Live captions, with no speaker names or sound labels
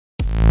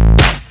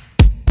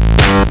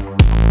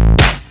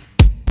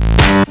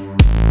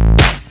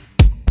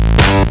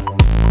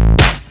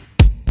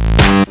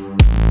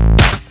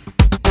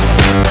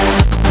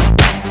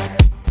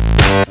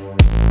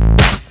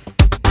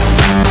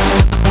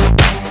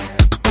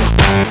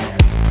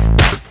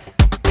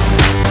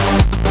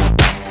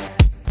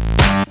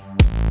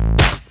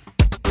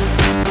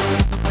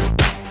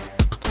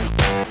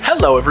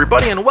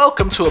everybody, and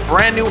welcome to a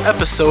brand new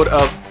episode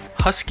of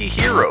Husky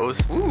Heroes.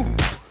 Ooh.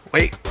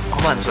 Wait,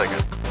 hold on a second.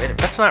 Wait a minute.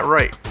 That's not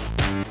right.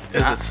 It's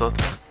Is not. it so?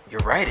 You're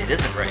right, it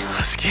isn't right.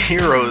 Husky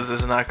Heroes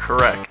is not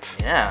correct.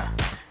 Yeah.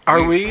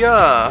 Are we?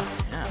 Yeah.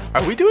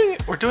 Are we doing?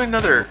 We're doing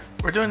another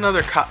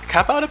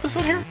cop out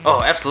episode here.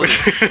 Oh,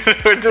 absolutely.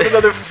 We're doing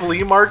another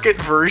flea market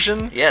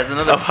version. Yeah, it's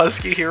another. Of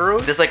Husky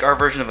Heroes. This is like our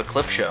version of a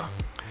clip show.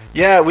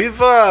 Yeah, we've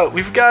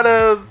got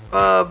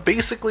a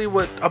basically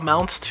what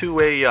amounts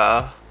to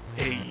a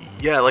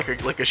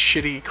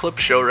shitty clip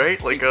show,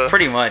 right? Like a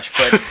Pretty much,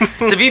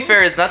 but to be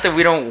fair, it's not that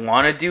we don't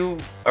want to do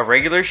a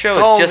regular show. It's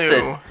all just new.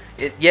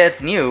 that,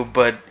 it's new,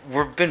 but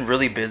we've been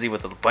really busy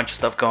with a bunch of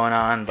stuff going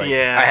on. Like,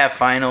 Yeah. I have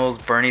finals.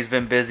 Bernie's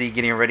been busy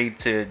getting ready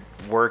to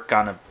work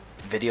on a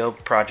video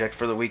project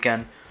for the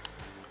weekend.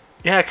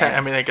 Yeah, I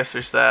mean, I guess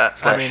there's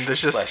that. I mean,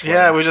 there's just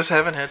wedding. we just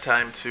haven't had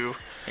time to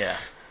Yeah.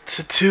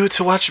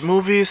 to watch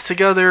movies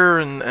together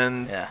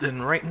and Yeah.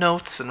 and write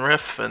notes and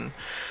riff, and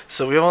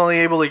so we're only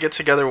able to get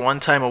together one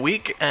time a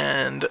week,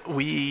 and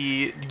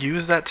we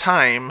use that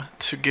time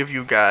to give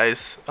you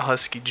guys a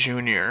Husky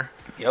Junior.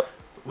 Yep.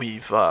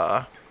 We've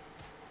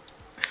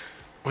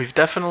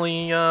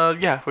definitely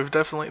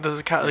this is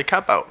a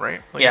cop out,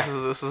 right? Like, Yeah.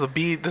 This is a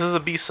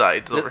B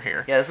side over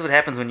here. Yeah, this is what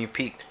happens when you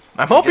peaked.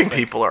 I'm You hoping just, like-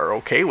 people are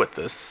okay with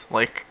this.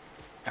 Like,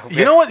 I hope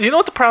you know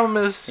what the problem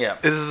is? Yeah.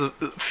 Is the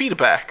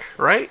feedback,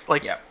 right?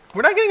 Like, Yeah.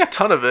 we're not getting a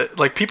ton of it.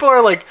 Like, people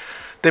are like,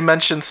 they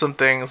mentioned some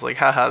things like,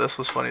 haha, this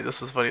was funny,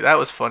 that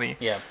was funny.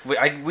 Yeah,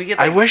 we get.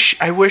 I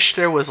Like, wish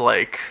there was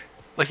like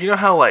you know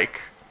how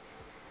like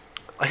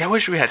I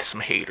wish we had some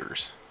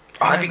haters. You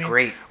know that'd what be I mean?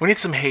 great. We need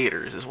some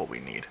haters is what we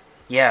need.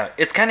 Yeah,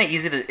 it's kind of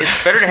easy to.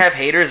 It's better to have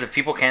haters if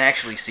people can't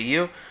actually see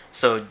you.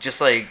 So just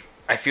like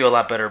I feel a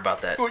lot better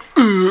about that.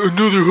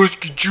 Another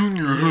Husky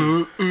Junior,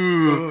 huh?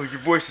 Oh, your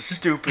voice is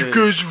stupid.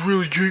 guys are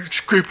really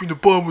scraping the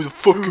bottom of the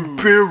fucking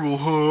barrel,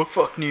 huh?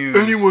 Fuck news.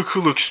 Anyone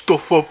could look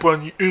stuff up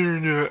on the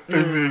internet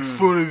and make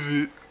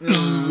fun of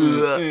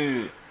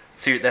it.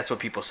 See, that's what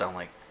people sound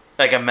like.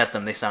 Like I've met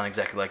them, they sound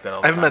exactly like that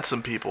all the I've time. met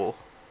some people,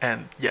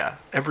 and yeah,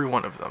 every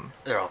one of them.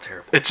 They're all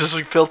terrible. It just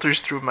like, filters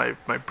through my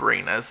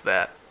brain as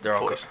that They're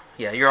all voice. good.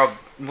 Yeah, you're all.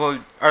 Well,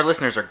 our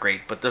listeners are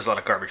great, but there's a lot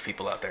of garbage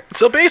people out there.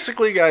 So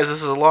basically, guys, this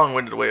is a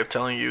long-winded way of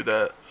telling you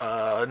that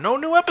no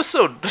new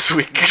episode this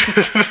week.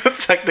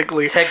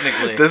 Technically,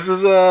 this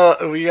is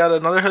we got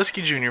another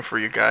Husky Junior for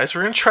you guys.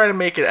 We're gonna try to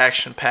make it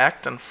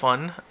action-packed and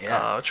fun.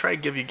 Yeah. Try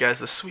to give you guys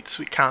the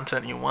sweet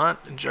content you want,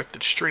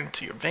 injected straight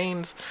into your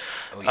veins.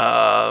 Oh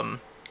yes.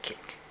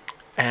 Kick.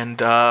 And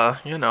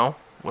you know,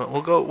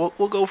 we'll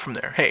go from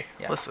there. Hey,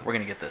 Yeah, listen, we're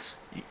gonna get this.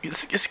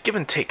 it's give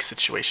and take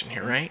situation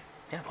here, right?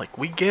 Yeah. Like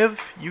we give,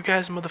 you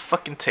guys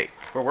motherfucking take.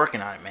 We're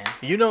working on it, man.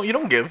 You know, you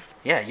don't give.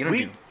 Yeah, you don't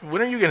do.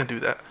 When are you gonna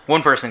do that?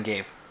 One person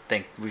gave.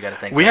 We gotta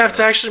thank. We them have for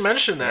to that. actually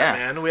mention that, Yeah.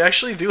 man. We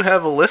actually do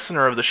have a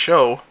listener of the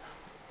show.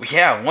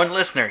 Yeah, one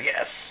listener.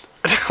 Yes.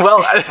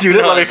 Well, you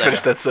didn't No, let me no.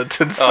 finish that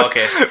sentence. Oh,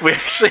 okay. We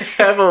actually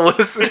have a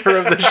listener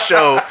of the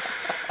show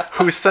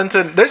who sent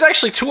in. There's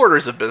actually 2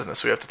 orders of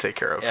business we have to take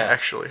care of. Yeah.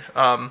 Actually,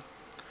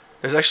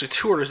 there's actually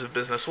 2 orders of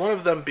business. One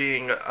of them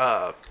being,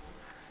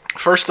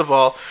 first of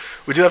all,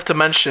 we do have to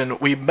mention.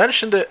 We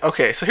mentioned it.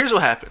 Okay, so here's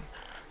what happened.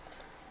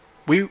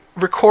 We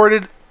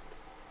recorded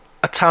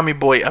a Tommy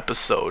Boy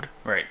episode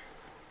Right.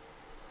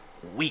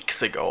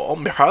 weeks ago,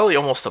 probably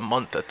almost a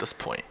month at this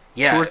point.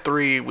 Yeah. 2 or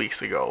 3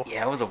 weeks ago.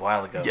 Yeah, it was a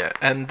while ago. Yeah,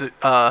 and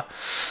I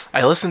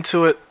listened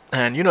to it,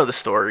 and you know the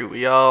story.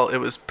 It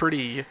was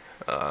pretty,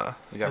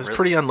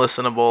 pretty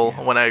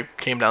unlistenable when I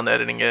came down to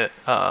editing it.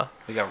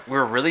 We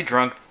were really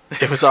drunk.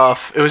 It was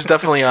off. It was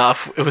definitely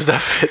off. It was not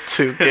fit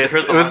to get.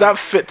 It was not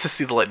fit to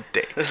see the light of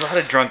day. There's a lot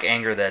of drunk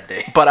anger that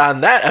day. But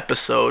on that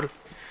episode,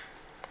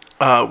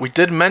 we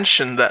did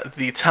mention that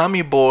the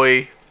Tommy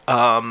Boy,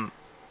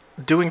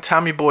 doing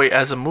Tommy Boy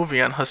as a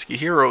movie on Husky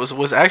Heroes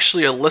was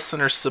actually a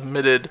listener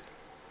submitted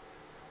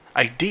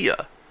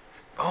idea.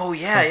 Oh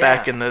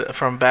yeah,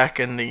 From back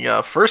in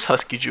the first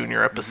Husky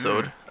Junior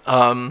episode,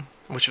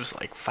 which was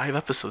like 5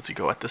 episodes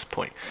ago at this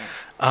point.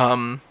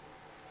 And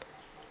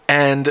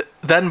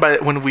then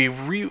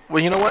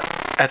you know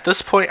what? At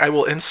this point, I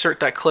will insert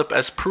that clip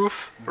as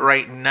proof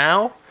right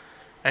now,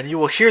 and you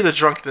will hear the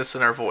drunkenness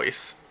in our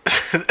voice.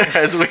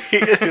 As we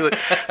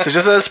so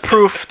just as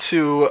proof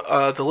to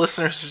the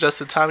listener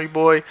suggested Tommy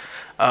Boy,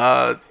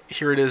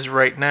 here it is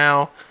right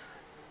now.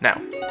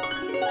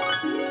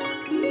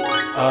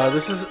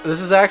 This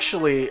is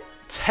actually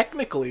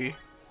technically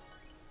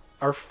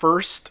our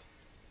first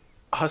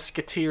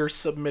Husketeer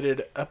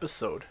submitted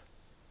episode.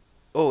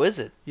 Oh, is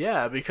it?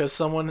 Yeah, because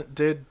someone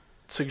did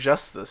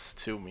suggest this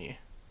to me.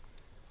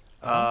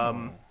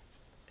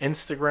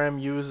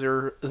 Instagram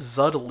user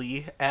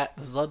Zudley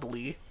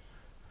 @Zudley.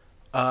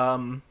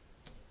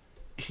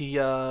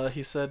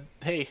 He said,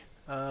 "Hey,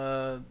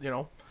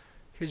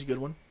 here's a good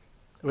one."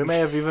 We may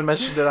have even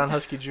mentioned it on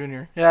Husky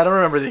Junior. Yeah, I don't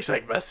remember the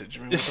exact message.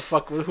 I mean, what the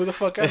fuck? Who the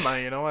fuck am I?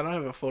 You know, I don't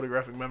have a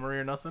photographic memory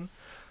or nothing.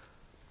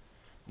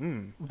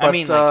 But, I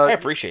mean, I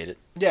appreciate it.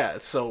 Yeah,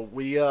 so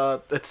we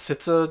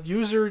it's a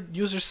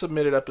user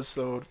submitted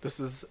episode. This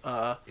is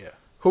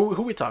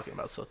Who we talking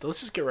about, Soto? Let's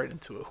just get right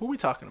into it. Who we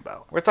talking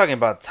about? We're talking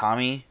about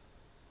Tommy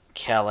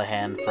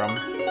Callahan from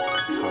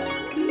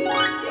Tommy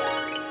Boy.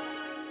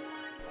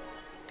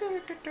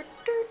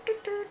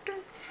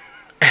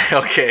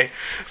 Okay,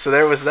 so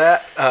there was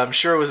that. I'm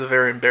sure it was a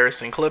very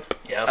embarrassing clip.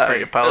 Yeah, it was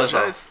pretty, I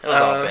apologize. It was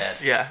all bad.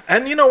 Yeah,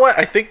 and you know what?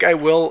 I think I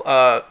will.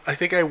 I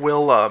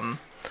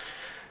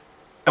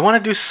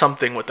want to do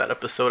something with that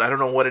episode. I don't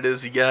know what it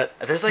is yet.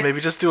 There's like maybe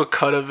just do a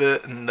cut of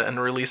it and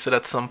release it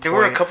at some point. There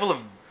were a couple of.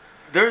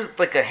 There's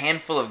like a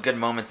handful of good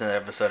moments in that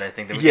episode. I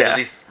think that we could at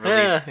least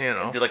release.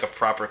 And do like a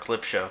proper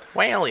clip show.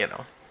 Well,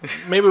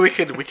 maybe we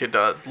could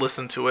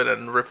listen to it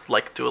and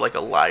do like a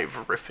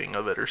live riffing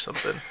of it or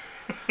something.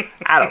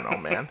 I don't know,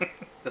 man.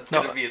 That's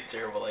gonna be a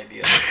terrible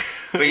idea.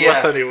 But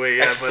yeah, well, anyway,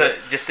 yeah.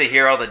 Just to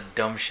hear all the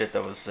dumb shit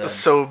that was said.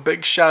 So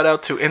big shout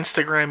out to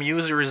Instagram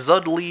user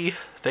Zudley.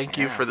 Thank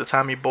you for the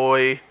Tommy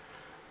Boy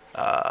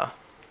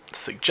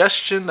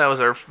suggestion. That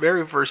was our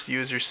very first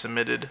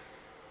listener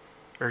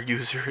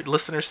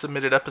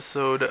submitted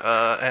episode,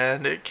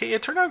 and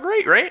it turned out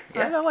great, right?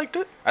 Yeah, I liked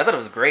it. I thought it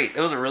was great.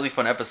 It was a really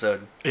fun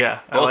episode. Yeah,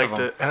 I liked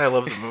it, and I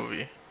love the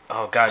movie.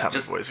 Oh God, Tommy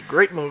Boy's a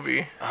great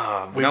movie.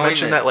 We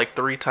mentioned that like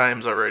 3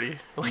 times already.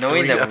 Like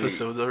 3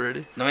 episodes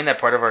already. Knowing that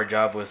part of our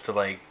job was to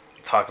like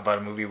talk about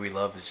a movie we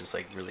love is just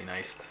like really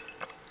nice.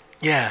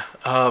 Yeah.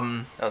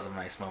 That was a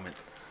nice moment.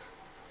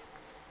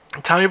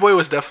 Tommy Boy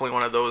was definitely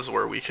one of those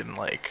where we can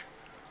like.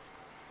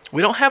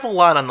 We don't have a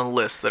lot on the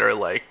list that are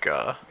like.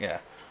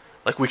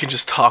 Like we can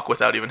just talk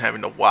without even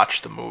having to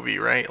watch the movie,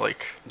 right?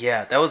 Like.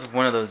 Yeah, that was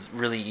one of those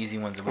really easy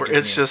ones. That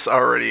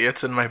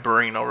it's in my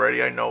brain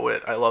already. I know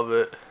it. I love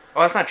it. Oh,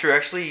 that's not true.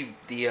 Actually,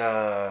 the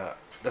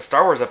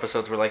Star Wars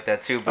episodes were like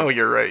that too. But,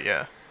 you're right.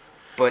 Yeah.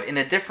 But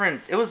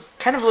it was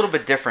kind of a little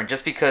bit different,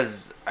 just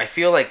because I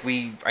feel like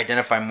we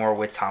identify more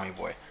with Tommy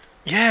Boy.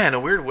 Yeah, in a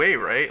weird way,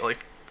 right?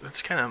 Like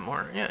it's kind of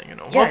more, Yeah.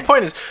 Well, the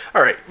point is,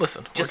 all right.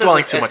 Listen, just we're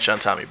dwelling too much on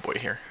Tommy Boy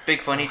here.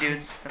 Big funny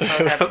dudes. That's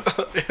how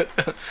it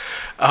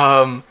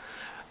happens.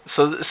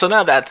 So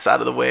now that's out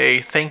of the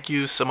way. Thank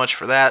you so much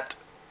for that,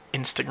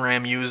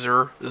 Instagram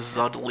user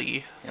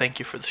Zudley. Thank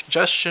you for the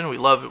suggestion. We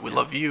love it. We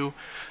love you.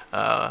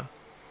 I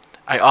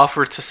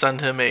offered to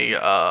send him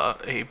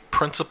a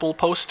principal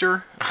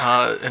poster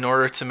in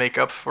order to make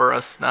up for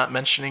us not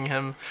mentioning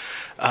him.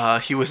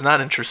 He was not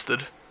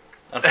interested.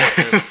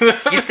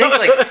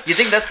 Unfortunately, you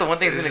think that's the one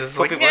thing that's gonna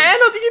like,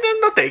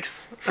 no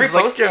thanks. Free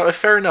posters. Like,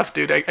 fair enough,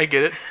 dude. I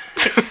get it.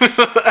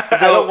 I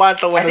don't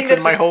want the one that's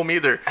in my home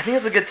either. I think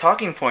that's a good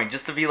talking point,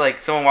 just to be like,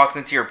 someone walks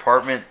into your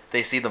apartment,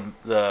 they see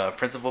the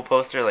principal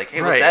poster, like,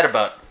 hey, what's that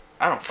about?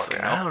 I don't fucking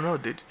know. I don't know,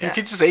 dude. Yeah. You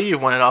could just say you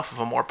won it off of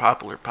a more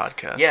popular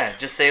podcast. Yeah,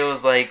 just say it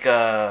was like,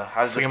 how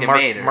does this get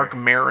made? Or... Mark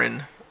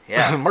Maron.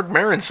 Yeah. Mark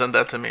Maron sent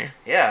that to me.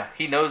 Yeah,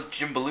 he knows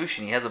Jim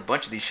Belushi. He has a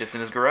bunch of these shits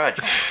in his garage.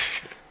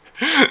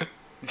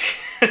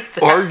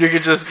 Or you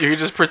could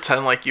just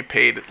pretend like you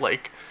paid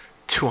like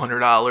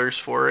 $200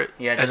 for it.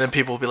 Yeah, and then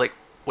people will be like,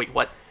 wait,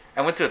 what?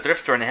 I went to a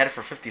thrift store and they had it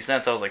for 50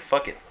 cents. I was like,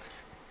 fuck it.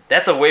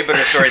 That's a way better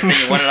story than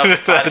you won it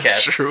off the podcast.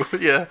 That's true,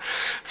 yeah.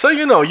 So,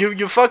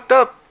 you fucked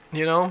up.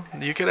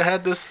 You could have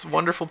had this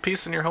wonderful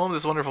piece in your home,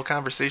 this wonderful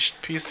conversation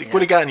piece. It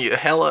would have gotten you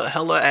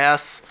hella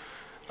ass.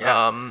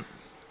 Yeah.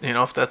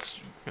 If that's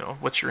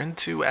what you're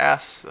into,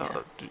 ass.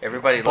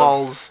 Everybody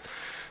balls.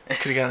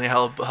 Could have gotten you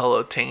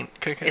hella taint.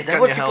 Is that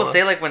what people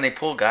say like when they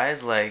pull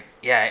guys? Like,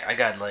 yeah,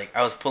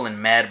 I was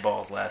pulling mad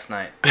balls last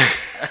night.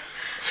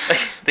 Like,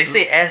 they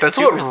say ass. That's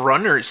what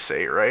runners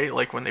say, right?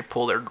 Like when they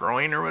pull their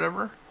groin or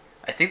whatever.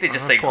 I think they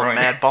just say groin.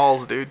 Mad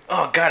balls, dude.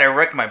 Oh God, I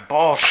wrecked my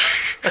balls.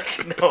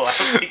 Like, no, I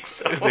don't think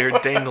so. They're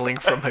dangling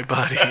from my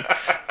body,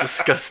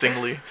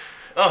 disgustingly.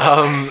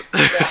 Oh,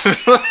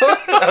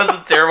 that was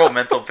a terrible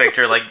mental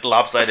picture, like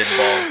lopsided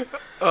balls.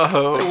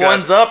 Oh,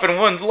 one's up and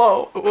one's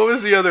low. What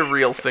was the other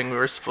real thing we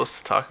were supposed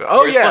to talk about? Oh,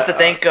 we're supposed to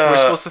thank. We're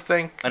supposed to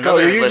thank.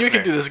 Another listener. You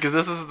can do this because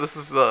this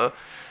is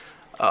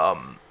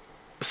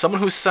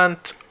someone who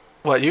sent.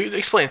 What, you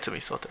explain it to me,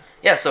 Soter.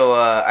 Yeah, so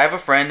I have a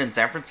friend in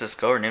San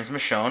Francisco. Her name's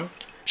Michonne.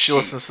 She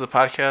listens to the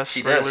podcast.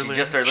 She does. She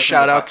just started listening.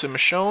 Shout out to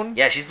Michonne.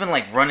 Yeah, she's been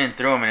like running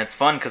through them, and it's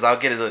fun because I'll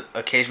get an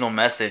occasional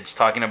message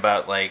talking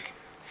about like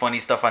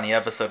funny stuff on the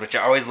episode, which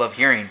I always love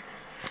hearing.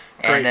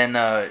 And then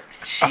a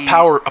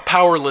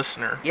power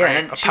listener. Yeah, right?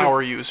 and a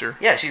power user.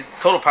 Yeah, she's a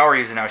total power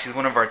user now. She's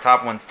one of our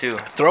top ones too.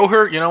 Throw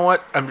her. You know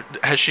what?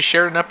 Has she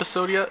shared an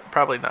episode yet?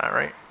 Probably not,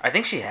 right? I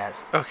think she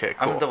has. Okay,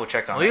 cool. I'm gonna double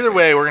check on. Well, either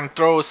way, we're gonna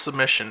throw a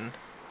submission.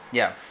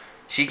 Yeah,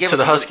 she gave to us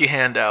the Husky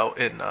handout,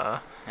 and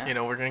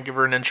we're gonna give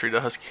her an entry to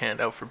Husky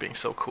handout for being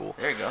so cool.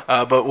 There you go.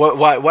 But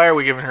why are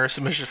we giving her a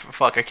submission?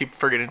 Fuck, I keep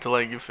forgetting to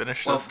let you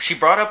finish well, this. She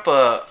brought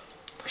up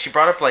she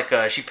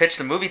pitched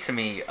the movie to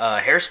me,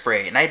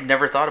 Hairspray, and I had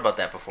never thought about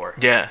that before.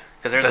 Yeah,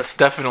 because there's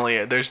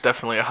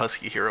definitely a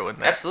Husky hero in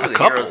there. Absolutely, a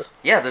couple. Heroes,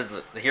 yeah,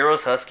 the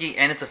hero's Husky,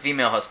 and it's a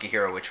female Husky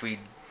hero, which we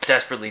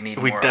desperately need.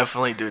 We more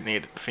definitely do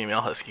need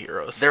female Husky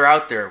heroes. They're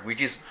out there. We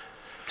just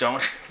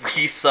don't.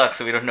 We suck,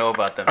 so we don't know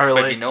about them. Or But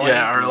like, if you know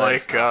yeah, any, or let like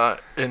us know.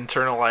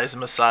 internalized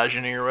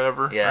misogyny or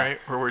whatever, Yeah. right?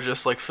 Where we're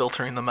just like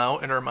filtering them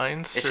out in our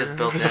minds. It's or just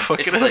built whatever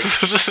the in. fuck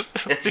It's it just is.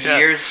 It's Yeah.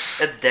 years.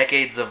 It's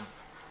decades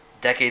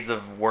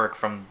of work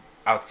from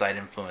outside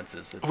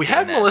influences. It's We doing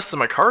had that. Melissa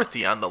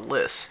McCarthy on the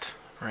list,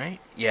 right?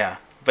 Yeah,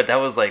 but that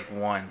was like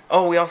one.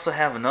 Oh, we also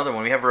have another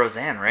one. We have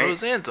Roseanne, right?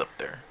 Roseanne's up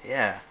there.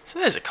 Yeah. So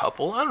there's a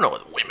couple. I don't know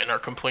what women are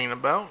complaining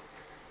about.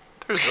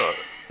 There's a.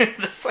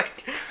 There's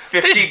like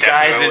 50 There's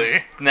guys definitely-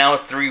 and now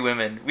 3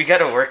 women. We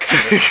gotta work on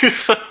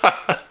this.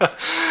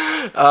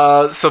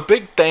 So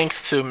big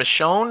thanks to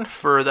Michonne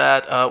for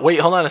that. Wait,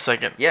 hold on a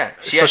second. Yeah.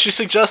 She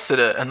suggested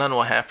it, and then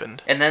what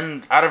happened? And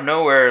then out of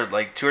nowhere,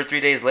 like 2 or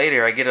 3 days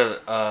later, I get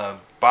a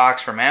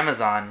box from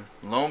Amazon.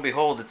 Lo and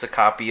behold, it's a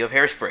copy of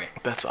Hairspray.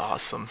 That's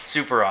awesome.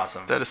 Super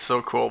awesome. That is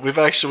so cool. We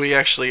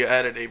actually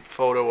added a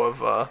photo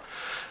of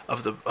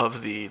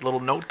the little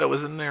note that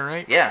was in there,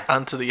 right? Yeah.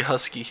 Onto the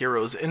Husky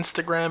Heroes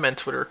Instagram and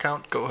Twitter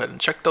account. Go ahead and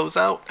check those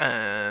out.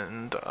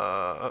 And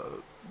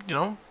you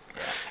know,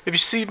 Yeah. if you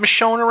see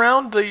Michonne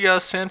around the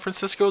San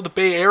Francisco, the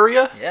Bay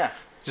Area, Yeah.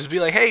 just be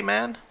like, hey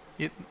man,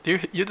 you're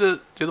the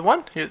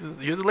one.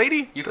 You're the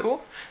lady. You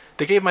cool?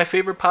 They gave my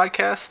favorite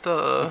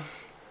podcast.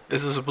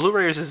 Is this a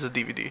Blu-ray or is this a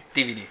DVD?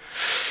 DVD.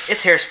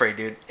 It's Hairspray,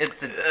 dude.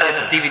 It's a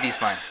DVD's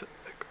fine.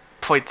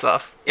 Points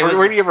off. It was-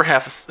 Where do you ever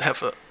have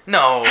a?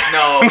 No. I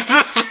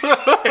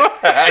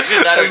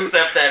did not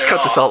accept that Let's at cut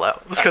all. this all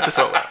out. Let's cut this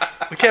all out.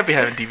 We can't be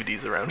having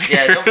DVDs around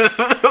here. Yeah,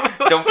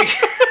 don't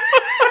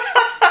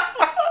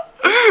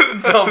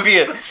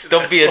be.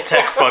 don't be a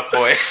tech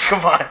fuckboy.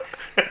 Come on.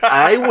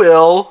 I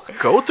will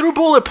go through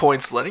bullet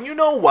points letting you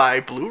know why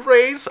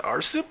Blu-rays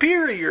are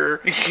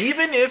superior,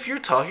 even if you're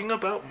talking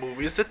about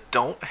movies that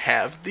don't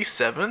have the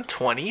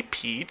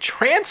 720p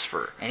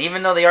transfer. And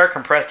even though they are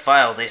compressed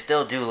files, they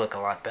still do look a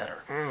lot better.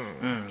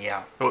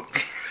 Yeah. Well,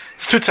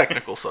 it's too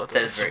technical, so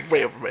That is it's very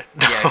way over me.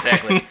 Yeah,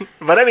 exactly.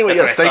 But anyway,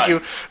 That's yes, what I thank you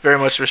thought. very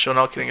much for showing.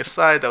 All kidding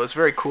aside, that was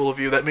very cool of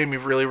you. That made me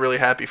really, really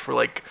happy for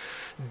like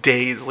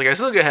days. Like I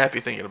still get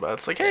happy thinking about it.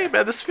 It's like, hey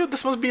man, this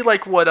must be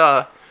like what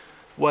the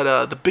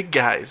big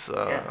guys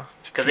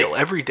 'Cause feel they-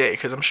 every day.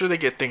 Because I'm sure they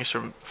get things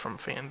from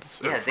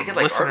fans. or Yeah, they from get,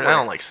 like, listeners. I artwork.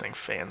 don't like saying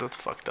fans. That's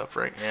fucked up,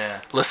 right?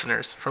 Yeah.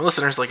 From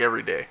listeners like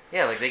every day.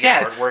 Yeah, like they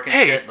get Yeah. artwork and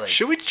Hey, shit. Like,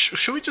 should we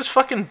just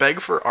fucking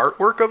beg for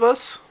artwork of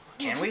us?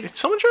 can we? If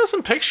someone draws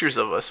some pictures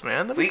of us,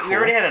 man, that'd be We cool.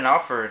 already had an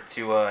offer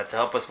to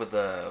help us with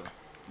the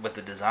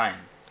design.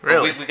 But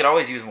Really? we could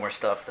always use more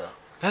stuff though.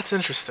 That's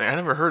interesting. I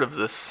never heard of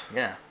this.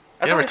 Yeah.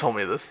 You never told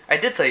me this. I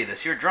did tell you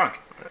this. You were drunk.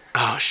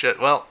 Oh shit.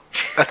 Well,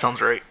 that sounds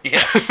right.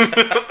 Yeah.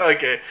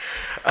 Okay.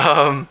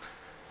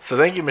 So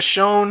thank you,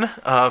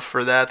 Michonne,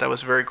 for that. That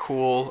was very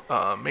cool.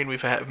 Made me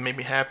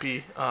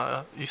happy.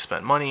 You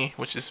spent money,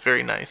 which is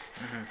very nice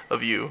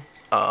of you.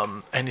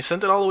 And you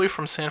sent it all the way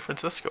from San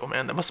Francisco,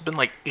 man. That must have been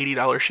like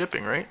 $80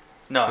 shipping, right?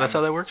 No, That's how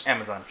that works?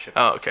 Amazon ship.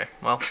 Oh, okay.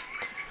 Well,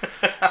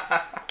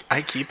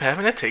 I keep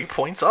having to take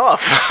points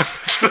off.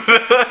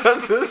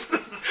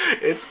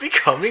 It's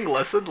becoming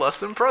less and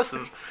less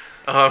impressive.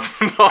 No, I'm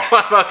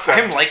not.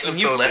 I'm liking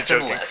you totally less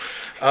joking.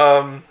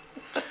 and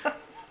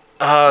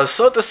less.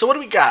 So what do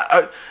we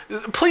got?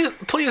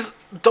 Please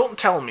don't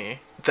tell me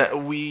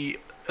that we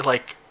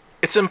like.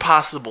 It's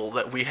impossible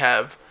that we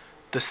have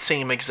the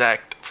same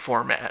exact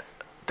format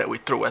that we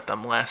threw at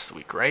them last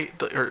week, right?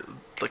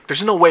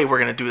 There's no way we're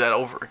gonna do that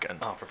over again.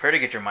 Oh, prepare to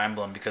get your mind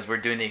blown because we're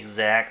doing the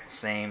exact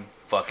same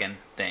fucking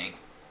thing,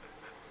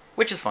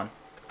 which is fun.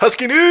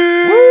 Husky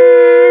News!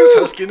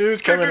 Husky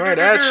News coming right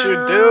at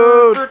you,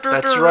 dude.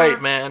 That's right,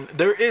 man.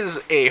 There is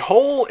a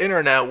whole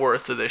internet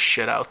worth of this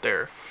shit out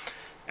there,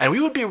 and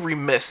we would be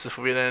remiss if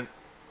we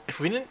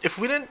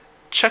didn't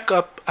check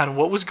up on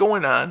what was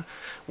going on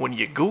when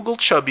you Google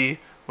chubby,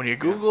 when you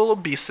Google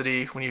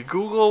obesity, when you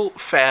Google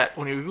fat,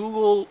 when you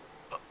Google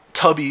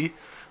tubby,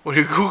 when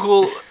you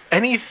Google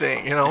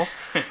anything, you know.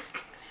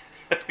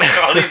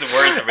 All these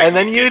words are making And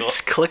then me you giggle.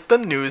 click the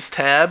news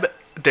tab.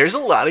 There's a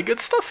lot of good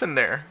stuff in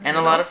there, And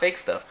you a lot know? of fake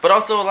stuff, but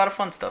also a lot of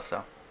fun stuff.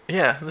 So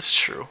Yeah, that's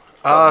true.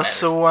 all that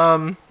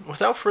So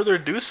without further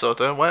ado,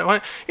 Sota,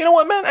 why, you know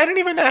what, man? I didn't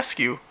even ask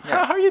you.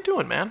 Yeah. How are you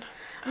doing, man?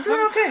 I'm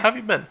doing okay. How have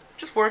you been?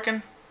 Just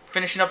working,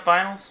 finishing up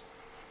vinyls,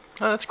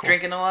 Oh, that's cool.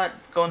 drinking a lot,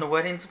 going to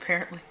weddings.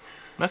 Apparently,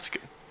 That's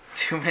good.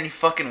 too many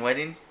fucking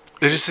weddings.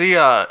 Did you see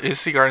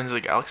Guardians of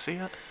the Galaxy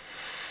yet?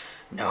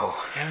 No,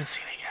 I haven't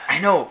seen it yet. I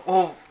know.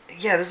 Well,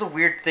 yeah. There's a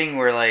weird thing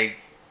where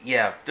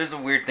there's a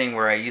weird thing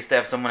where I used to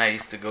have someone I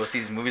used to go see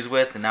these movies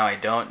with, and now I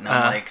don't. And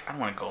I'm like, I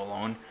don't want to go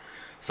alone.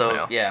 So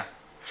Well. yeah.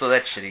 So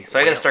that's shitty. So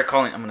I gotta start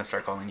calling. I'm gonna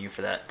start calling you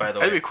for that. By the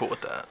way, I'd be cool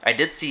with that. I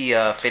did see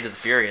Fate of the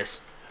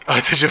Furious. Oh,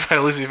 did you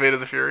finally see Fate of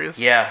the Furious?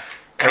 Yeah.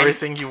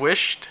 Everything you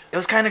wished? It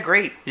was kind of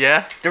great.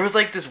 Yeah? There was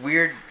like this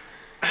weird,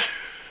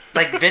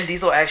 like Vin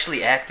Diesel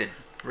actually acted.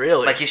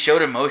 Really? Like he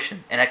showed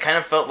emotion, and I kind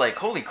of felt like,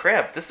 holy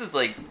crap, this is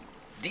like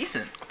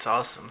decent. It's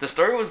awesome. The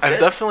story was good. I've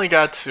definitely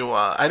got to.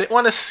 I didn't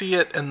want to see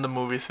it in the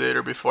movie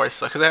theater before I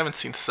saw, because I haven't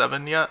seen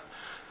 7 yet,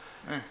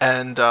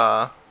 and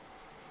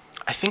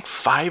I think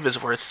 5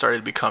 is where it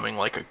started becoming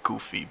like a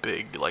goofy,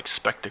 big like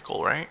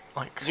spectacle, right?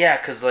 Like Yeah,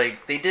 because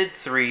like they did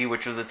 3,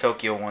 which was the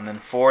Tokyo one. Then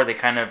 4, they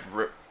kind of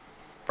brought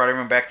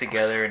everyone back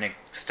together, and it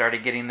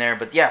started getting there.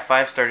 But yeah,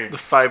 5 started. the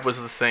 5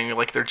 was the thing,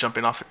 like they're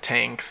jumping off of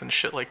tanks and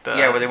shit like that.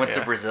 Yeah, where they went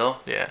to Brazil.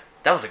 Yeah,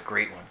 That was a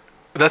great one.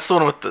 that's the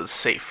one with the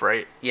safe,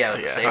 right? Yeah,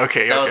 with the safe.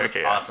 Okay, That okay, was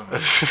okay. awesome.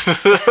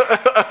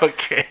 Yeah.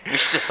 Okay. We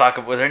should just talk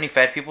about. Were there any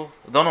fat people?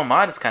 Don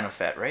Omar is kind of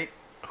fat, right?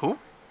 Who?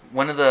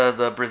 One of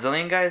the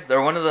Brazilian guys,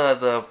 or one of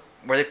the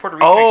where they Puerto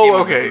Rican, Oh,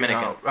 Cuban, okay.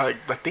 Dominican. No,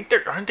 I think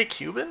aren't they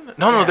Cuban?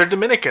 No, Yeah. they're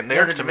Dominican.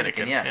 They're they're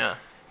Dominican. Yeah.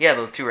 Yeah,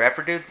 those 2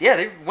 rapper dudes.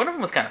 Yeah, one of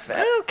them was kind of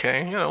fat.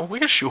 Okay, we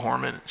can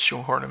shoehorn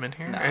him in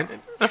here. No.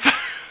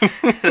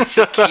 let's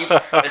just keep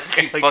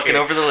fucking Okay.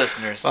 over the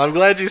listeners. Well, I'm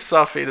glad you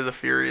saw Fate of the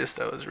Furious.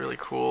 That was really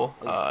cool.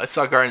 I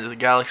saw Guardians of the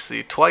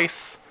Galaxy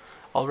twice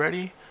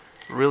already.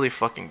 Really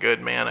fucking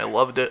good, man. I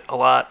loved it a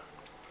lot.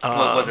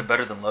 Was it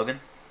better than Logan?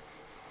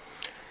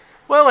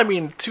 Well, I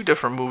mean, 2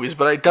 different movies,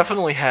 but I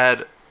definitely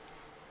had.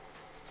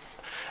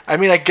 I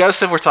mean, I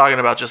guess if we're talking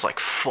about just like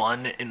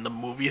fun in the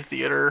movie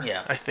theater,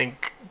 Yeah. I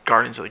think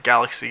Guardians of the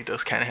Galaxy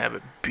does kind of have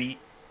it beat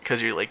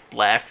because you're like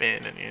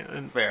laughing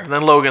and Fair.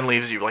 then Logan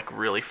leaves you like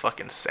really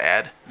fucking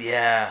sad,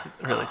 Yeah.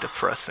 really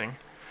depressing.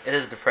 It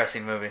is a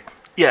depressing movie.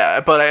 Yeah,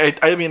 but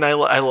I mean, I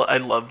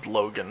loved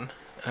Logan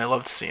and I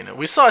loved seeing it.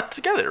 We saw it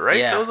together, right?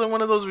 Yeah. That was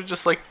one of those we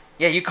just like.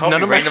 Yeah, you called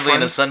me randomly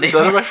on a Sunday.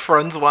 None of my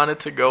friends wanted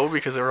to go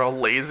because they were all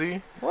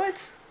lazy.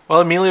 What?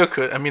 Well, Emilio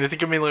could. I mean, I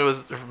think Emilio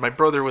was. My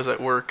brother was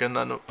at work, and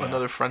then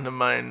another friend of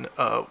mine.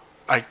 I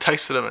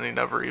texted him, and he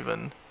never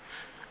even.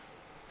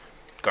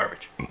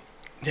 Garbage.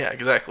 Yeah,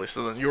 exactly.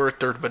 So then you were a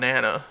third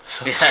banana.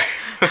 So Yeah,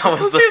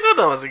 let's see what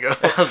that was ago.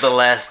 that was the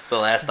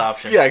last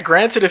option. Yeah,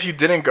 granted, if you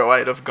didn't go,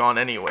 I'd have gone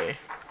anyway.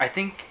 I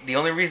think the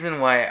only reason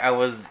why I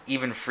was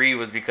even free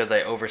was because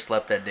I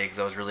overslept that day because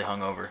I was really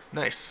hungover.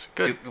 Nice,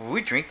 good. Did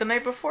we drink the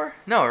night before?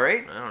 No,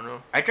 right? I don't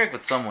know. I drank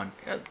with someone.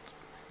 A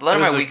lot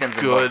of It my was a weekends.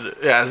 good.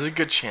 Yeah, there's a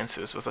good chance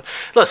it was with.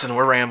 Listen,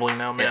 we're rambling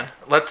now, man. Yeah.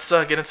 Let's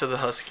get into the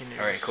Husky news.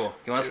 All right, cool.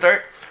 You want to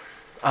start?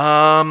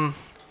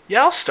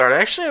 Yeah, I'll start. I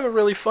actually have a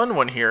really fun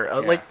one here. Yeah.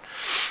 Like,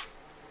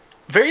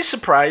 very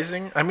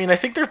surprising. I mean, I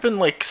think there have been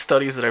like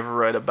studies that I've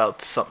read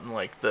about something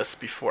like this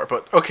before.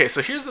 But okay,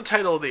 so here's the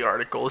title of the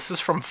article. This is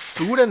from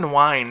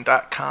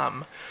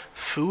foodandwine.com.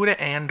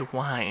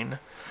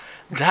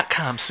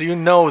 Foodandwine.com. So you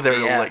know they're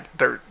Yeah. like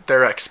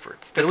they're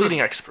experts. They're This leading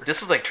was- experts.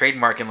 This was like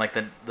trademarking like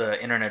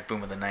the internet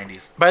boom of the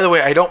 90s. By the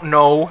way, I don't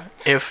know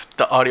if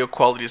the audio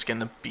quality is going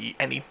to be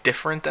any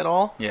different at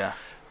all. Yeah.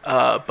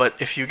 But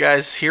if you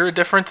guys hear a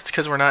difference, it's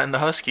because we're not in the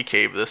Husky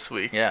Cave this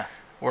week. Yeah.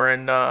 We're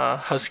in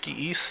Husky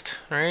East,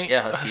 right?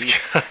 Yeah, Husky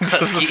East.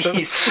 Husky East.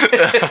 East.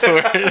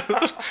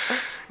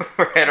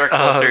 We're at our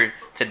closer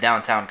to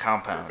downtown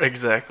compound.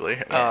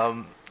 Exactly.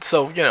 Yeah.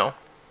 So,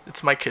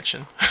 it's my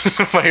kitchen.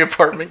 My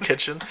apartment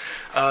kitchen.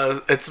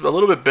 It's a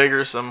little bit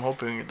bigger, so I'm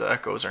hoping the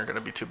echoes aren't going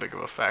to be too big of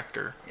a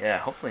factor. Yeah,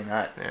 hopefully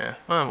not. Yeah,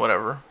 well,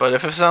 whatever. But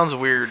if it sounds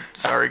weird,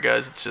 sorry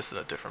guys, it's just in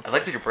a different I place.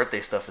 like that your birthday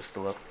stuff is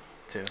still up,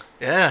 too.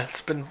 Yeah, it's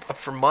been up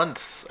for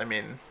months. I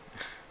mean,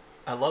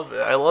 I love it.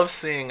 I love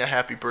seeing a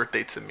happy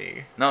birthday to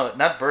me. No,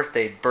 not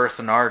birthday,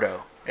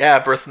 Birthnardo.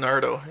 Yeah,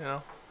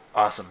 Birthnardo,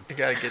 Awesome. You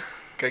gotta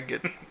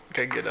get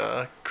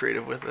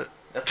creative with it.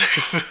 That's,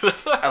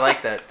 I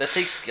like that. That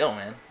takes skill,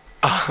 man.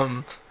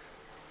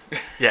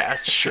 Yeah,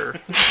 sure.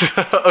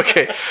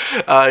 Okay,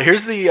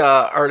 here's the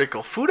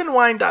article.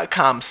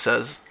 Foodandwine.com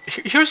says,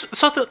 here's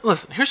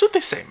what they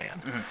say,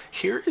 man. Mm-hmm.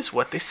 Here is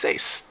what they say.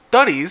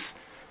 Studies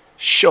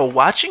show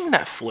watching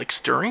Netflix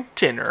during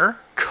dinner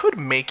could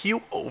make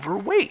you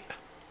overweight.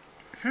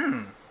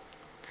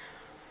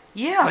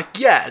 Yeah. Like,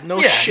 yeah, no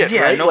Yeah, shit,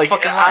 yeah, right? no like,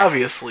 fucking lie.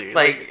 obviously.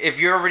 Like, if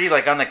you're already,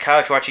 like, on the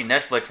couch watching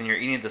Netflix and you're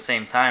eating at the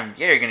same time,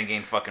 yeah, you're gonna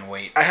gain fucking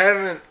weight. I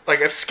haven't,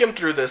 like, I've skimmed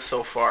through this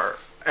so far,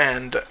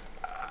 and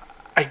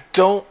I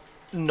don't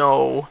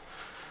know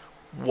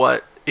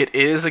what it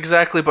is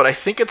exactly, but I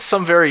think it's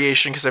some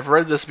variation, because I've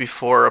read this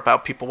before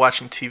about people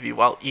watching TV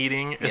while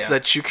eating, is Yeah.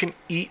 that you can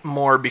eat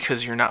more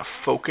because you're not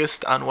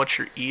focused on what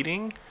you're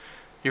eating.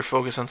 You're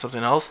focused on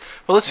something else.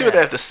 But let's see what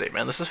Yeah. they have to say,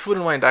 man. This is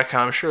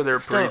foodandwine.com. I'm sure they're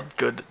Still- pretty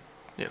good,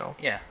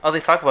 Yeah. All they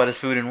talk about is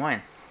food and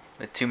wine.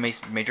 The two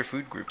major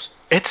food groups.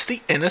 It's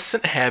the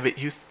innocent habit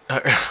you...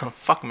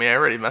 fuck me, I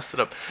already messed it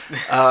up.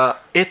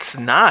 It's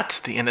not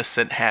the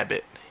innocent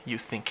habit you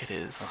think it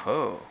is.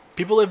 Oh.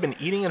 People have been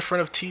eating in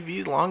front of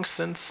TV long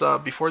since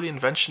before the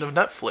invention of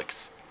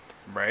Netflix.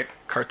 Right.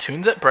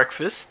 Cartoons at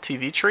breakfast,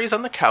 TV trays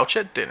on the couch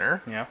at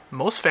dinner. Yeah.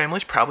 Most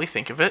families probably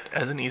think of it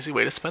as an easy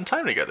way to spend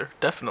time together.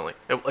 Definitely.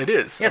 It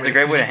is. Yeah, it's a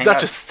great way to hang not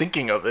out. just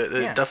thinking of it.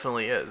 It Yeah.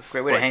 definitely is.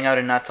 Great way to hang out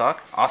and not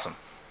talk. Awesome.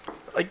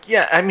 Like,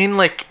 yeah, I mean,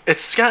 like,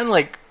 it's gotten,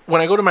 like,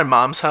 when I go to my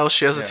mom's house,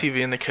 she has a Yeah.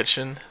 TV in the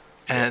kitchen,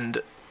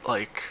 and,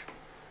 like,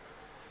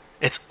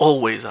 it's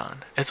always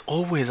on. It's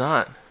always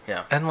on.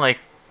 Yeah. And, like,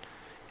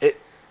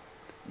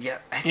 Yeah.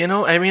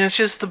 I mean, it's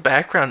just the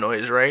background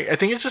noise, right? I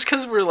think it's just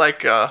because we're,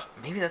 like,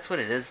 Maybe that's what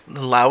it is.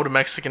 loud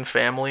Mexican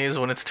families.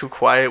 When it's too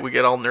quiet, we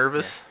get all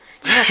nervous.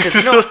 Yeah,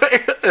 because,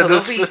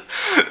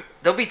 so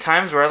there'll be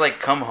times where I like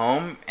come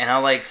home and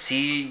I'll like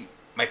see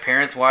my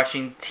parents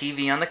watching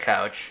TV on the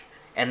couch,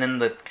 and then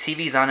the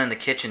TV's on in the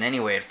kitchen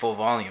anyway at full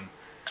volume,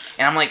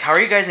 and I'm like, how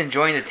are you guys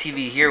enjoying the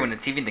TV here when the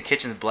TV in the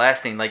kitchen's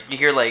blasting? Like you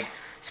hear like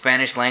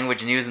Spanish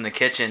language news in the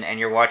kitchen, and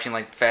you're watching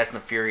like Fast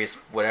and the Furious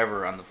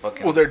whatever on the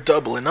fucking. Well, they're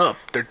doubling up.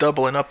 They're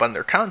doubling up on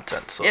their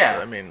content. So Yeah.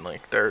 I mean,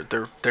 like they're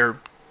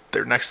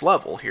next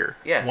level here.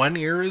 Yeah. One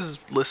ear is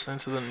listening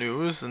to the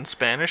news in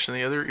Spanish, and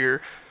the other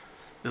ear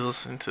is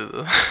listening to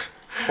the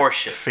Horse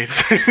shit. fate.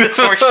 That's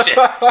horse shit.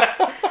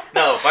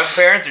 No, my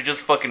parents are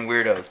just fucking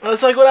weirdos. Well,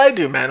 it's like what I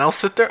do, man. I'll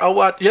sit there. I'll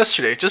watch. Just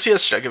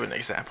yesterday, I'll give an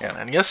example, Yeah.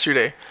 man.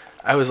 Yesterday,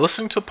 I was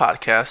listening to a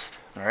podcast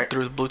All right.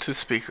 through the Bluetooth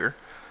speaker.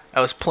 I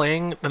was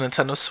playing the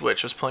Nintendo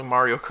Switch. I was playing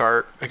Mario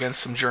Kart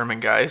against some German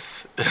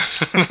guys.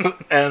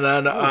 And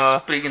then,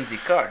 Sprigen Sie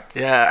cards.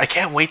 yeah, I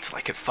can't wait till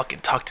I can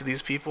fucking talk to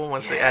these people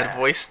once they add Yeah,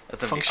 voice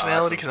that's gonna be functionality,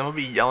 awesome. because I'm going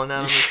to be yelling at them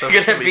and stuff. You're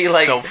It's going gonna to be be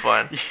like so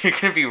fun. You're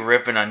gonna be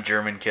ripping on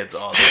German kids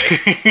all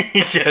day.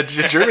 Yeah,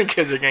 German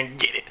kids are going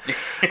to get it.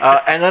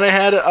 And then I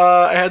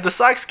had the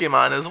Sox game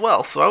on as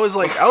well. So I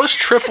was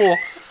triple...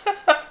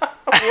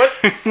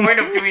 What's the point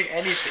of doing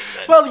anything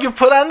then? Well, you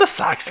put on the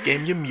Sox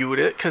game, you mute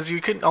it, because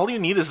all you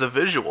need is the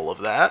visual of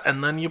that,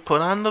 and then you put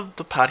on the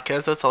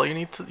podcast. That's all you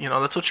need to,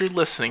 that's what you're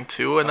listening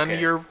to, and then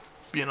Okay. you're,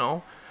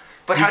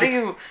 But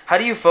you how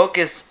do you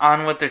focus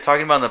on what they're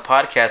talking about in the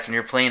podcast when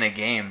you're playing a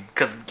game?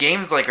 Because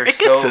games like are it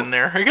so. gets in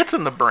there. It gets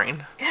in the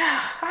brain.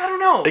 Yeah, I don't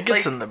know. It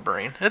gets like, in the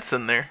brain. It's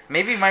in there.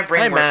 Maybe my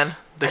brain Hey, works.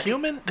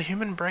 man, the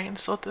human brain.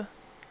 So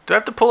do I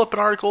have to pull up an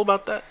article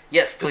about that?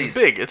 Yes, please. It's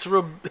big. It's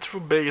real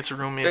big. It's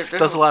roomy. It There's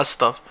does a lot of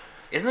stuff.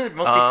 Isn't it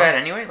mostly fat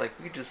anyway? Like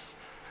we could just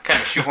kind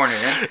of shoehorn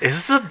it in.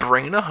 Is the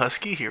brain a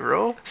husky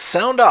hero?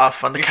 Sound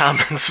off on the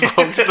comments,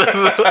 folks.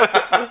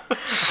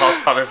 All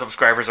other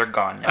subscribers are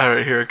gone now. All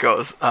right, here it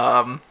goes.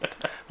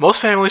 Most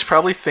families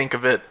probably think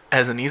of it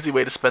as an easy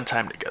way to spend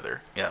time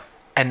together. Yeah.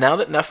 And now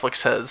that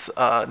Netflix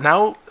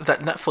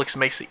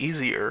makes it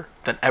easier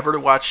than ever to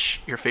watch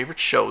your favorite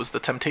shows,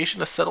 the temptation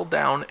to settle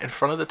down in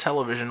front of the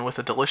television with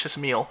a delicious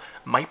meal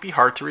might be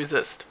hard to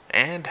resist.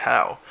 And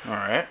how? All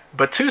right.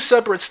 But 2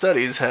 separate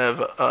studies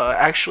have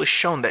actually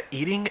shown that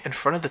eating in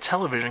front of the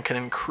television can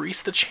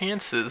increase the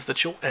chances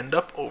that you'll end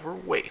up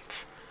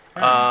overweight.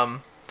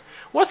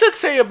 What's it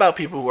say about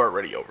people who are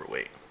already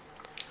overweight?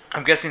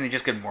 I'm guessing they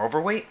just get more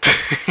overweight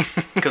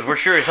because we're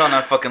sure as hell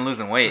not fucking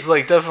losing weight. It's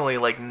like definitely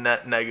like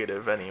net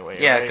negative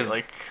anyway. Yeah, right? 'cause-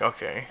 like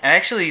okay. And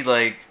actually,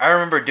 like, I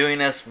remember doing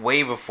this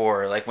way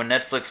before, like, when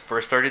Netflix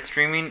first started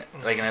streaming,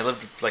 like, and I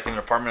lived, like, in an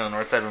apartment on the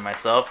north side with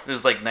myself. It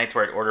was, like, nights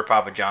where I'd order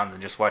Papa John's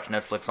and just watch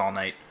Netflix all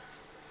night.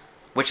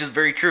 Which is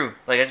very true.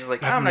 Like, I just,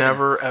 like, I've I'm not gonna-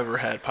 never ever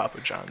had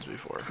Papa John's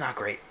before. It's not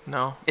great.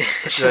 No.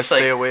 It's Should I just, like,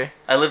 stay away?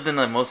 I lived in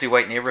a mostly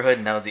white neighborhood,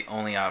 and that was the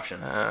only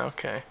option.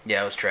 Okay.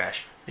 Yeah, it was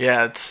trash.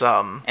 Yeah, it's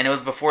And it was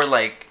before,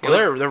 like, it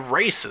well, was, they're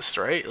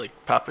racist, right? Like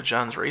Papa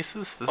John's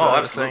racist? Is Oh, that a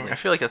absolutely. thing? I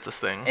feel like that's a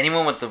thing.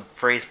 anyone with the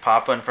phrase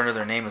Papa in front of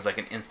their name is, like,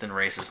 an instant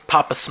racist.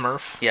 Papa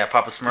Smurf. Yeah,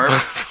 Papa Smurf.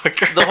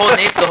 Fucker.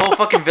 the whole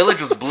fucking village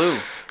was blue.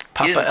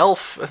 Papa didn't-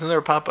 Elf. Isn't there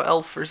a Papa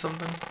Elf or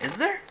something? Is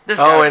there? There's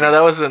Oh, gotta wait, be. no,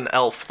 that was an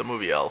Elf, the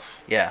movie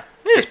Elf. Yeah.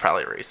 It's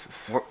probably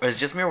racist. It's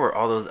just me, or were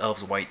all those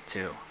elves white,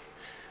 too?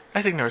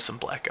 I think there were some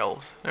black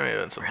elves. There may have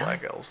been some Really?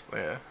 black elves.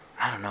 Yeah.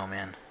 I don't know,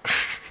 man.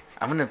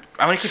 I'm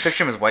gonna keep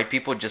picturing them as white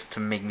people just to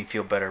make me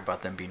feel better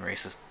about them being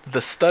racist.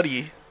 The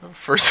study,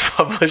 first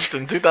published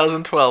in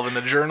 2012 in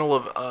the Journal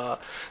of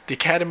the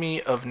Academy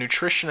of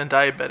Nutrition and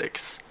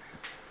Diabetics,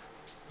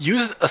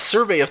 used a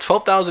survey of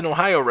 12,000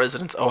 Ohio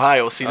residents.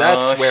 Ohio, see,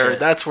 Oh, shit.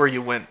 that's where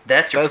you went.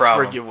 That's your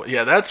problem.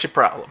 Yeah, that's your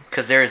problem.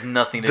 Because there is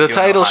nothing to do The in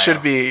title Ohio.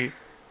 should be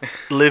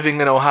 "Living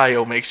in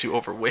Ohio Makes You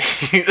Overweight."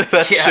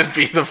 That Yeah. should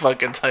be the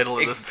fucking title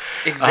of this.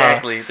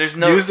 Exactly. There's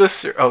no. Use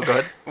this. Oh, go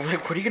ahead.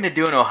 Like, what are you gonna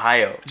do in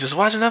Ohio? Just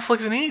watch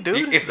Netflix and eat,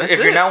 dude. If That's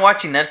you're it. not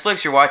watching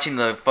Netflix, you're watching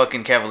the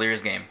fucking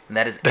Cavaliers game, and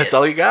that is That's it.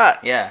 all you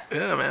got. Yeah.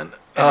 Yeah, man.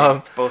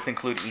 And they both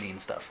include eating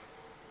stuff.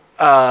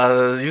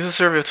 Use a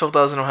survey of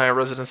 12,000 Ohio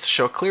residents to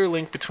show a clear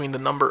link between the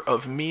number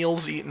of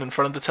meals eaten in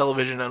front of the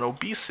television and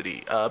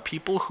obesity.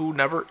 People who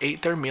never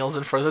ate their meals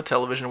in front of the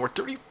television were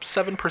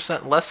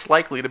 37% less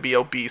likely to be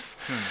obese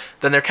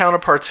than their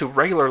counterparts who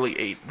regularly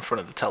ate in front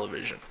of the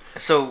television.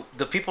 So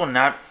the people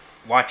not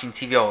watching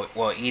TV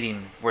while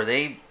eating, were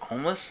they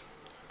homeless?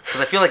 Because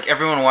I feel like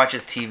everyone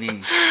watches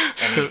TV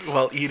and eats.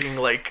 While eating,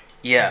 like,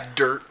 Yeah.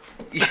 dirt.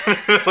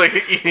 like,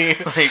 eating,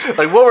 Like-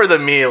 like, what were the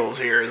meals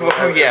here? Is What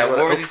were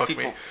oh, these fuck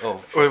people? me. Oh,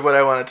 What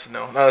I wanted to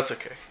know. No, that's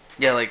okay.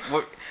 yeah. Like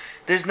what?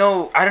 There's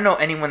no. I don't know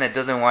anyone that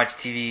doesn't watch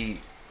TV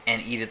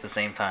and eat at the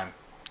same time.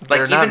 Like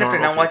They're not even if they're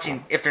not normal watching,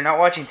 people. if they're not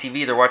watching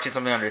TV, they're watching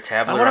something on their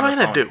tablet. What or am on I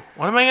their going to phone. do?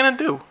 What am I going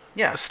to do?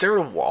 Yeah. Stare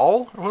at a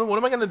wall? What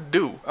am I going to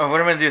do? Oh,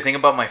 what am I gonna do? Think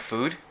about my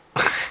food?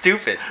 That's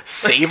stupid.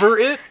 Savor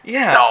it?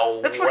 Yeah.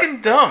 No. That's fucking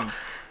dumb.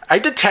 I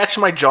detach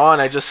my jaw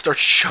and I just start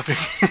shoving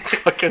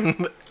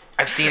fucking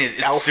I've seen it.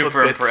 It's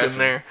super alphabets impressive. in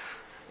there.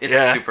 It's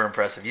Yeah. super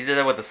impressive. You did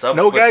that with the sub.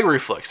 No with- gag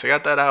reflex. I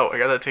got that out. I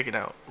got that taken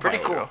out. a Pretty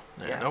while cool. ago.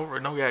 Yeah, Yeah.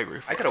 No gag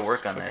reflex. I gotta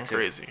work on Fucking that, too.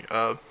 Crazy.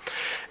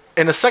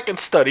 In a second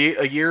study,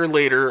 a year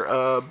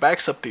later,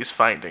 backs up these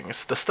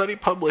findings. The study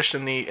published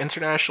in the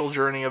International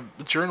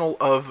Journal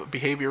of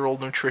Behavioral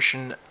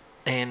Nutrition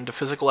and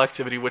Physical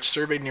Activity, which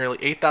surveyed nearly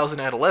 8,000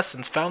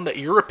 adolescents, found that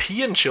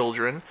European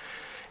children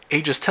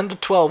ages 10 to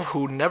 12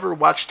 who never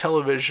watched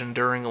television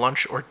during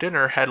lunch or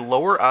dinner had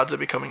lower odds of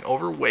becoming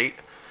overweight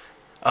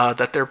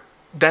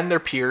than their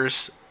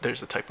peers.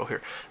 There's a typo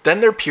here.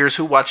 Than their peers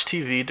who watch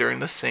TV during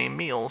the same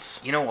meals.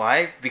 You know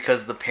why?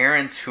 Because the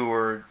parents who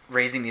were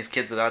raising these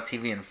kids without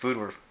TV and food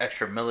were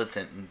extra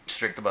militant and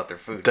strict about their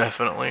food.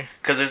 Definitely.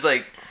 Because there's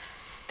like,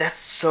 that's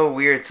so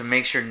weird to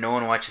make sure no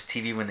one watches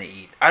TV when they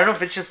eat. I don't know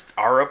if it's just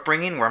our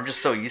upbringing where I'm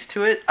just so used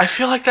to it. I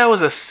feel like that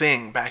was a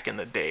thing back in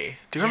the day.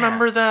 Do you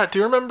remember that? Do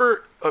you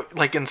remember,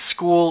 like in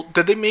school,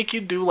 did they make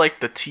you do like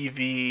the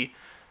TV,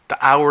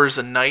 the hours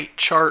a night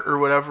chart or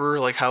whatever?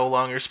 Like how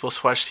long you're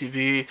supposed to watch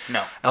TV? No.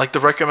 And like the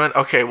recommend.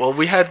 Okay, well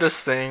we had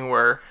this thing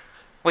where.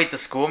 Wait, the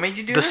school made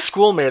you do this? this? The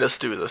school made us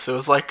do this. It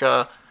was like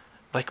a.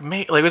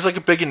 It was like a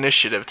big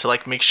initiative to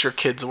like make sure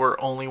kids were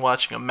only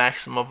watching a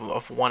maximum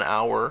of 1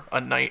 hour a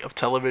night of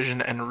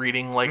television and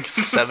reading like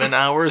 7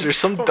 hours or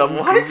some dumb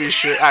goofy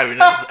shit. I mean,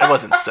 it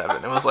wasn't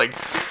 7. It was like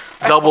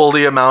double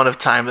the amount of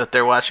time that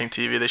they're watching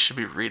TV. They should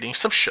be reading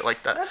some shit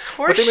like that. That's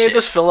horseshit. But they made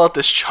us fill out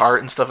this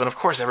chart and stuff, and of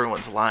course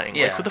everyone's lying.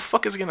 Yeah. Like, who the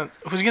fuck who's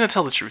gonna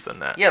tell the truth on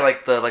that? Yeah,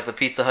 like the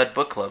Pizza Hut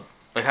book club.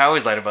 Like I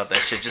always lied about that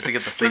shit just to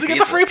get the free Just to pizza.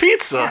 get the free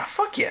pizza. Yeah,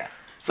 fuck yeah.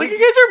 It's like, you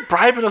guys are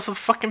bribing us with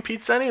fucking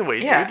pizza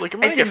anyway, Yeah, dude. Like,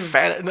 I'm gonna get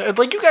fat.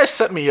 Like, you guys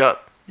set me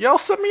up. Y'all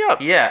set me up.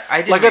 Yeah, I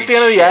didn't. Like, at the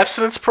end of the shit.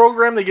 abstinence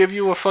program, they give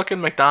you a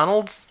fucking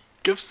McDonald's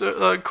gift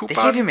coupon. They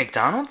gave you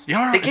McDonald's? You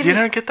don't, they gave you me,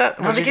 didn't get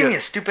that? No, they gave me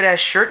a stupid ass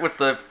shirt with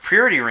the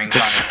purity rings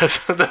on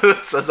it.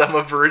 That says I'm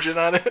a virgin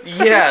on it?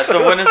 Yeah, the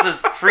one that says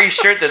free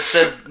shirt that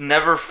says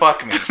never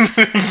fuck me.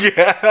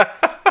 Yeah.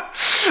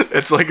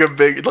 It's like a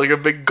big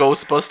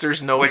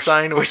Ghostbusters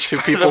sign with two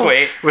people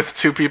with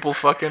two people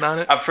fucking on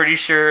it. I'm pretty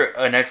sure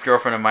an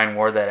ex-girlfriend of mine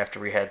wore that after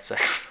we had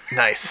sex.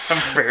 Nice.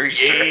 I'm very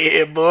sure.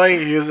 Yeah, boy.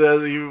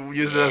 You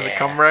use it as a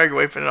cum rag,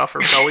 wiping it off her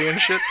belly and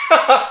shit.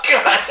 Oh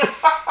god.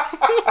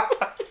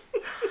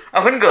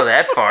 I wouldn't go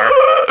that far.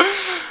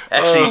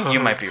 Actually, you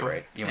might be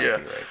right. You might be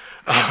right.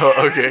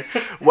 Okay.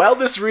 While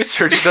this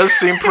research does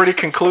seem pretty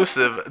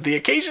conclusive, the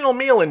occasional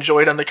meal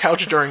enjoyed on the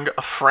couch during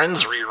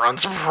Friends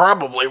reruns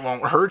probably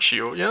won't hurt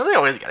you. You know, they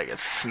always gotta get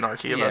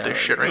snarky about their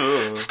shit, right?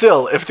 Ugh.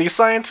 Still, if these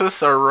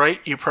scientists are right,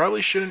 you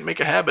probably shouldn't make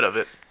a habit of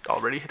it.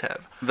 Already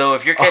have. Though,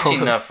 if you're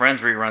catching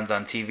Friends reruns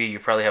on TV, you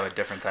probably have a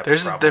different type of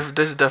problem.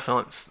 There's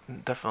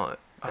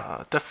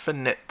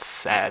definite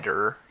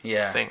sadder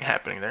thing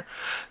happening there.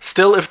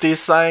 Still, if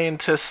these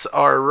scientists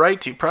are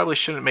right, you probably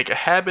shouldn't make a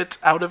habit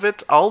out of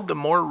it. All the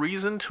more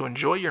reason to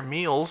enjoy your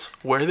meals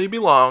where they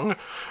belong,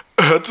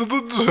 at the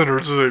dinner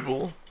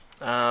table.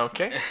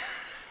 Okay.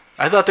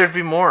 I thought there'd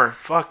be more.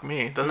 Fuck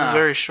me. This is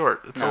very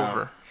short. It's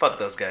over. Fuck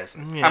those guys.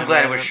 Yeah, I'm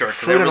glad it was short.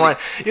 Food and wine.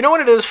 You know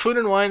what it is? Food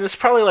and wine. It's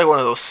probably like one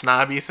of those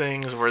snobby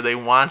things where they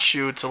want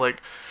you to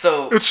like.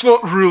 So it's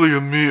not really a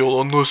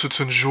meal unless it's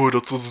enjoyed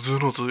at the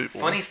dinner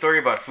table. Funny story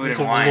about food and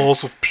wine. The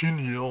loss of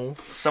pineal.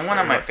 Someone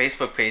on my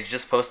Facebook page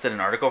just posted an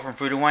article from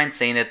Food and Wine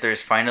saying that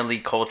there's finally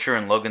culture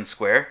in Logan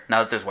Square now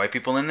that there's white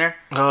people in there.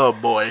 Oh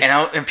boy.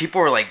 And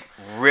people were like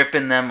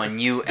ripping them a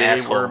new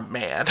asshole. They were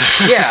mad.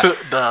 Yeah.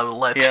 The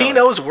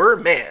Latinos were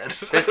mad.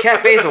 There's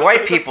cafes of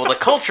white people. The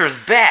culture's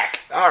back.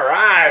 All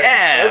right.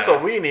 Yeah. That's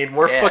what we need.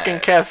 More fucking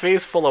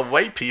cafes full of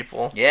white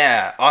people.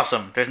 Yeah.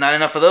 Awesome. There's not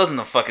enough of those in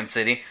the fucking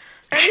city.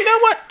 And you know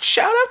what?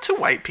 Shout out to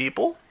white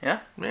people. Yeah.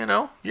 You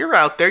know, you're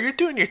out there. You're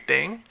doing your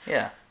thing.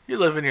 Yeah. You're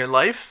living your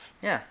life.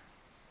 Yeah.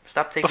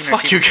 Stop taking but their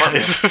fuck you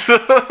guys.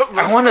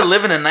 I want to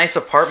live in a nice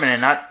apartment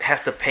and not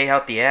have to pay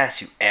out the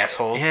ass, you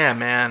assholes. Yeah,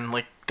 man.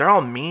 Like, they're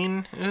all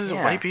mean. This is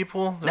white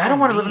people. I don't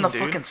want to live in the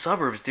fucking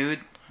suburbs, dude.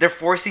 They're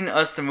forcing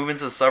us to move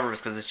into the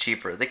suburbs because it's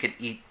cheaper. They could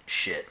eat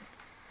shit.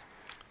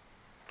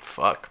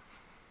 Fuck.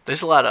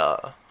 There's a lot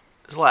of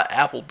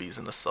Applebee's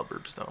in the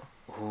suburbs, though.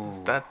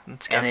 Ooh.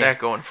 It's got that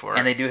going for it.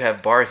 And they do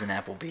have bars in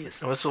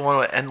Applebee's. What's the one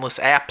with endless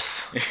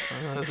apps?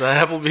 Is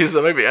that Applebee's?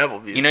 That might be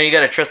Applebee's. You know, you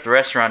gotta trust the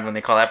restaurant when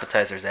they call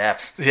appetizers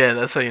apps. Yeah,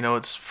 that's how you know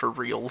it's for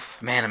reals.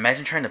 Man,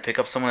 imagine trying to pick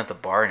up someone at the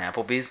bar in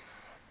Applebee's.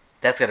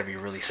 That's gotta be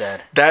really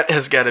sad. That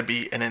has gotta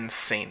be an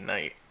insane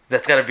night.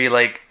 That's gotta be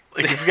like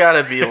you've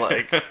gotta be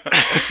like,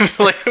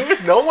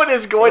 no one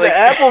is going to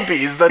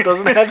Applebee's that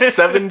doesn't have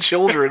 7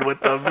 children with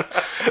them.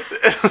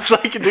 It's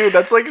like, dude,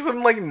 that's like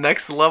some like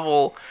next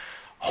level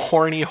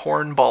horny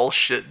hornball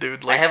shit,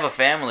 dude. Like, I have a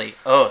family.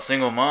 Oh,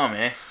 single mom,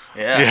 eh?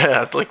 Yeah.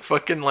 Yeah, like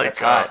fucking like that's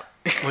hot.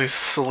 Like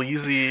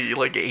sleazy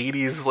like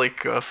 80s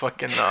like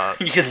fucking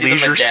you can see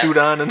leisure suit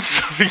on and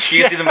stuff.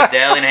 You can see the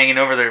medallion hanging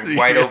over their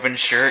wide open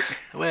shirt.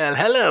 Well,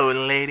 hello,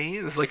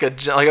 ladies. Like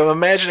I'm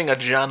imagining a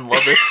John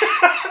Lovitz.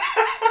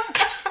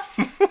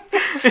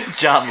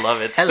 John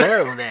Lovitz.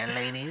 Hello there,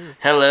 ladies.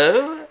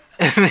 Hello.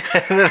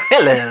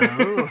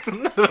 Hello.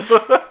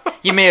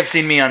 You may have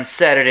seen me on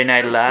Saturday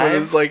Night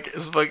Live.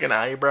 His fucking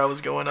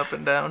eyebrows going up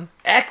and down.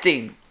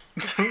 Acting.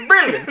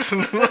 Brilliant.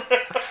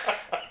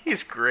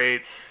 He's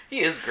great. He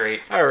is great.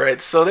 All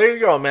right, so there you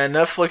go, man.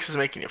 Netflix is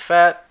making you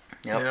fat.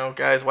 Yep. You know,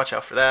 guys, watch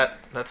out for that.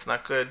 That's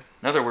not good.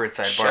 Another weird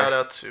sidebar. Shout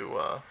out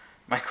to.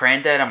 My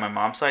granddad on my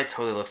mom's side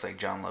totally looks like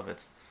John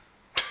Lovitz.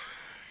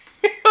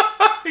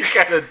 He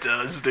kind of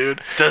does, dude.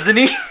 Doesn't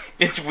he?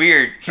 It's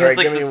weird. He All has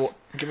right, like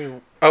give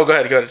me. Oh, go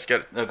ahead.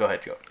 Oh, go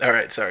ahead. Go. All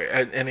right, sorry.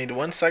 I need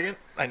 1 second.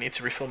 I need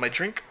to refill my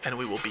drink, and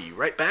we will be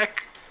right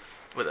back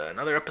with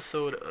another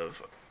episode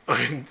of.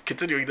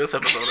 Continuing this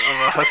episode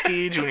of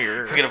Husky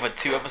Junior. We're gonna put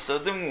 2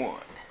 episodes in 1.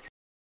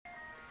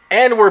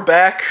 And we're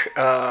back.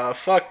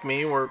 Fuck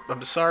me.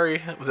 I'm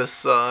sorry.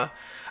 This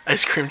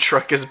ice cream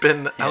truck has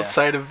been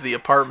outside of the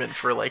apartment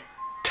for like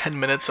 10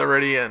 minutes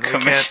already, and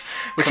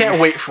we can't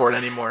wait for it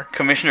anymore.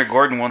 Commissioner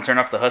Gordon won't turn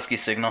off the Husky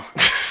signal.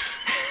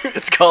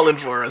 It's calling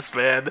for us,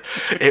 man.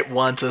 It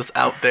wants us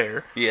out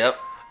there. Yep.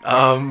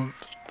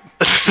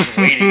 Just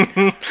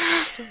waiting.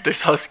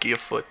 There's Husky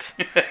afoot.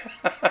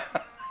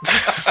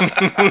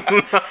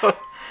 Oh,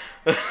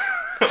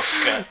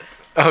 God.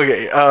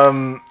 Okay.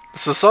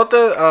 So Sote,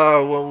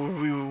 where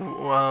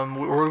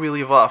did we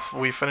leave off?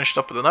 We finished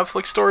up with the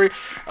Netflix story.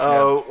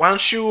 Why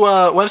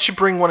don't you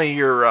bring one of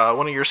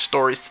your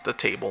stories to the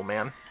table,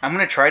 man? I'm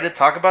gonna try to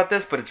talk about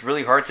this, but it's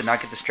really hard to not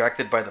get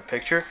distracted by the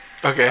picture.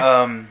 Okay.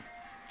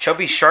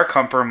 Chubby Shark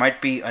Humper might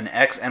be an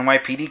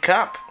ex-NYPD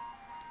cop.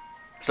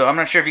 So I'm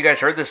not sure if you guys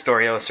heard this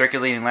story. It was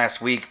circulating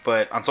last week,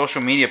 but on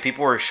social media,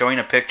 people were showing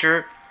a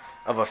picture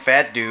of a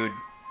fat dude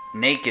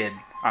naked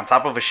on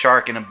top of a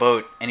shark in a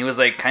boat, and he was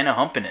like kind of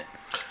humping it.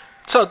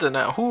 So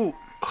now, who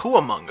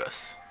among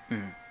us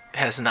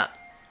has not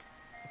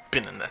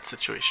been in that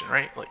situation,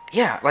 right? Like,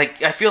 yeah,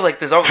 like I feel like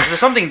there's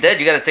something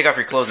dead. You got to take off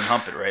your clothes and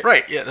hump it, right?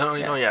 Right. Yeah. No.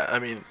 Yeah. I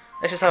mean,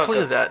 that's just how it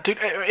goes. That, dude.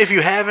 If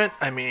you haven't,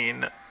 I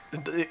mean,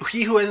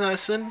 he who has not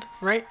sinned,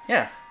 right?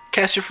 Yeah.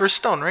 Cast your first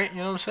stone, right? You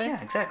know what I'm saying?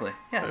 Yeah, exactly.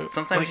 Yeah.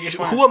 Sometimes you just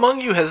Who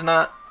among you has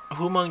not?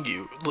 Who among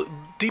you,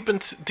 deep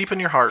in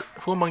your heart,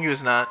 who among you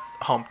has not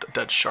humped a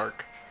dead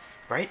shark?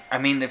 Right? I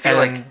mean, if you're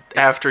like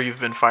after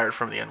you've been fired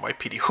from the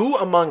NYPD, who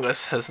among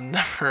us has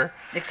never?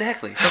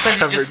 Exactly.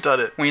 Sometimes never done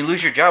it. When you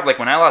lose your job, like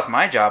when I lost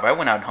my job, I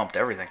went out and humped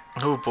everything.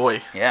 Oh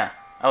boy. Yeah,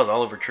 I was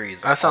all over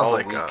trees. That sounds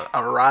like an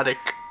erotic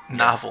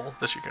novel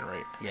that you can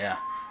write. Yeah.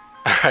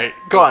 All right,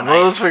 go on. Nice.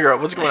 Well, let's figure out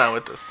what's going on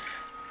with this.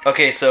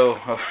 Okay, so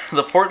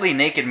the portly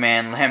naked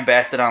man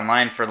lambasted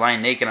online for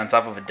lying naked on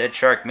top of a dead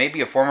shark may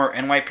be a former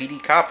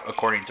NYPD cop,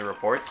 according to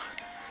reports.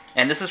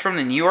 And this is from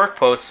the New York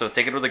Post, so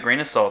take it with a grain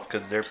of salt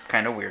because they're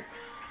kind of weird.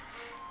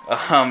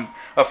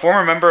 A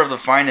former member of the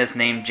Finest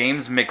named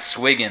James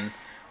McSwiggan.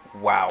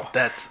 Wow.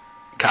 That's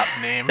cop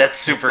name. That's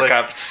super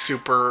cop.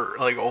 Super,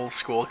 like, old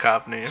school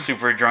cop name.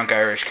 Super drunk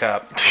Irish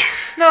cop.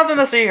 Nothing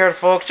to see here,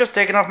 folks. Just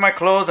taking off my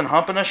clothes and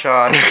humping the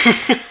shot.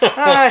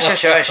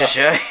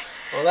 Shy.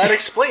 Well, that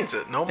explains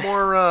it. No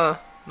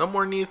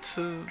more need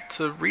to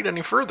read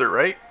any further,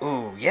 right?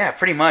 Ooh, yeah,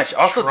 pretty much.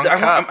 Also,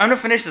 I'm going to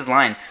finish this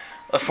line.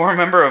 A former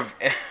member of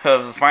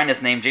the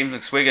Finest named James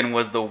McSwiggan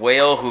was the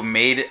whale who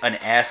made an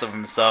ass of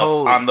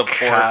himself on the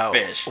poor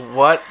fish.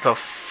 What the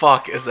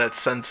fuck is that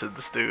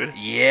sentence, dude?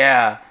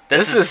 Yeah.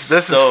 This is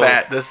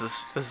fat. This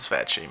is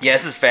fat shaming. Yeah,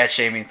 this is fat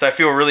shaming. So I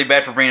feel really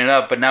bad for bringing it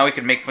up, but now we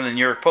can make fun of the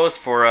New York Post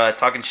for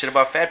talking shit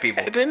about fat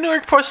people. The New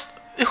York Post...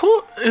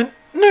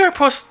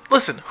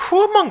 Listen,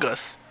 who among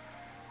us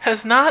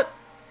has not...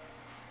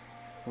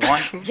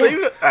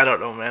 Yeah. I don't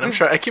know, man.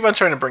 I keep on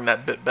trying to bring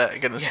that bit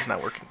back, and it's just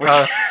not working.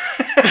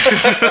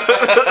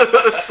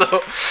 So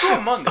who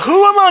among us?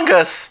 Who among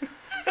us?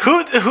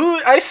 Who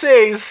I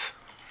says?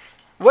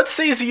 What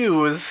says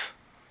yous?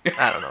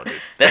 I don't know, dude.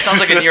 That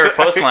sounds like a New York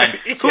Post line.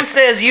 Yeah. Who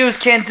says yous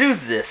can't do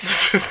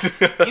this?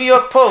 New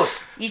York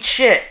Post, eat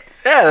shit.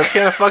 Yeah, that's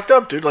kind of fucked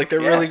up, dude. Like they're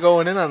really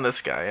going in on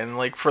this guy, and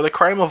like for the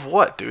crime of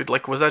what, dude?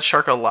 Like, was that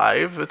shark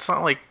alive? It's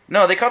not like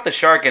no, they caught the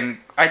shark, and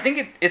I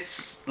think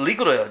it's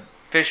legal to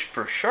fish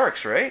for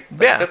sharks, right?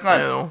 Like, yeah, that's not.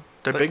 You know,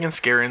 they're big and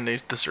scary, and they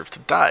deserve to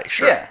die.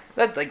 Sure. Yeah,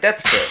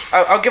 that's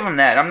fair. I'll give them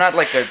that. I'm not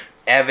like a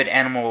avid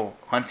animal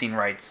hunting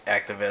rights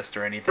activist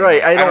or anything.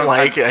 Right. I don't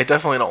like it. I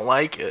definitely don't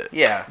like it.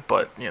 Yeah.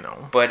 But you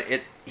know. But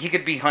he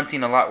could be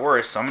hunting a lot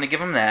worse, so I'm gonna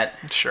give him that.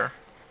 Sure.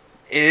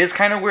 It is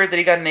kind of weird that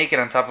he got naked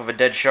on top of a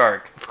dead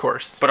shark. Of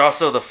course. But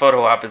also the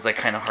photo op is like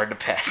kind of hard to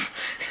pass.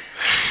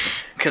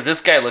 Because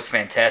this guy looks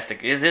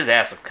fantastic. His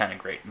ass looks kind of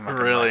great.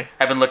 Really?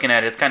 I've been looking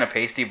at it. It's kind of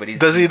pasty, but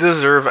Does he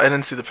deserve... I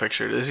didn't see the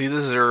picture. Does he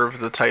deserve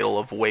the title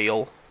of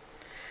whale?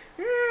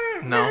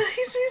 No?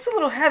 He's a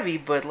little heavy,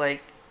 but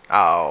like...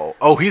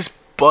 Oh, he's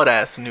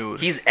butt-ass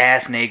nude. He's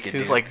ass naked,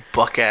 He's dude. like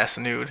buck-ass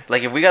nude.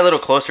 Like, if we got a little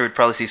closer, we'd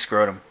probably see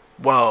scrotum.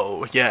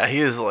 Whoa, yeah, he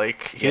is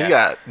like... He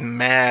got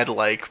mad,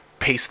 like,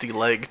 pasty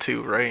leg,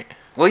 too, right?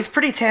 Well, he's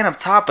pretty tan up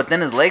top, but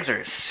then his legs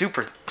are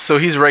super... So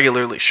he's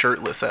regularly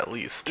shirtless, at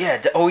least.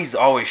 Yeah, he's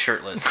always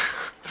shirtless.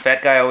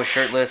 Fat guy, always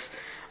shirtless.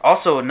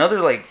 Also, another,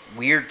 like,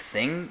 weird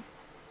thing,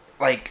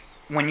 like,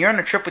 when you're on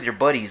a trip with your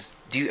buddies,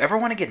 do you ever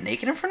want to get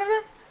naked in front of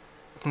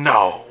them?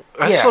 No.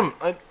 That's some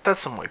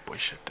white boy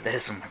shit, dude. That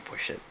is some white boy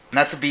shit.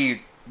 Not to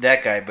be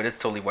that guy, but it's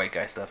totally white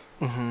guy stuff.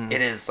 Mm-hmm.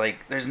 It is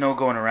like there's no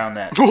going around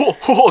that.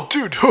 Oh,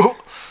 dude. You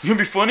gonna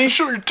be funny?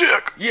 Show your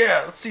dick.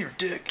 Yeah, let's see your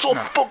dick. It's all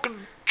fucking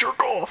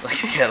jerk off.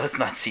 Like, yeah, let's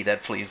not see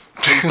that, please.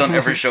 Please don't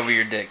ever show me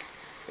your dick.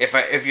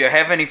 If you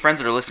have any friends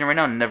that are listening right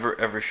now, never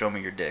ever show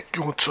me your dick.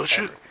 You won't touch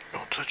Ever. it.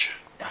 Don't touch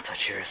it. I'll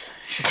touch yours.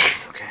 Sure,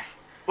 it's okay.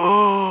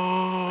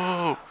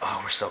 Oh. Oh,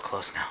 we're so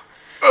close now.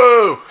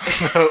 Oh.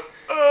 Oh.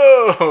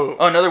 Oh,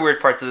 another weird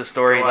part to the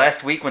story. What?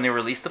 Last week when they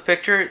released the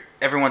picture,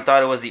 everyone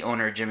thought it was the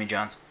owner of Jimmy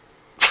John's.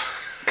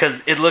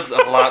 Because it looks a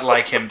lot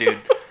like him, dude.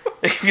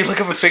 If you look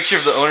up a picture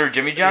of the owner of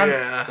Jimmy John's,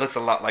 Yeah. it looks a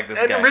lot like this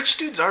And guy. rich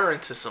dudes are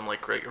into some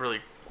like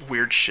really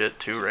weird shit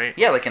too, right?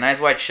 Yeah, like an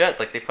Eyes Wide Shut.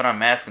 Like they put on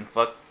masks and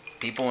fuck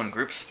people in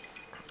groups.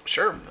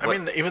 Sure. I What-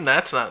 mean, even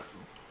that's not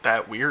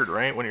that weird,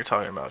 right? When you're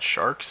talking about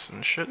sharks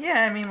and shit.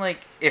 Yeah, I mean, like,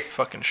 if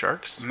Fucking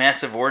sharks.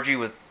 massive orgy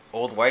with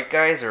old white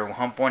guys or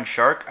hump one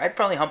shark, I'd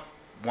probably hump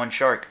one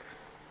shark.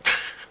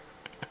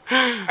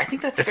 I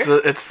think that's fair.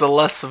 It's the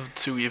less of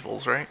two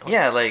evils, right? Like,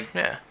 Yeah, like,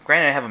 Yeah.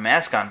 granted I have a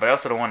mask on, but I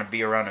also don't want to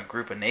be around a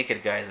group of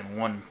naked guys and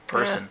one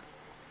person.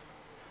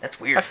 That's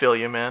weird. I feel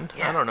you, man.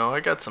 Yeah. I don't know. I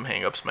got some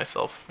hang-ups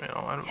myself. You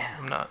know, Yeah.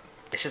 I'm not.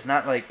 It's just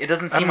not like, it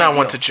doesn't seem I'm not ideal.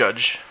 one to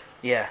judge.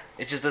 Yeah,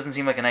 it just doesn't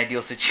seem like an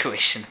ideal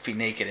situation to be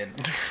naked in.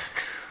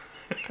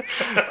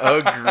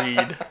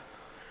 Agreed.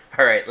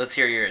 Alright, let's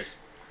hear yours.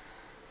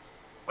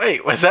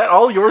 Wait, was that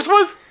all yours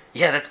was?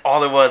 Yeah, that's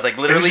all it was. Like, It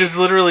was literally. just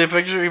literally a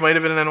picture. He might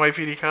have been an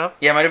NYPD cop.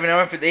 Yeah, it might have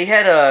been but they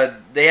had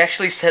they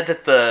actually said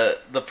that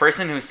the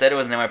person who said it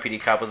was an NYPD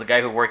cop was a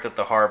guy who worked at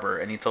the harbor,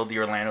 and he told the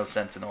Orlando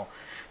Sentinel.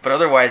 But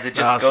otherwise, it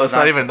just So goes it's on.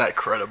 not to- even that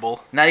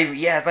credible. Not even.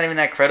 Yeah, it's not even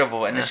that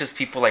credible, and Yeah. it's just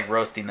people like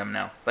roasting them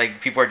now.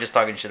 Like people are just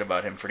talking shit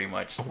about him, pretty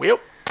much.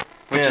 Yep.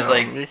 Which is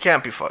like you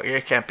can't be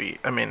you can't be.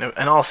 I mean,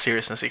 in all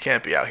seriousness, you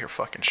can't be out here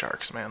fucking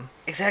sharks, man.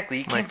 exactly.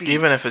 You can't Like be.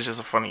 even if it's just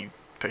a funny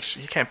picture,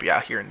 you can't be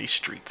out here in these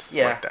streets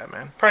Yeah. like that,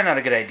 man. Probably not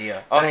a good idea.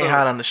 It Also, ain't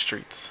hot on the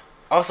streets.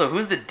 also,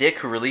 who's the dick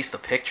who released the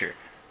picture?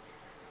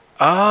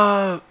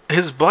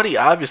 His buddy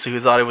obviously who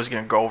thought it was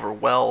gonna go over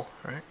well,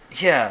 right?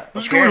 Yeah,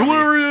 It's going apparently.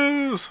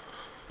 hilarious.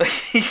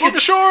 you, Fuck a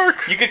could,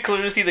 shark. you could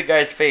clearly see the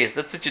guy's face.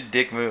 That's such a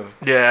dick move.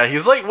 Yeah,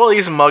 he's like, well,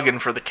 he's mugging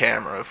for the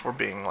camera. If we're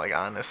being like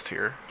honest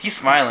here. He's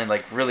smiling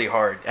like really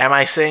hard. Am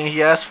I saying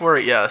he asked for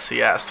it? Yes,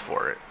 he asked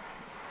for it.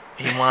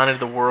 He wanted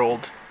the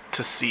world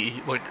to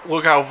see, like,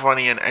 look how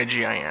funny and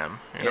edgy I am,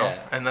 you know. Yeah.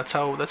 And that's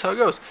how it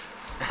goes.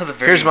 That was a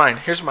very. Here's mine.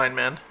 Here's mine,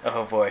 man.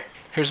 Oh boy.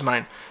 Here's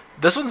mine.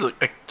 This one's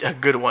a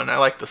good one. I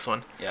like this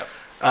one. Yep.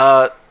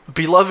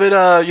 Beloved,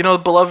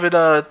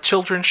 beloved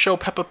children's show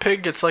Peppa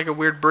Pig. It's like a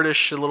weird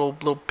British little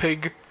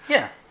pig.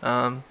 Yeah.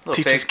 Little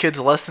Teaches pig. kids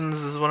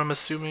lessons, is what I'm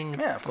assuming.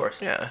 Yeah, of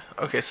course. Yeah.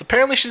 Okay. So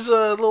apparently she's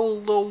a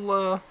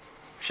little.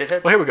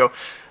 Shithead. Well, here we go.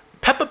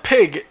 Peppa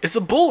Pig is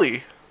a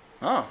bully.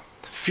 Oh.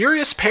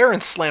 Furious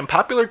parents slam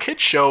popular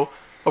kids show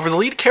over the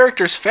lead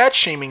character's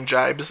fat-shaming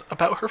jibes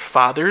about her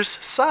father's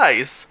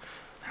size.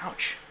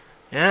 Ouch.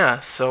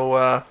 Yeah,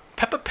 so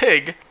Peppa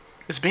Pig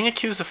is being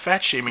accused of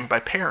fat-shaming by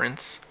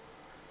parents,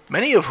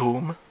 many of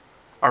whom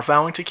are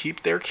vowing to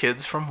keep their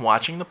kids from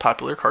watching the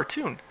popular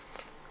cartoon.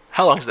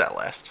 How long does that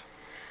last?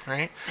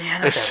 Right? Yeah,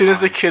 not As that soon as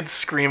the long. kid's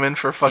screaming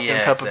for fucking Yeah,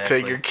 Peppa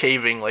exactly. Pig, you're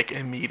caving, like,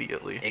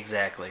 immediately.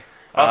 Exactly.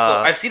 Also,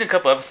 Uh, I've seen a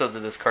couple episodes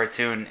of this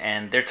cartoon,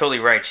 and they're totally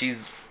right.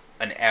 She's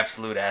an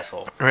absolute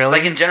asshole. Really?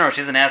 Like in general,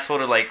 she's an asshole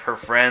to like her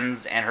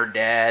friends and her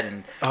dad,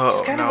 and Oh,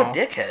 she's kind no. of a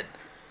dickhead.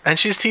 And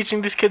she's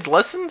teaching these kids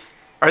lessons?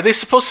 Are they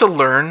supposed to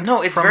learn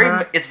No, it's from very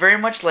her? it's very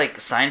much like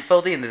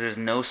Seinfeldy, and there's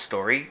no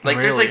story. Like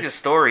there's Really? like the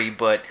story,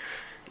 but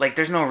like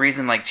there's no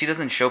reason. Like she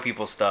doesn't show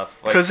people stuff.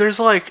 Like, Because there's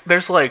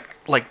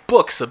like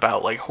books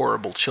about like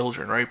horrible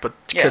children, right? But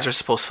kids Yeah. are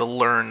supposed to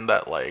learn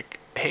that like,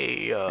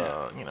 hey,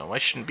 I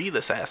shouldn't be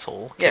this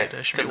asshole yeah, kid.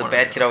 I should because be the one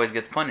bad of kid always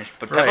gets punished.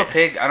 But Peppa Right.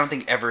 Pig, I don't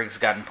think ever has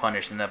gotten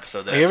punished in an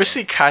episode. That You I've ever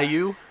seen. see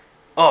Caillou?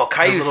 Oh, The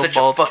Caillou's little such a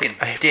bald fucking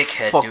kid? I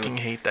dickhead, fucking dude.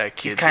 hate that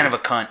kid. He's kind of a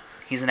cunt.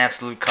 He's an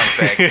absolute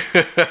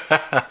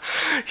cuntbag.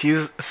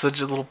 He's such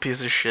a little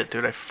piece of shit,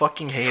 dude. I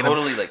fucking hate him.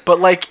 Totally, like- But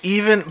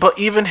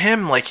even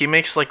him, like he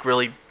makes like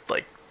really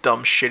like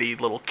dumb, shitty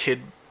little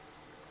kid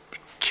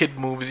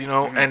moves, you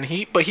know. Mm-hmm. And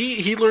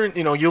he learned,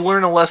 you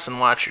learn a lesson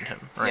watching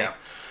him, right? Yeah.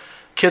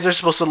 Kids are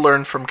supposed to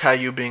learn from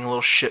Caillou being a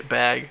little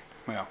shitbag.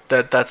 Yeah.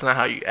 That's not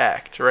how you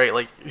act, right?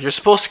 Like you're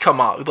supposed to come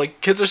off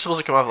like kids are supposed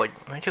to come off like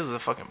that kid's a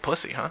fucking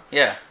pussy, huh?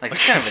 Yeah, like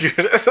he's kind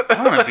of. I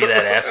don't wanna be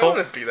that asshole. I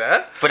want to be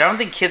that. But I don't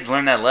think kids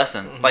learn that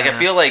lesson. Like I Nah.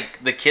 feel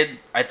like the kid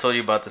I told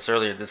you about this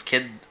earlier. This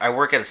kid, I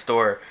work at a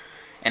store,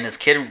 and this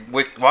kid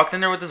walked in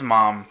there with his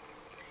mom,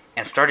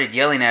 and started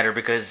yelling at her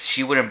because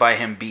she wouldn't buy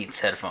him Beats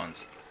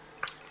headphones.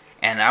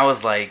 And I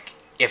was like,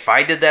 if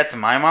I did that to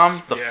my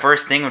mom, the Yeah.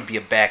 first thing would be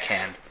a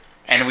backhand,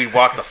 and we'd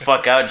walk the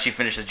fuck out, and she'd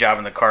finish the job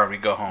in the car, and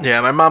we'd go home. Yeah,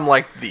 my mom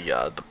liked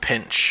the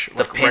pinch,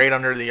 The like pin- right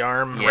under the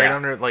arm, Yeah.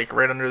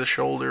 right under the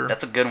shoulder.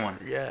 That's a good one.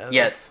 yeah,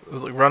 Yeah. It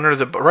was like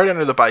right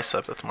under the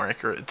bicep. That's more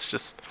accurate. It's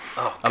just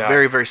Oh a god.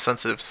 very very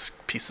sensitive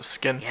piece of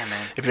skin. Yeah,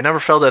 man. If you never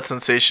felt that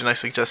sensation, I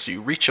suggest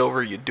you reach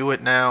over, you do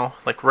it now,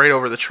 like right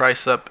over the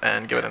tricep,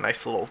 and give it a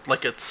nice little,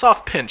 like a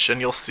soft pinch,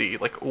 and you'll see,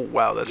 like, oh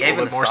wow, that's a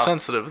little bit more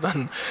sensitive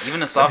than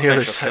even a soft than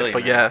the pinch other will kill you,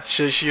 But man.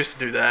 yeah, she used to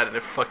do that, and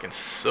it fucking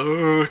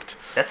sucked.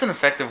 That's an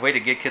effective way to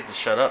get kids to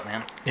shut up,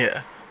 man.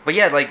 Yeah. But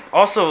yeah, like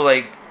also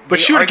like.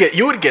 But you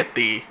would get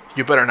the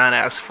 "you better not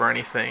ask for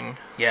anything"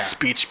 Yeah.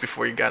 speech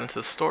before you got into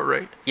the store,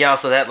 right? Yeah,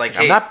 also that like,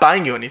 hey, I'm not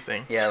buying you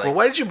anything. Yeah, Well, like-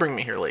 why did you bring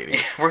me here, lady?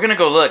 we're gonna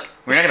go look.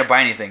 We're not gonna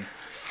buy anything.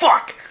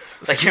 Fuck.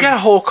 Like, you got a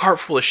whole cart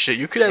full of shit.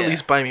 You could at Yeah.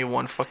 least buy me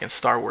one fucking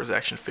Star Wars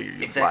action figure,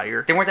 you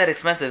liar. They weren't that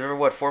expensive. They were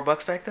what,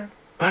 $4 back then?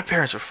 My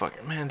parents were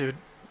fucking, man, dude.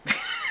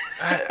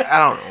 I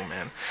don't know,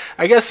 man.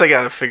 I guess I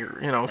gotta figure,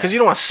 because you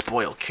don't want to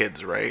spoil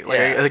kids, right? Like,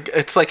 Yeah.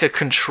 it's like a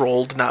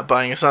controlled not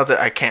buying. It's not that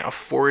I can't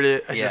afford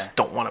it. I Yeah. just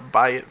don't want to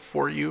buy it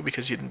for you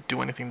because you didn't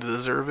do anything to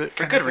deserve it. For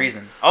kind good of thing.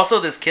 reason. Also,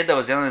 this kid that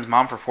was yelling at his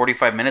mom for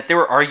 45 minutes, they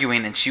were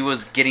arguing and she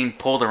was getting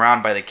pulled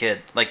around by the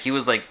kid. Like, he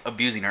was, like,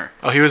 abusing her.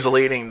 Oh, he was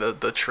elating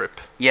the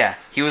trip. Yeah,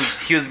 he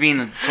was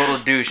being a total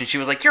douche and she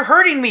was like, "You're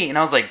hurting me." And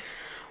I was like,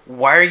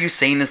 "Why are you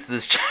saying this to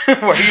this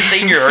child? Why are you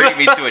saying you're hurting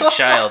me to a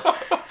child?"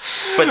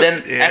 But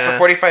then, Yeah. after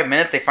 45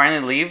 minutes, they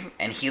finally leave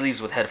and he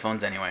leaves with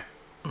headphones anyway.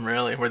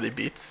 Really? Were they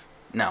Beats?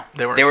 No.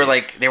 They weren't They were Beats.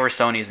 like, they were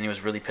Sony's and he was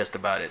really pissed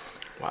about it.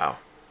 Wow.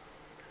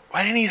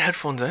 Why do you need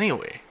headphones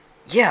anyway?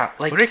 Yeah,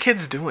 like, What are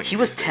kids doing? he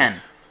was these 10.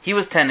 days? He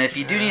was 10. If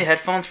you do Yeah. need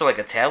headphones for like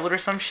a tablet or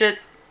some shit,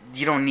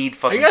 you don't need I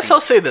fucking guess I'll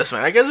Beats. say this,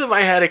 man. I guess if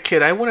I had a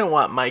kid, I wouldn't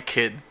want my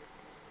kid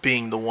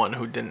being the one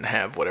who didn't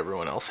have what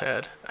everyone else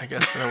had. I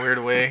guess in a weird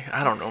way.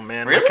 I don't know,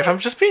 man. Really? Like, if I'm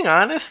just being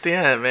honest,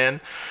 yeah, man.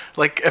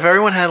 Like, if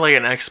everyone had like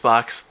an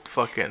Xbox,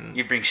 fucking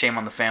You bring shame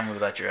on the family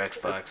without your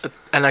Xbox.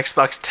 an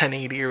Xbox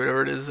 1080 or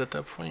whatever it is at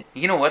that point.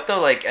 You know what though?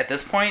 Like at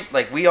this point,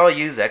 like we all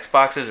use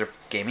Xboxes or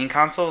gaming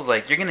consoles.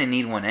 Like you're gonna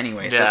need one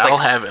anyway. Yeah, so it's I'll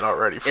like have it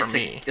already for it's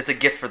me. it's a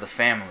gift for the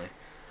family.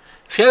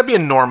 It's got to be a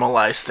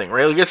normalized thing,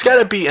 right? Like, it's got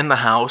to be in the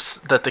house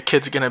that the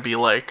kid's gonna be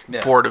like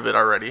Yeah. bored of it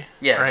already.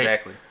 Yeah, right?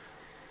 exactly.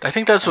 I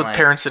think that's And, what like-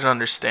 parents didn't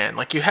understand.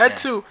 Like, you had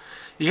Yeah.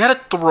 you had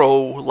to throw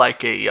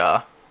like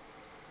a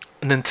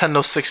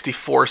Nintendo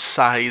 64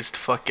 sized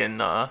fucking.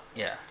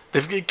 Yeah.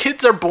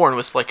 Kids are born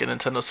with like a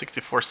Nintendo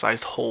 64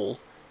 sized hole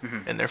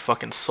Mhm. in their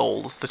fucking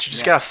souls that you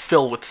just Yeah. gotta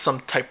fill with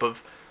some type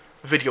of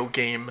video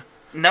game,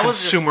 And that was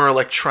just- consumer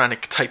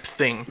electronic type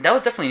thing. that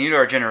was definitely new to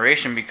our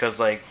generation because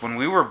like when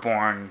we were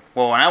born,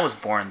 well, when I was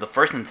born, the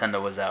first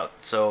Nintendo was out,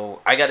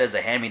 so I got it as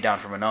a hand-me-down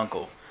from an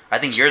uncle. I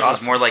think Which yours is was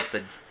awesome. more like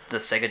the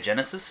Sega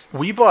Genesis.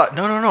 We bought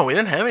no, we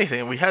didn't have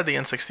anything. We had the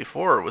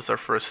N64. It was our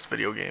first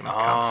video game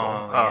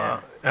console, yeah.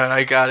 and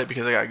I got it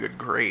because I got good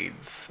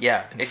grades.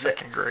 Yeah, in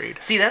second grade.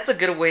 See, that's a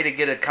good way to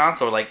get a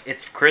console. Like,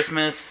 it's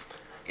Christmas.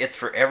 It's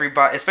for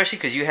everybody, especially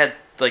because you had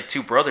like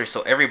two brothers,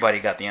 so everybody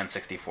got the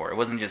N64. It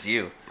wasn't just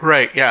you.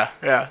 Right? Yeah.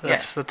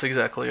 That's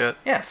exactly it.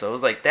 Yeah, so it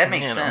was like that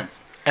makes You know. sense.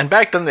 And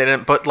back then they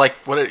didn't. But like,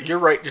 you're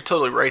right. You're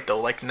totally right though.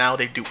 Like now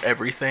they do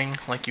everything.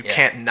 Like you Yeah.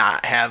 can't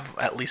not have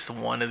at least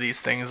one of these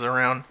things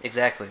around.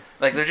 Exactly.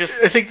 Like they're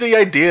just I think the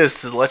idea is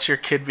to let your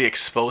kid be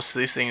exposed to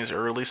these things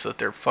early, so that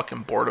they're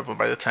fucking bored of them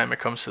by the time it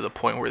comes to the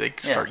point where they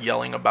start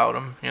yelling about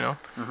them. You know.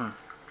 Mhm.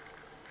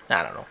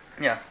 I don't know.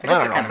 yeah. I guess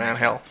don't it know, kinda man. makes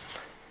Hell, sense.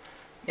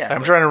 Yeah. I'm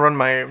but- trying to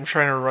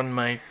run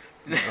my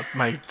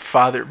my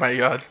father,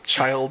 my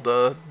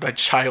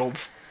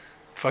child's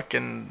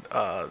fucking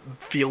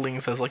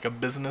feelings as like a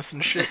business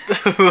and shit.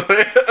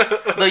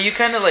 Though you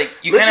kind of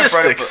Logistics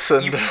brought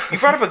up and- you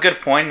brought up a good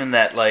point in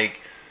that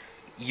like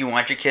you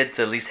want your kid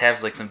to at least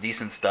have like some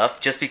decent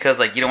stuff, just because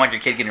like you don't want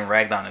your kid getting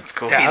ragged on at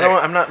school. Yeah, either.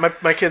 I'm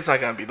not. My kid's not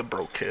gonna be the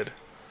broke kid.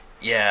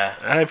 Yeah,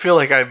 And I feel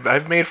like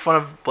I've made fun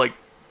of like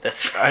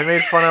that's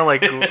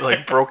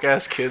like broke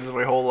ass kids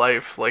my whole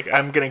life. Like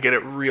I'm gonna get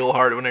it real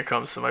hard when it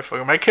comes to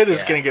my kid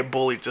is Yeah. gonna get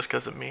bullied just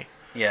because of me.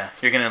 yeah.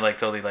 You're gonna like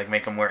totally like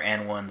make them wear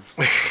N1s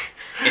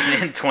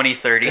in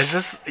 2030. It's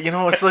just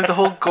it's like the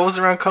whole goes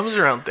around comes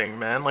around thing,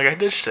 man. Like I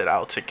did shit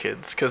out to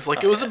kids because like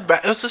Oh, it was yeah.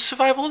 it was a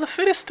survival of the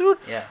fittest, dude.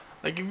 Yeah.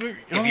 Like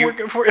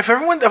If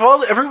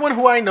everyone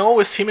who I know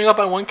is teaming up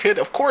on one kid,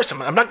 of course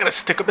I'm not gonna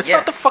stick up. It's Yeah.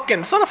 not a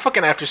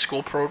fucking after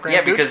school program.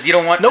 Yeah, dude. because you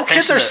don't want no kids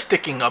attention are to-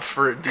 sticking up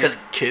for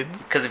these kids.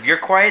 Because if you're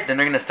quiet, then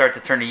they're gonna start to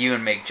turn to you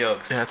and make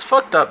jokes. Yeah, it's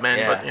fucked up, man.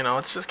 Yeah. But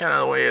it's just kind of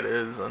the way it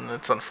is, and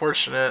it's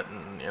unfortunate.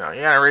 And you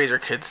gotta raise your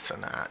kids to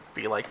not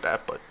be like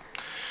that. But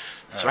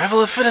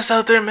survival of the fittest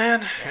out there,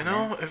 man.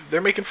 If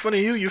they're making fun of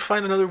you, you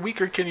find another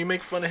weaker kid, you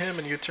make fun of him,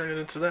 and you turn it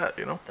into that.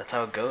 That's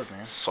how it goes,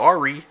 man.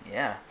 Sorry.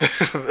 Yeah.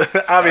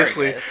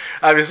 obviously, guys.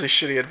 obviously,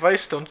 shitty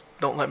advice. Don't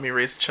let me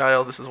raise a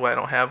child. This is why I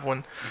don't have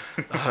one.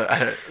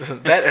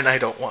 That and I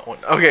don't want one.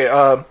 Okay.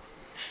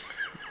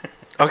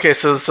 Okay,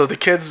 so the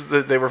kids,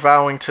 they were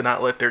vowing to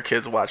not let their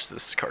kids watch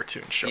this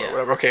cartoon show Yeah. or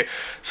whatever. Okay,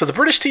 so the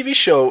British TV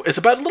show is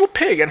about a little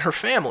pig and her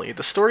family.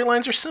 The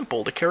storylines are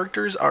simple, the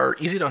characters are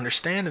easy to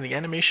understand, and the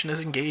animation is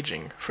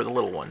engaging for the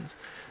little ones.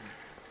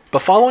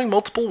 But following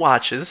multiple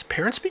watches,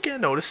 parents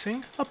began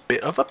noticing a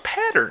bit of a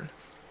pattern.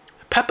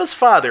 Peppa's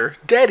father,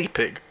 Daddy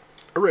Pig,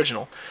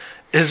 original,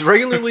 is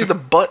regularly the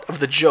butt of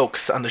the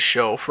jokes on the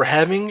show for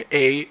having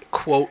a,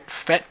 quote,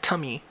 fat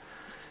tummy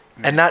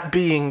and not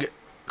being,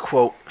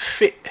 quote,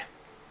 fit.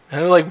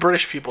 And like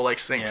British people like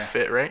saying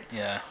fit, right?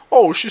 Yeah.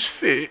 Oh, she's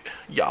fit.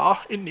 Yeah,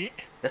 isn't it?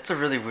 That's a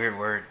really weird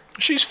word.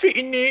 She's fit,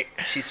 isn't it?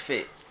 She's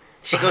fit.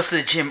 She goes to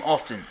the gym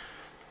often.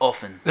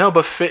 Often. No,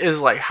 but fit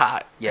is like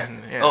hot. Yeah.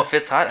 And, Oh,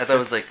 fit's hot? I thought it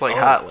was Fit's like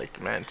hot,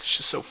 like, man,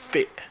 she's so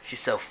fit. She's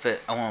so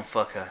fit. I want to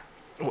fuck her.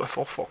 Oh,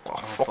 fuck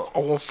off.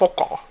 Oh,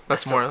 fuck off.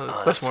 That's more.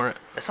 That's more.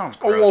 That sounds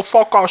gross. Oh,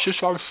 fuck off. She's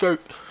so fit.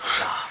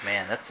 Oh,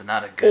 man, that's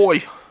not a good...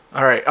 Oi.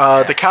 All right.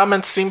 The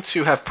comments seem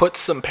to have put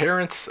some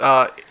parents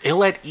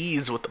ill at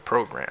ease with the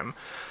program,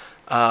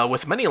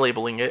 with many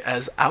labeling it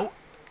as out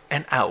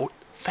and out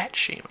fat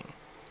shaming.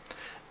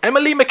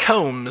 Emily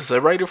McCombs,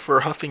 a writer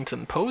for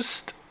Huffington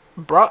Post,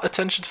 brought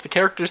attention to the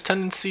character's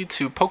tendency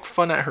to poke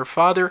fun at her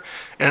father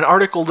in an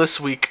article this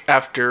week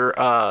after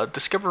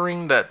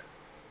discovering that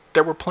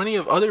there were plenty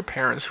of other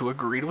parents who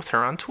agreed with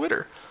her on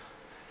Twitter.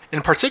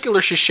 In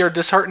particular, she shared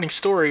this heartening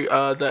story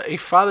that a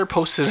father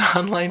posted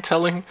online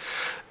telling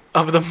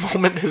of the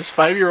moment his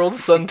 5-year-old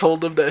son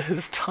told him that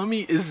his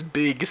tummy is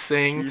big,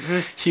 saying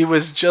he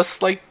was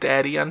just like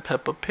Daddy on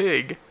Peppa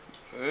Pig.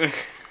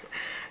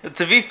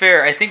 To be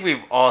fair, I think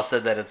we've all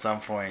said that at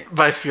some point.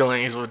 My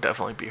feelings would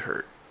definitely be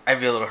hurt. I'd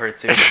be a little hurt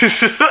too.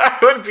 I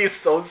would be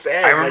so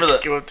sad. I remember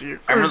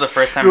the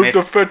first time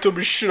the fat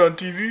tummy shit on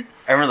TV.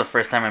 I remember the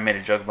first time I made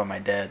a joke about my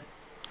dad.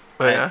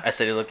 Oh, yeah? I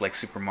said he looked like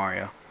Super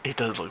Mario. He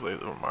does look like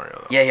Super Mario,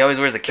 though. Yeah, he always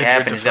wears a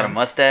cap and he's got a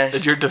mustache.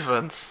 In your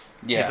defense,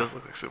 yeah, he does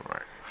look like Super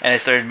Mario. And I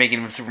started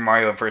making him Super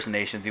Mario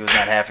impersonations. He was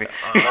not happy.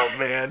 Oh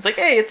man! It's like,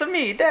 hey, it's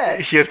me,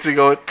 Dad. He had to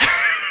go.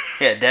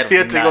 Yeah, Dad. He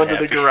had to go into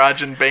the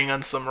garage and bang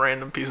on some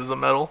random pieces of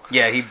metal.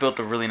 Yeah, he built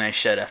a really nice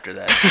shed after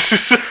that.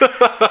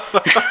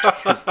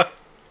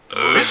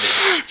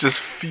 Just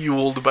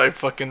fueled by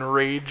fucking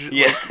rage.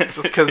 Yeah. Like,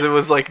 just because it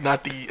was like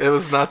not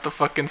the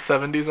fucking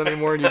 70s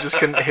anymore, and you just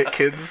couldn't hit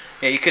kids.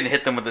 Yeah, you couldn't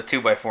hit them with a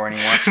 2x4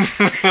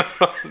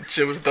 anymore.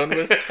 Shit was done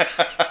with.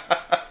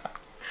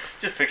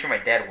 Just picture my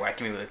dad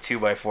whacking me with a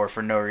 2x4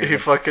 for no reason. He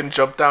fucking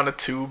jumped down a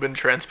tube and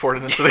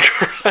transported into the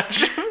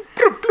garage.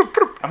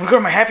 I'm gonna go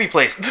to my happy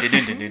place. He's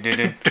like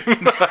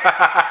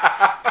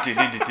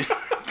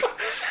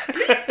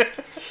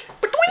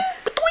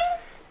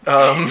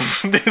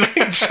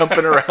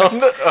jumping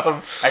around.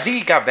 I think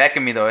he got back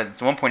at me though.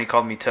 At one point, he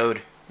called me Toad,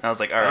 and I was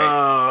like, "All right."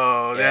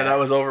 Oh, yeah, that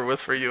was over with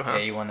for you, huh?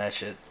 Yeah, you won that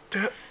shit.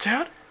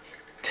 Dad,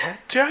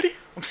 Daddy,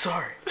 I'm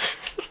sorry.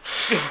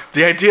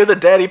 The idea that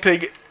Daddy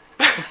Pig.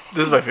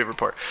 This is my favorite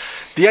part.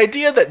 The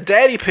idea that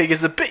Daddy Pig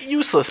is a bit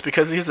useless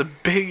because he is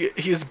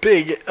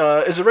big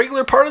is a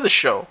regular part of the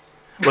show.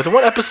 With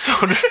one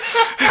episode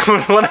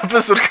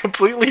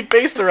completely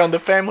based around the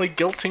family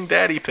guilting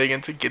Daddy Pig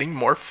into getting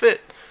more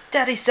fit.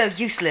 Daddy's so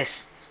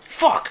useless.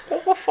 Fuck.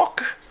 Oh,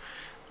 fuck.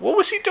 What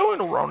was he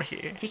doing around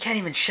here? He can't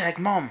even shag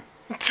Mom.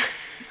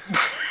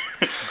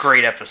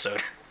 Great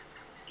episode.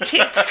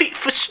 He ain't fit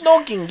for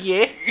snogging,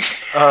 yeah?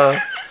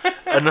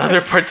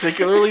 Another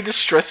particularly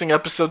distressing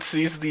episode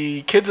sees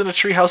the kids in a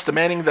treehouse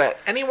demanding that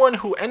anyone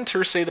who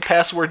enters say the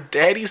password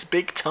 "Daddy's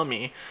Big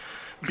Tummy"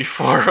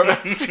 before.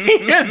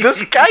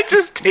 This guy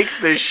just takes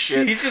this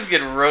shit. He's just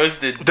getting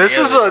roasted. This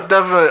is a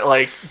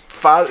definite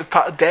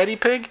Daddy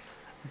Pig,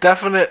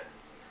 definite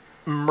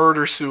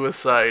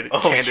murder-suicide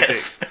candidate.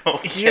 Yes.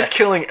 He is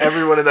killing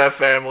everyone in that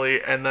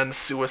family and then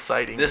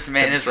suiciding. This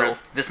man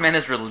himself.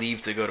 is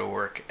relieved to go to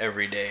work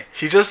every day.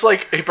 He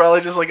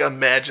probably just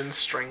imagines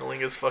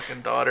strangling his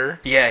fucking daughter.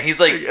 Yeah, he's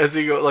like as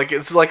he go,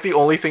 it's like the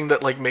only thing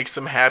that makes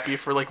him happy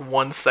for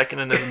 1 second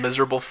in his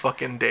miserable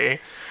fucking day.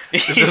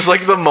 It's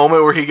just the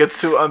moment where he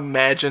gets to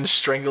imagine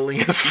strangling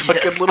his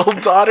fucking little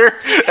daughter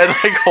and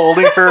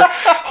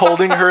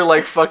holding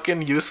her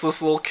fucking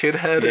useless little kid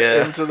head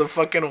into the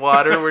fucking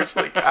water, where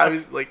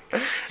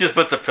just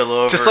puts a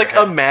pillow over just her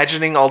head.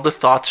 Imagining all the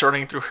thoughts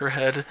running through her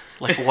head,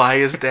 why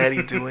is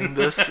Daddy doing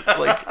this?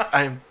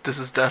 This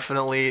is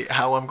definitely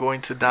how I'm going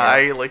to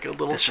die. A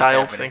little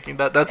child thinking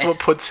that. That's what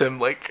puts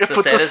him it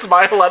puts a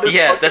smile on his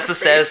yeah, fucking that's the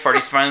face. saddest part.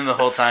 He's smiling the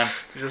whole time.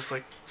 He's just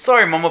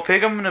sorry, Mama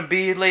Pig, I'm gonna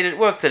be late at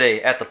work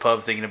today. At the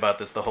pub, thinking about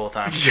this the whole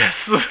time.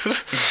 Yes,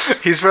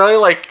 he's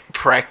probably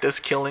practice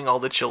killing all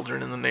the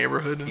children in the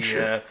neighborhood and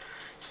shit.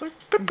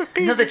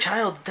 Another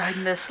child died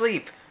in their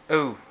sleep.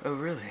 Oh,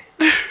 really?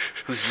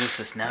 Who's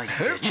useless now, you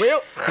bitch?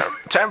 Well,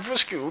 time for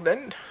school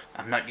then.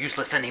 I'm not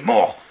useless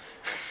anymore.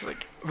 It's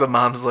the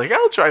mom's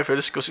I'll drive her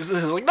to school. He's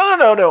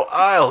no,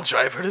 I'll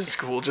drive her to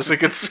school just so he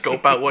could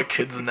scope out what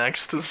kid's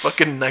next, his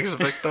fucking next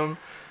victim.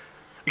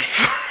 This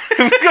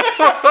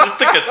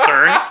took a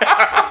turn.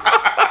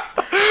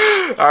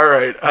 All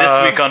right.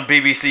 This week on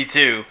BBC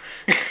Two,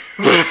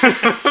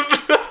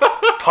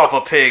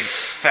 Papa Pig,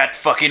 fat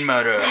fucking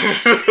murder.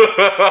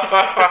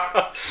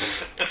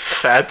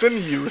 Fat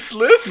and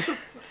useless,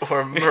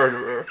 or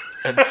murderer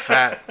and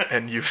fat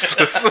and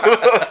useless.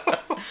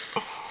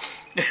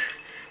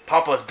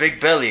 Papa's big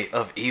belly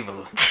of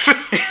evil.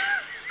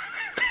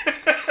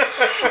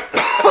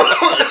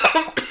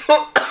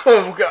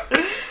 Oh God.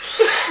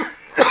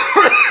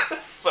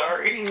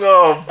 Sorry.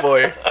 Oh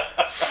boy.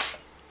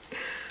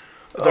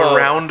 The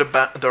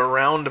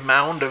round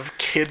mound of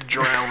kid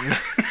drown.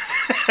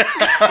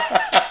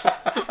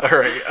 All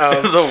right.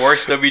 The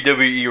worst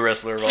WWE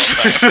wrestler of all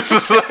time.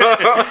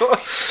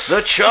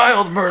 The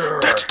child murderer.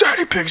 That's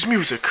Daddy Pig's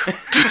music.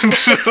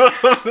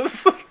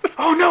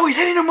 Oh no, he's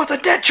hitting him with a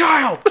dead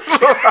child.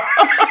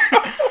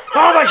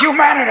 Oh, the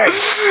humanity.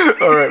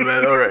 All right,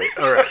 man. All right.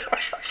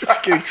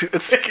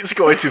 It's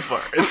going too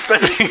far. It's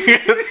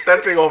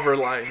stepping over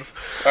lines.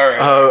 All right.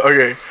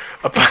 Okay.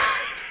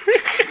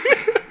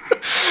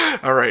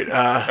 All right.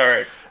 All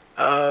right.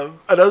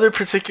 Another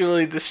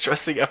particularly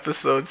distressing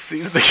episode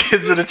sees the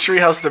kids in a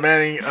treehouse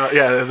demanding,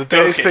 the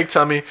Daddy's Pig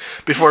tummy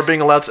before being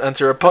allowed to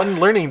enter. Upon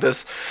learning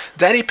this,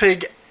 Daddy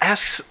Pig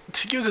asks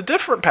to use a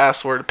different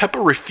password. Peppa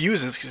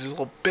refuses because she's a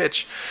little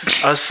bitch.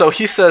 So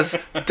he says,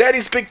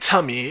 Daddy's big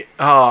tummy.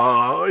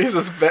 Oh, he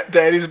says,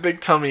 Daddy's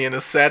big tummy in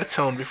a sad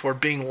tone before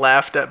being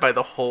laughed at by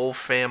the whole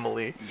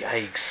family.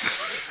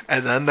 Yikes.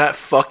 And then that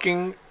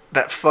fucking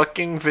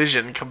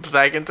vision comes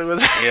back into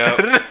his head.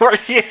 Yep. Where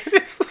he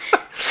is.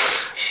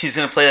 He's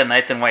gonna play the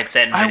Knights in White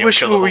Satin video I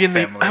wish and we kill were the in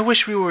whole family. I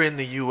wish we were in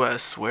the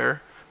U.S.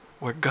 where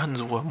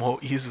guns were more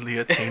easily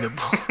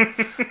attainable.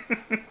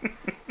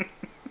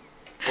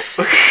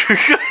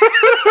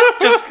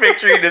 Just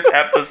picturing this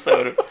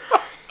episode of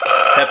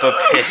Peppa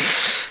Pig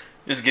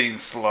just getting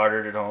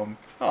slaughtered at home.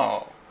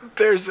 Oh.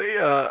 There's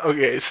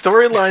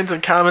storylines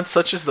and comments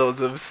such as those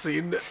have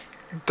seen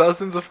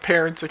dozens of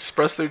parents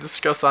express their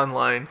disgust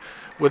online,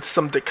 with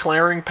some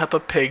declaring Peppa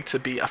Pig to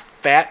be a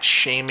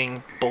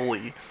fat-shaming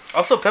bully.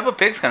 Also, Peppa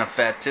Pig's kind of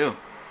fat too.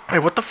 Hey,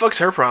 what the fuck's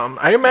her problem?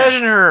 I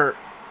imagine her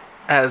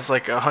as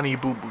like a Honey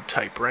Boo Boo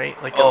type,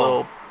 right? Like a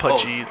little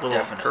pudgy little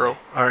definitely. girl.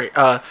 All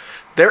right.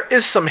 There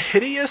is some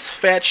hideous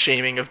fat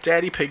shaming of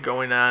Daddy Pig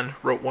going on,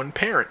 wrote one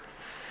parent.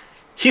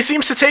 He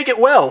seems to take it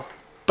well,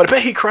 but I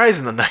bet he cries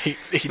in the night.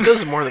 He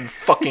does more than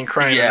fucking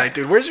cry in the night,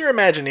 dude. Where's your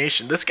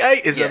imagination? This guy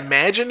is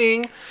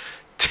imagining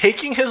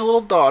taking his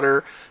little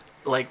daughter,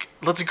 like,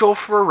 let's go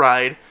for a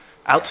ride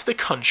out to the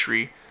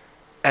country,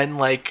 and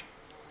like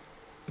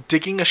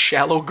digging a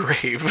shallow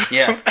grave.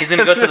 Yeah, he's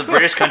gonna go to the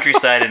British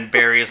countryside and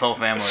bury his whole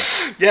family.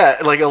 Yeah,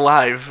 like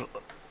alive.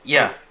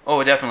 Yeah.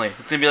 Oh, definitely.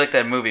 It's gonna be like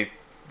that movie,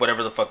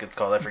 whatever the fuck it's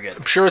called. I forget.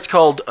 I'm sure it's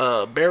called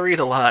Buried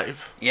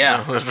Alive.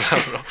 Yeah. No, I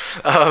don't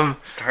know.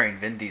 Starring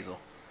Vin Diesel.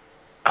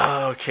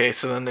 Okay,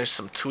 so then there's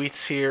some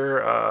tweets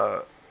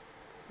here.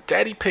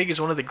 Daddy Pig is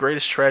one of the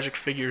greatest tragic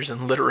figures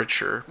in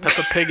literature.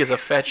 Peppa Pig is a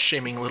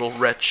fat-shaming little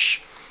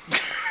wretch.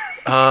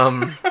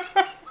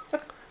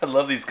 I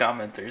love these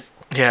commenters.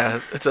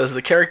 Yeah, it says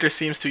the character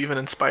seems to even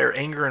inspire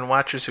anger in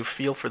watchers who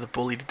feel for the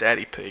bullied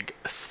Daddy Pig.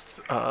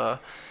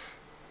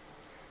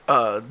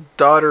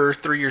 Daughter,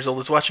 3 years old,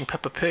 is watching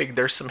Peppa Pig.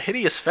 There's some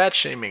hideous fat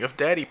shaming of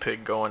Daddy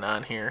Pig going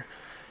on here.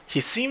 He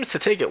seems to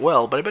take it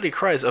well, but I bet he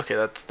cries. Okay,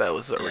 that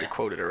was already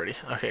quoted already.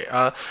 Okay,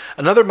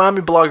 another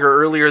mommy blogger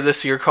earlier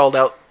this year called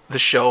out the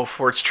show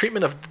for its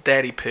treatment of the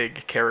Daddy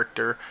Pig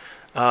character,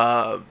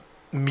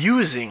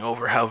 musing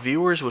over how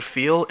viewers would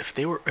feel if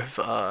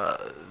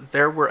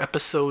there were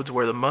episodes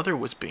where the mother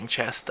was being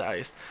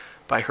chastised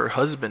by her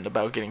husband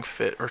about getting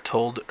fit or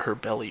told her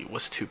belly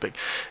was too big.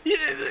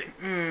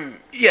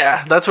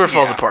 Yeah, that's where it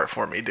falls apart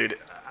for me, dude.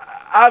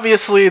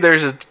 Obviously,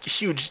 there's a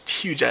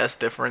huge ass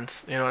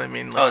difference. You know what I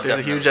mean? Like, there's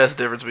a huge ass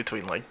difference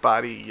between like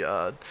body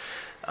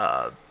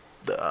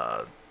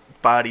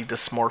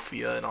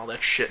dysmorphia and all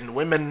that shit in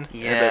women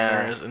and then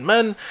there is in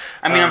men.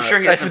 I mean, I'm sure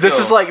he doesn't this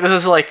is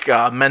like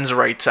men's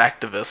rights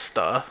activist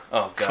God.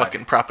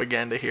 fucking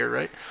propaganda here,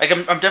 right? Like,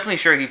 I'm definitely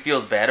sure he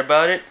feels bad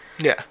about it.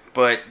 Yeah.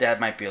 But that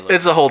might be a little.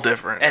 It's a whole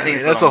different. I think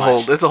it's a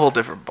whole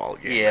different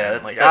ballgame. Yeah,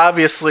 man.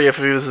 Obviously, if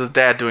it was the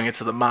dad doing it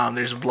to the mom,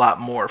 there's a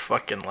lot more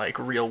fucking like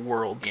real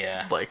world,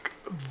 like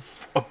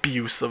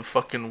abuse of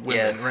fucking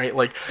women, right?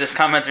 Like this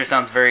commenter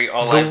sounds very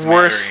all lives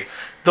worst. Mattery.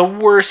 The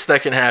worst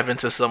that can happen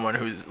to someone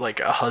who's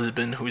like a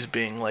husband who's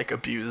being like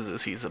abused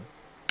is he's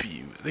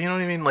abused. You know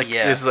what I mean? Like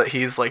is that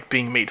he's like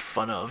being made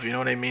fun of. You know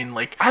what I mean?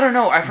 Like I don't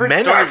know. I've heard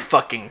men are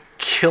fucking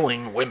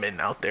killing women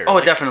out there. Oh,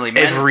 like, definitely,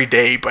 man. Every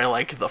day by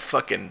like the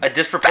fucking a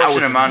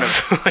disproportionate amount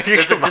of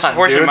there's a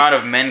disproportionate amount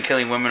of men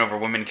killing women over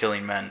women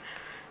killing men.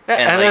 Yeah,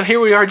 and then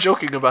here we are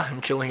joking about him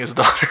killing his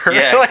daughter.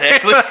 Yeah,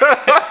 exactly.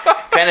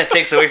 Kind of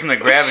takes away from the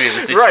gravity of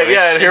the situation. Right?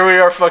 Yeah, and here we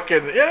are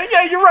fucking.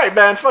 Yeah, you're right,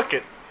 man. Fuck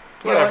it.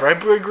 Whatever. I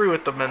agree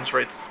with the men's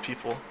rights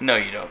people. No,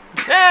 you don't.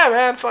 Yeah,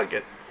 man. Fuck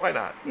it. Why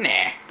not?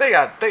 Nah. They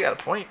got a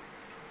point.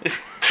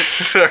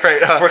 All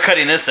right. We're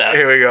cutting this out.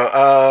 Here we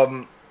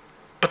go.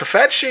 But the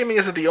fat shaming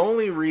isn't the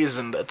only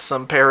reason that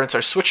some parents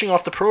are switching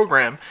off the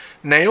program.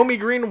 Naomi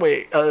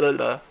Greenway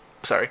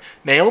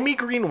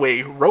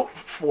wrote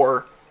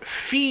for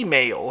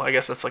Female. I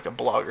guess that's like a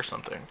blog or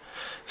something.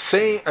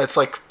 Saying it's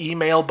like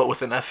email but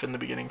with an F in the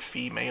beginning.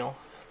 Female.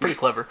 Pretty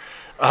clever.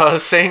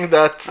 Saying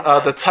that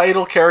the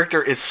title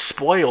character is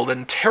spoiled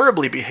and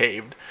terribly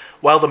behaved,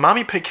 while the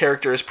Mommy Pig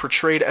character is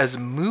portrayed as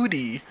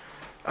moody.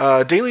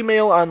 Daily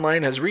Mail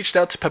Online has reached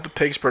out to Peppa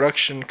Pig's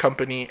production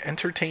company,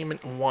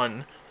 Entertainment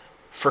One,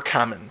 for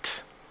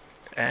comment.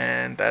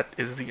 And that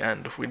is the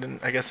end. We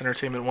didn't. I guess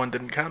Entertainment One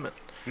didn't comment.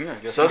 Yeah, I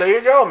guess So there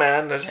you go,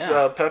 man. There's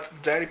Yeah.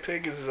 Daddy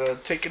Pig is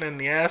taking in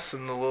the ass,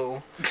 and the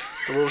little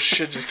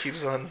shit just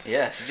keeps on.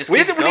 Yeah, she just We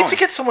keeps need going. to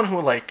get someone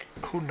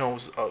who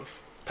knows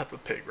of Peppa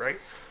Pig, right?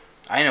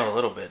 I know a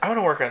little bit. I want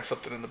to work on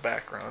something in the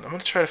background. I'm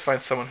gonna try to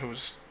find someone who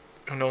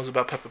knows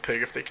about Peppa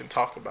Pig if they can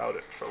talk about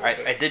it for a little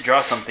I bit. did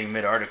draw something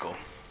mid-article.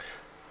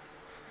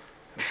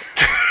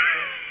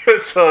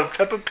 It's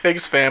Peppa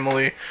Pig's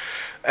family,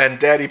 and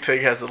Daddy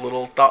Pig has a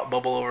little thought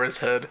bubble over his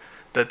head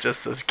that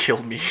just says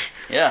 "Kill me."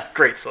 Yeah.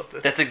 Great stuff.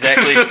 That's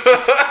exactly.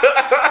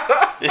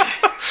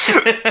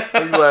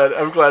 I'm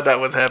glad that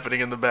was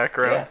happening in the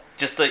background.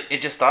 Yeah.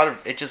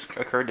 It just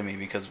occurred to me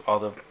because all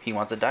the he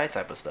wants to die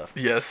type of stuff.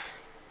 Yes.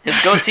 His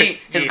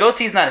goatee, Yes.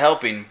 goatee's not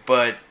helping,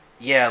 but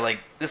yeah, like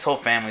this whole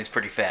family's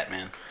pretty fat,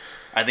 man.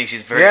 I think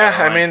she's very. Yeah, out of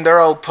I line. mean they're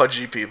all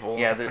pudgy people.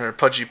 Yeah, they're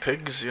pudgy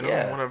pigs,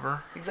 Yeah.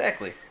 whatever.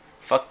 exactly.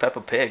 Fuck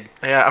Peppa Pig.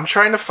 Yeah, I'm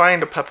trying to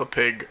find a Peppa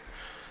Pig.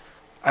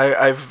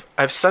 I've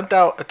sent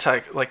out a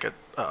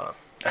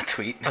A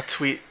tweet. a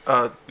tweet.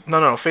 No,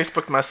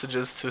 Facebook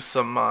messages to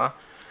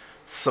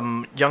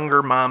some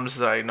younger moms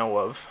that I know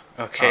of.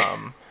 Okay.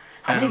 And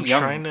How many I'm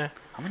young? trying to,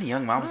 How many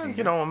young moms do you?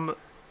 you know,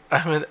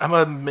 I'm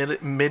a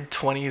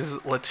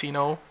mid-20s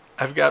Latino.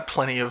 I've got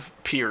plenty of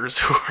peers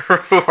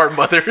who are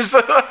mothers.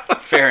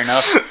 Fair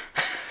enough.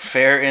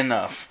 Fair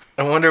enough.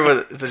 I wonder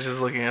what they're just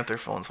looking at their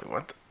phones like.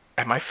 What?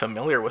 Am I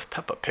familiar with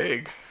Peppa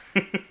Pig?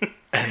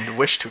 And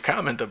wish to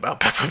comment about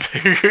Peppa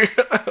Pig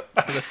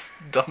on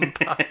this dumb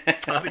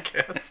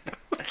podcast.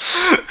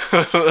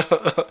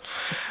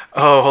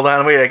 Oh, hold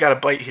on, wait! I got a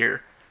bite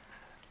here.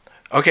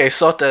 Okay,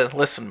 Sote,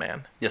 listen,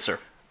 man. Yes, sir.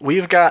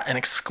 We've got an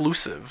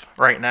exclusive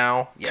right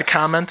now to Yes.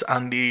 comment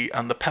on the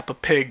Peppa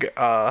Pig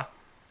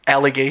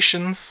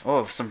allegations.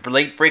 Oh, some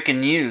late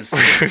breaking news.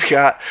 We've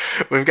got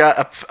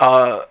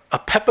a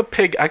Peppa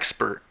Pig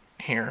expert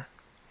here.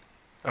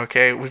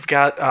 Okay, we've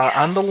got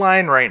on the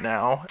line right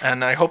now,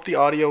 and I hope the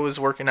audio is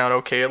working out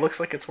okay. It looks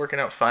like it's working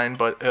out fine,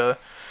 but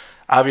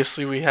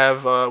obviously we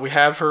have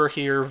her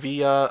here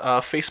via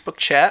Facebook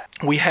chat.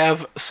 We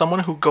have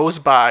someone who goes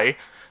by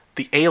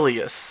the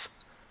alias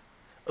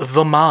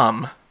The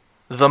Mom.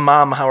 The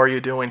Mom, how are you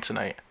doing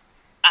tonight?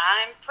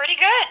 I'm pretty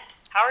good.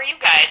 How are you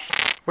guys?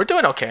 We're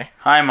doing okay.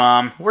 Hi,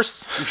 mom. We're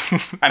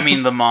I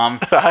mean the mom.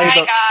 Hi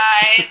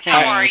guys.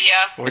 How are you?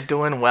 We're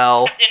doing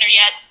well. Have dinner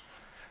yet?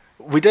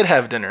 We did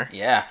have dinner.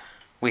 Yeah,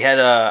 I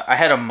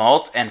had a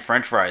malt and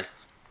French fries.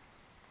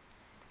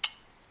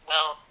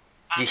 Well,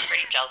 I'm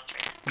pretty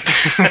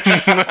jealous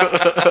right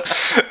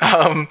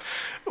now.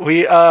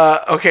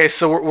 Okay,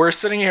 so we're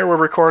sitting here. We're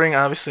recording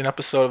obviously an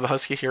episode of the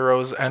Husky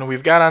Heroes, and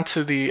we've got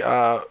onto the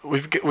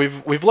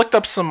we've looked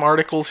up some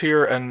articles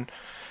here, and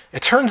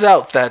it turns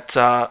out that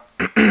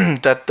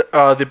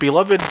the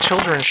beloved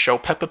children's show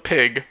Peppa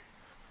Pig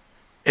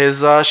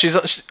is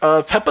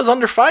Peppa's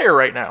under fire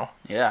right now.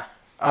 Yeah.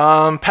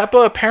 Peppa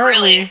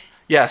apparently Really?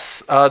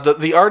 yes.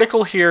 The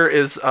article here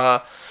is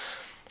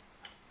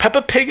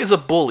Peppa Pig is a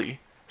bully.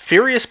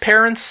 Furious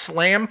parents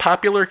slam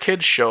popular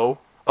kids show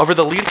over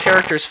the lead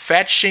character's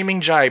fat-shaming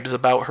jibes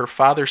about her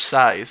father's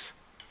size.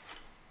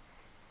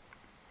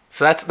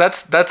 So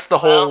that's the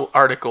whole Well-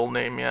 article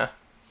name, yeah.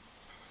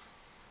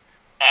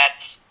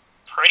 That's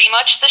pretty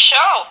much the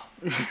show.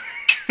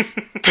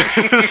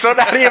 So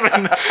not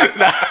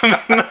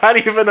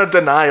even a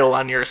denial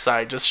on your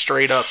side, just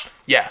straight up,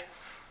 yeah.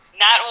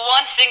 Not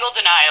one single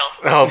denial.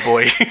 Oh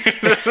boy.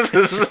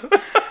 This is-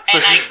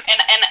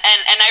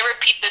 And I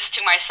repeat this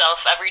to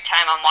myself every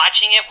time I'm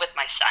watching it with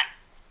my son.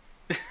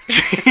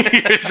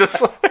 It's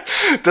just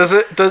like,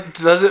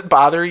 does it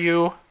bother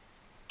you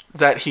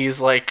that he's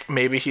like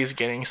maybe he's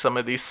getting some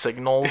of these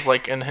signals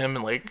like in him,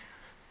 and like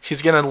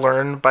he's gonna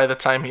learn by the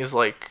time he's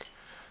like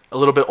a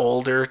little bit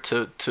older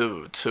to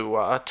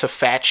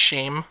fat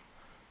shame?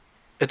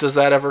 Does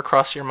that ever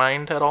cross your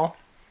mind at all?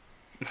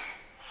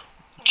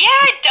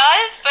 Yeah, it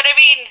does, but I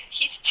mean,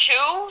 he's 2,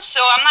 so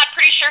I'm not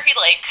pretty sure he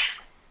like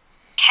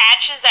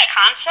catches that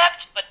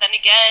concept. But then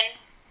again,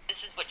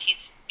 this is what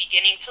he's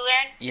beginning to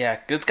learn. Yeah,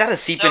 it's got to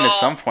seep in at So-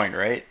 some point,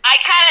 right? I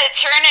kind of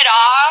turn it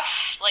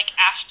off like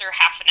after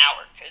half an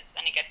hour, because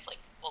then it gets like,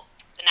 well,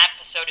 an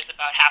episode is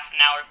about half an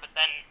hour, but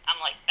then I'm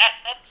like,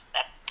 that's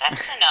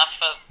enough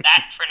of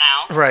that for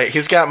now. Right,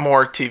 he's got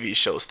more TV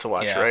shows to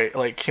watch, Yeah. right?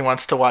 Like he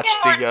wants to watch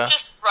Yeah, or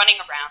just running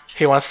around.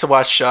 he wants to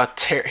watch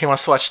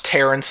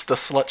Terrence the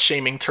slut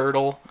shaming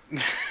turtle.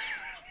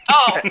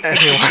 Oh, And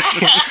he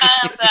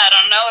I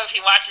don't know if he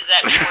watches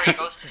that before he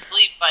goes to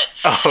sleep, but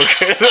Oh,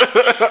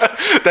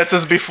 okay. That's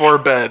his before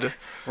bed.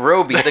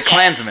 Roby the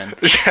Klansman.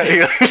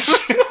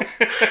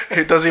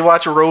 Does he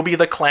watch Roby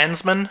the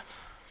Klansman?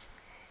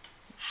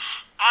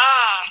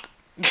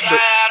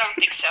 I don't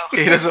think so.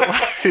 He doesn't.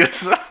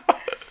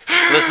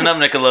 Listen up,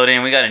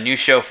 Nickelodeon. We got a new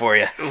show for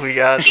you. We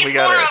got He's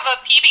more it. of a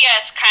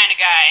PBS kind of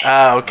guy.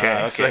 Ah, okay.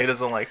 Okay. So he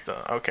doesn't like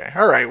the. Okay.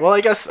 All right. Well,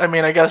 I guess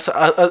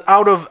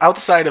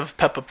outside of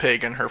Peppa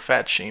Pig and her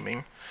fat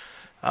shaming,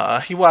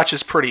 he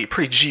watches pretty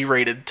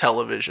G-rated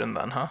television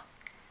then, huh?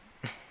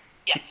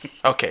 Yes.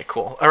 Okay,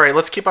 cool. All right,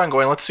 let's keep on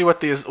going. Let's see what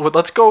these.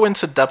 Let's go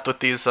into depth with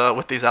these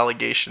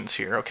allegations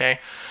here. Okay.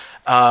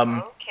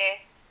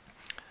 Okay.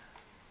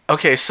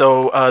 Okay,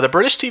 so the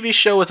British TV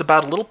show is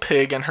about a little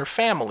pig and her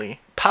family.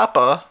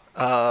 Peppa's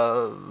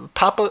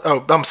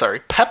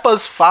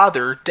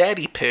father,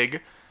 Daddy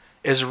Pig,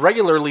 is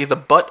regularly the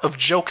butt of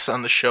jokes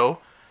on the show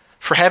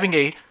for having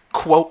a,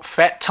 quote,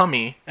 fat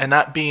tummy and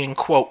not being,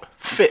 quote,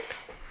 fit.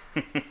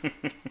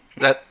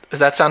 Is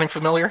that sounding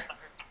familiar?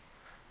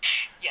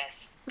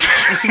 Yes.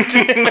 I'm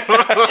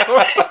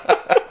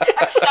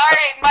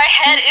sorry, my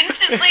head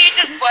instantly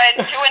just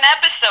went to an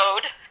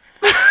episode.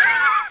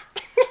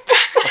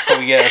 Oh,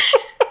 yes.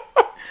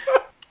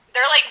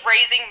 They're like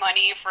raising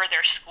money for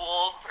their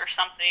school or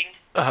something.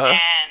 Uh-huh.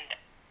 And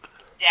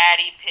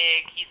Daddy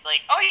Pig, he's like,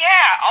 oh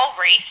yeah, I'll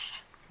race.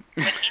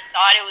 But he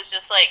thought it was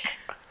just like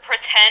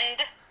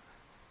pretend,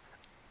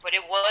 but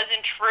it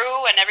wasn't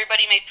true, and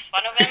everybody made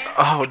fun of him.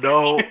 Oh,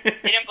 no. He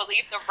didn't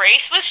believe the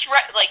race was true.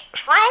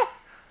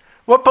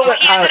 What? So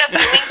he ended up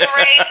doing the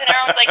race, and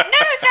everyone's like,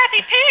 no,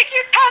 Daddy Pig,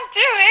 you can't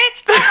do it.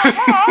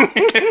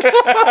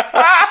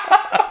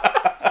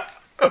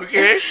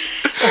 Okay.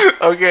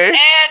 Okay. And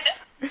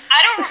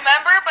I don't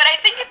remember, but I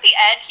think at the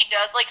end he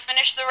does like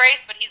finish the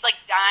race, but he's like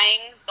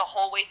dying the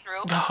whole way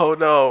through. Oh,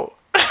 no.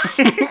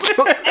 And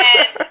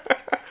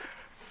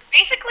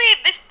basically,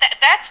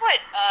 that's what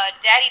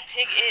Daddy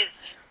Pig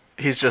is.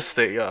 He's just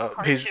a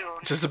he's Cartoon.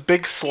 just a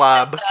big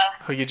slob just,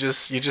 who you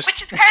just Which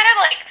is kind of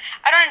like,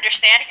 I don't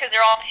understand because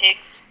they're all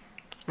pigs.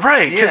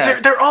 right, because Yeah.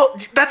 they're all.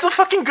 That's a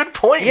fucking good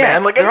point, Yeah,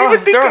 man. Like I they're didn't all,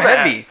 even think they're all of that.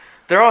 heavy.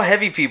 They're all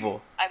heavy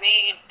people. I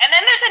mean, and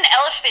then there's an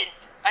elephant.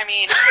 I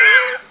mean,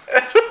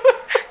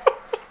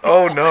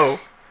 Oh no.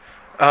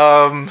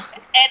 and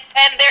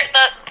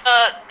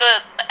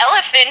the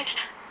elephant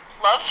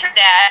loves her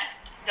dad,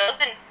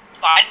 doesn't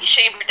body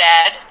shame her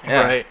dad,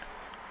 Yeah. Right.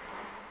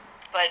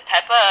 but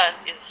Peppa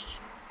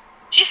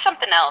she's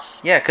something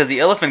else. Yeah, because the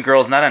elephant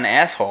girl's not an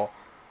asshole.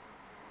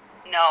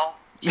 No,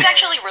 she's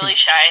actually really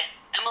shy.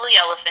 Emily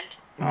Elephant.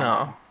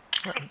 No.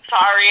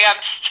 Sorry, I'm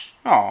just.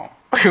 Oh.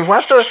 I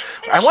want watch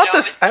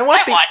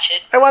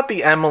it. I want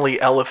the Emily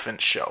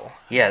Elephant show.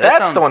 Yeah,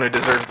 That's sounds... the one who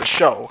deserves the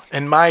show.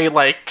 In my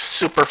like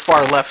super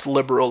far left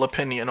liberal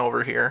opinion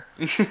over here.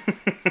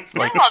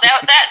 Like No,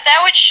 that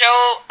would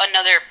show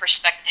another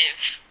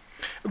perspective.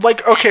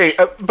 like okay,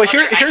 but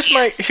Other here's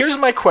ideas.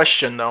 my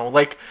question though.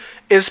 Like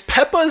is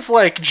Peppa's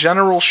like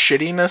general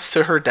shittiness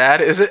to her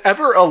dad, is it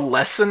ever a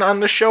lesson on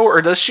the show or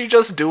does she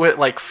just do it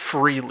like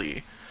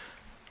freely?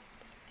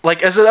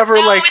 Like is it ever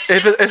No, like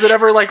it's is it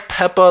ever like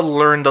Peppa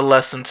learned a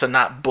lesson to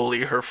not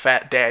bully her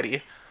fat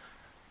daddy?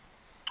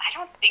 I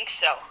don't think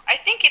so. I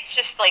think it's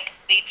just like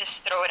they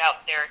just throw it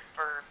out there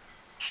for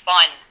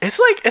fun. It's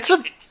like it's a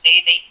You could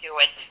say they do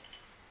it.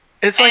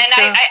 it's And like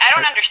I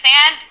don't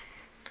understand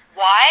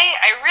why.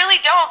 I really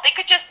don't. They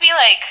could just be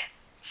like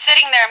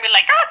sitting there and be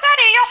like, "Oh,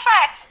 Daddy, you're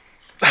fat."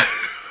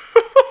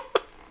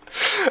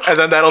 and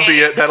then that'll be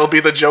it. That'll be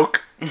the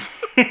joke. And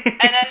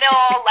then they'll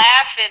all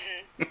laugh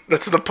and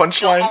That's the they'll go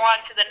punchline.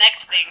 on to the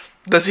next thing.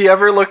 Does he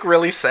ever look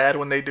really sad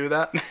when they do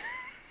that?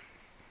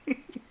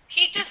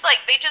 They just kind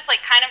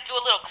of do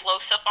a little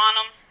close up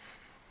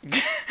on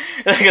him.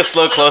 Like a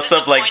slow A little close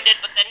up, like disappointed,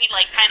 but then he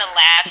like kind of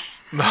laughs.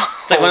 No.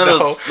 it's like one of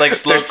those like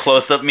slow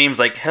close up memes,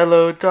 like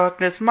 "Hello,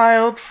 darkness, my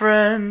old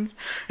friend."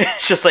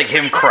 It's just like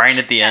him crying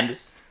at the end.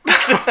 Yes.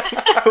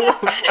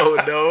 Oh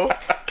no.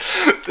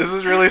 This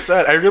is really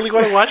sad. I really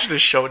want to watch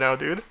this show now,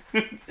 dude.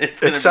 It's It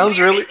gonna sounds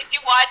You're- really If you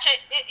watch it,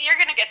 you're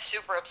gonna get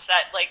super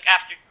upset. Like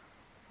after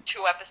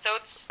 2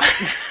 episodes.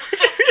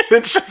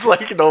 it's just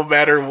like no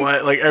matter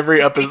what, like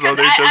every episode Because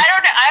they just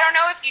I don't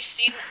know if you've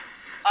seen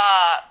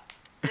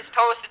this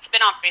post. It's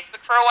been on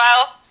Facebook for a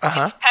while.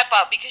 Uh-huh. It's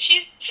Peppa because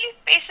she's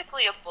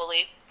basically a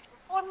bully.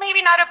 Well,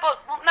 maybe not a bully.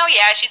 Well, no,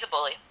 yeah, she's a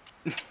bully.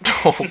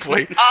 oh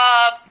boy.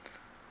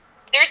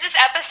 There's this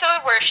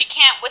episode where she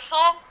can't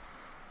whistle.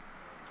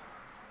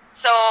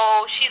 So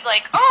she's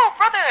like, "Oh,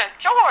 brother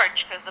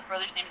George," because the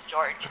brother's name is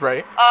George.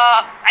 Right.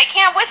 I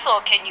can't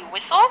whistle. Can you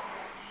whistle?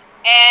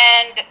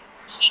 And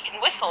he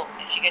can whistle,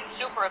 and she gets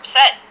super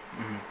upset.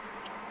 Mhm.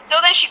 So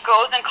then she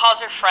goes and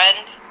calls her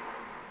friend.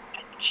 I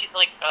think she's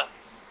like,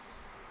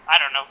 I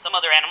don't know, some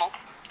other animal.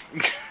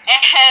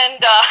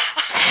 And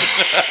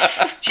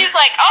she's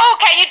like, "Oh,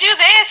 can you do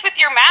this with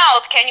your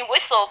mouth? Can you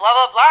whistle? Blah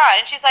blah blah."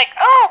 And she's like,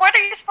 "Oh, what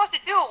are you supposed to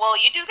do?" "Well,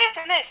 you do this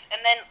and this."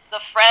 And then the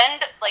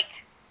friend like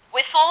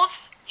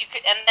whistles.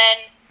 And then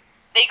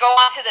they go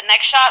on to the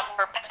next shot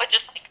where Peppa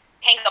just like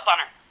hangs up on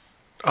her.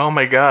 Oh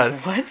my god.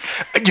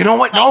 What? You know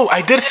what? No,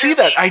 I did see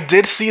that. I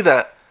did see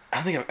that. I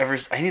don't think I've ever.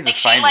 I need to Like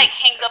she find like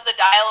this. hangs up the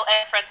dial,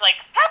 and friend's like,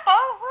 "Peppa."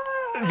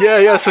 Woo, Yeah,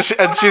 yeah. So what's she,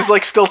 going and she's on?"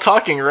 like still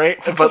talking, right?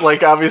 But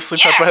like obviously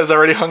Yeah. Peppa has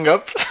already hung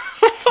up.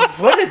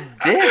 What a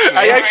dick!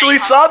 I man. actually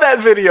saw that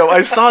video.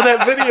 I saw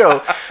that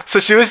video. So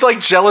she was like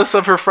jealous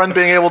of her friend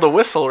being able to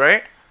whistle,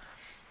 right?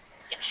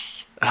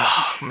 Yes.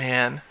 Oh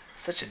man,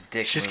 Such a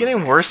dick. she's move.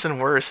 getting worse and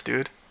worse,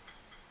 dude.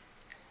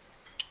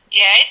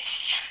 Yeah,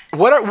 it's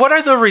What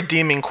are the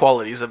redeeming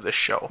qualities of this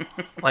show?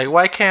 Like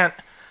why can't?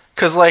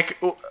 Because, like,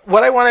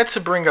 what I wanted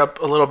to bring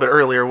up a little bit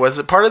earlier was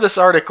that part of this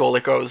article,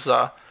 it goes,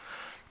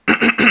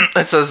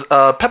 it says,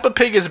 Peppa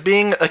Pig is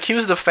being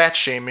accused of fat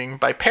shaming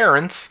by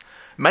parents,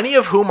 many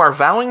of whom are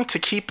vowing to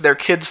keep their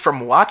kids from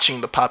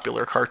watching the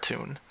popular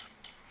cartoon.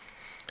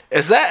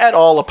 Is that at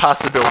all a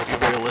possibility,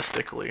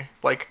 realistically?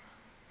 Like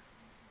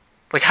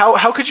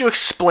how could you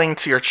explain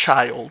to your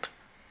child,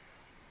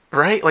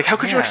 right? Like, how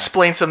could you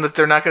explain to them that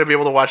they're not going to be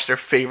able to watch their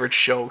favorite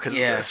show because of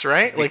this,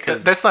 right? Like,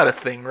 that's not a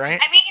thing, right?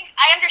 I mean,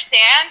 I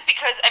understand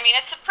because, I mean,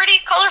 it's a pretty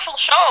colorful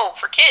show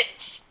for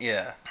kids.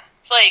 Yeah.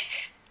 It's like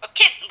a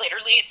kid,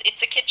 literally,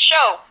 it's a kid's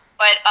show.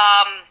 But,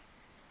 I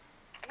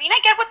mean, I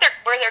get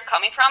where they're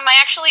coming from. I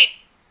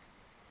actually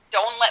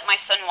don't let my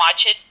son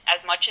watch it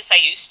as much as I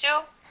used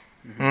to.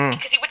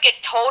 Because he would get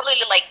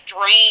totally, like,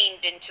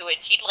 drained into it.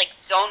 He'd, like,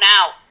 zone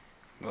out.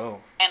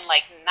 Whoa. And,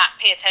 like, not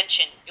pay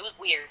attention. It was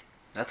weird.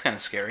 That's kind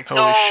of scary.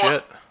 Holy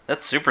shit.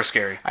 That's super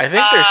scary. I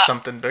think there's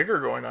something bigger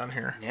going on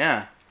here.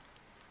 Yeah.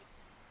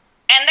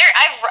 And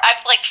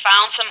I've like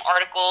found some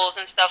articles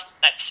and stuff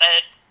that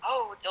said,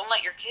 oh, don't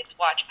let your kids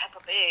watch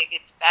Peppa Pig.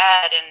 It's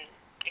bad and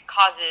it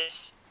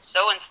causes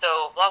so and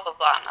so, blah blah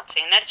blah. I'm not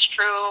saying that's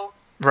true.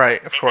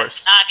 Right, of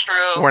course. Not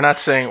true. We're not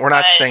saying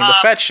the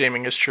fat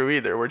shaming is true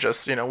either. We're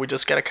just, we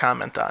just get a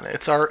comment on it.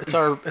 It's our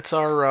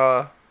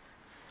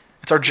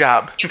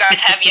job. You guys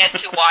have yet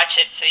to watch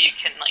it, so you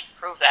can like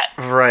prove that.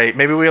 Right.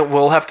 Maybe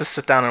we'll have to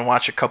sit down and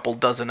watch a couple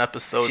dozen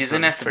episodes. She's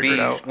gonna have to be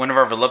one of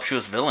our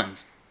voluptuous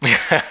villains.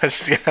 Yeah,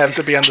 she's gonna have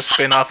to be on the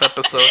spin-off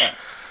episode.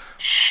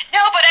 No,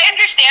 but I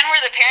understand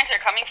where the parents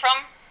are coming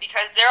from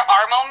because there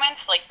are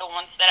moments like the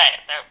ones that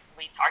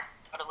we talked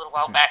about a little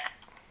while back.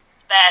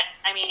 That,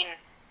 I mean,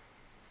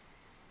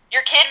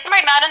 your kid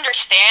might not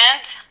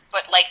understand,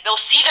 but like they'll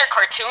see their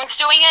cartoons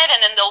doing it,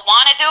 and then they'll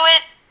want to do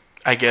it.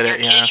 I get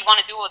it. Your kid, you want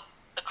to do what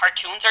the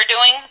cartoons are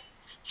doing.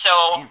 So,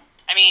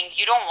 I mean,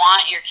 you don't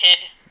want your kid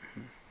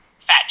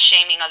fat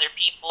shaming other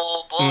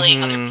people,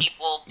 bullying other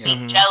people,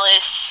 being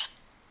jealous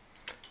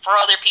for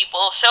other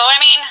people. So, I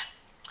mean,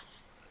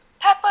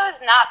 Peppa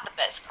is not the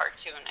best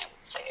cartoon, I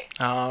would say.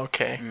 Oh,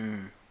 okay.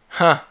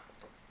 Huh.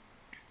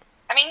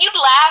 I mean, you'd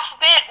laugh a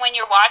bit when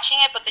you're watching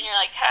it, but then you're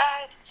like,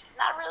 it's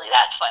not really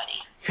that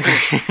funny.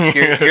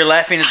 you're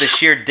laughing at the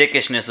sheer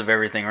dickishness of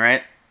everything,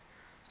 right?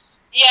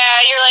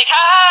 Yeah, you're like,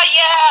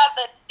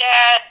 the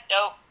dad,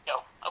 no,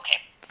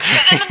 okay.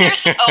 Because then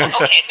there's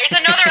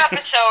another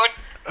episode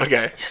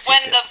Okay. when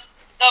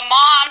the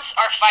moms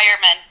are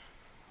firemen.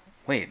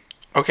 Wait.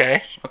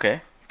 Okay.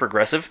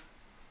 Progressive?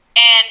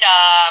 And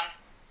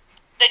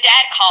the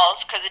dad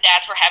calls because the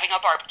dads were having a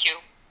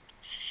barbecue.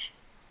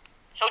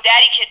 So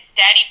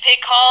Daddy Pig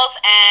calls,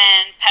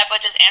 and Peppa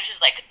just answers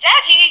like,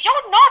 Daddy,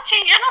 you're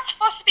naughty. You're not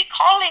supposed to be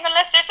calling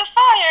unless there's a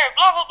fire,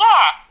 blah, blah,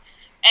 blah.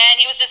 And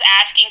he was just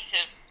asking to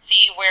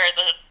see where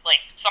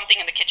something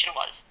in the kitchen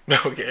was.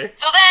 Okay.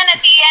 So then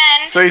at the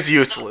end... So he's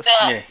useless.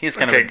 He's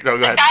kind of... go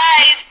ahead. The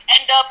guys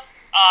end up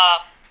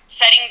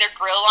setting their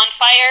grill on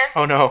fire.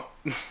 Oh, no.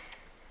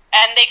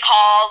 And they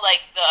call,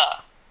 like,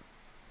 the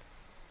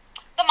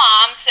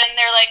moms, and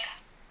they're like,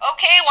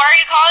 okay, why are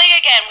you calling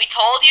again? We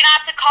told you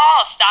not to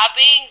call. Stop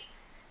being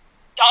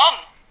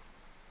dumb.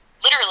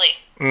 Literally.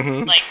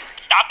 Mm-hmm. Like,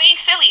 stop being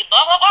silly,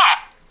 blah, blah,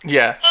 blah.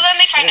 Yeah. So then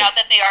they find out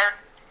that they are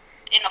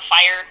in a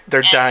fire.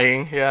 They're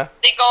dying, yeah.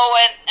 They go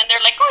and they're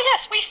like, oh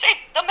yes, we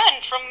saved the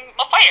men from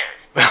a fire.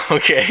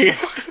 Okay.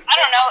 I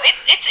don't know.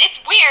 It's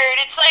weird.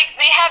 It's like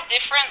they have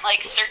different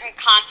like certain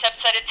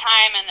concepts at a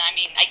time, and I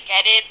mean I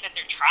get it that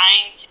they're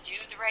trying to do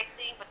the right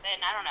thing, but then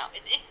I don't know.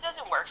 It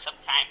doesn't work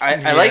sometimes.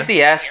 I like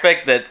the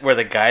aspect that where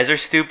the guys are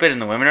stupid and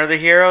the women are the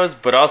heroes,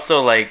 but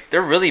also like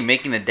they're really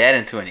making the dad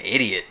into an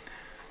idiot.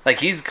 Like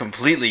he's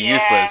completely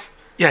useless.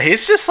 Yeah,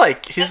 he's just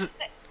like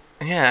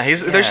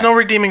there's no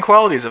redeeming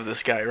qualities of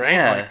this guy, right?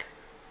 Yeah. Like,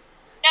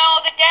 no,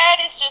 the dad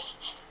is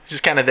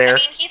just kind of there. I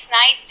mean, he's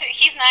nice to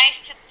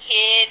the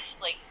kids,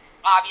 like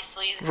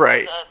obviously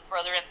right. The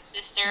brother and the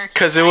sister.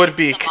 Because it would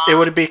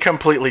be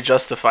completely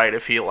justified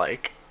if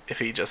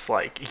he just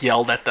like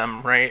yelled at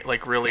them, right?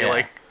 Like really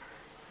like.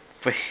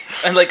 But,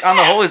 and like on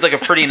the whole, he's like a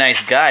pretty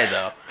nice guy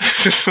though.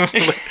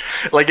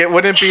 Like it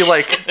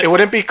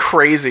wouldn't be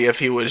crazy if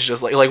he was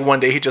just like one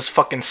day he just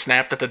fucking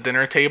snapped at the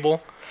dinner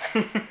table.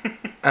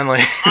 And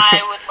like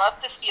I would love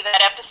to see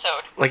that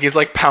episode. Like he's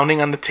like pounding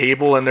on the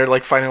table and they're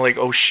like finally like,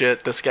 oh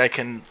shit, this guy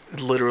can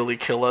literally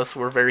kill us.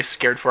 We're very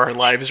scared for our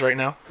lives right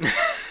now.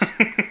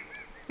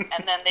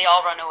 And then they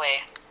all run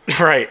away.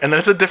 Right, and then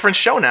it's a different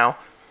show now.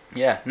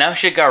 Yeah, now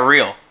shit got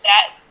real.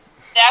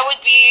 That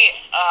would be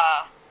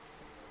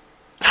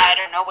I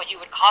don't know what you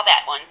would call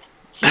that one.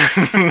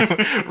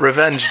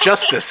 Revenge,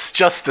 justice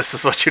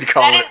is what you'd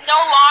call it. That is no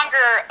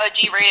longer a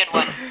G-rated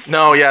one.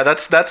 No, yeah,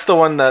 that's the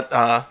one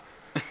that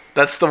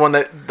that's the one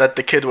that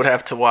the kid would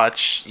have to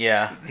watch.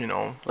 Yeah. You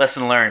know.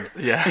 Lesson learned.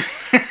 Yeah.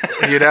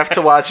 You'd have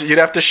to watch. You'd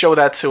have to show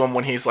that to him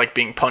when he's like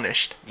being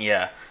punished.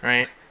 Yeah.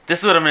 Right. This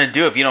is what I'm gonna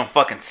do if you don't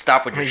fucking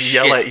stop with your shit.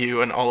 Yell at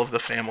you and all of the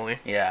family.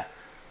 Yeah.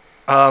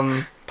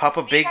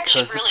 Papa Big I goes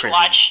should to really prison.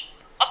 watch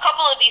a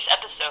couple of these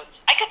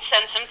episodes. I could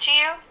send some to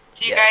you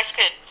So you Yes.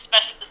 guys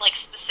could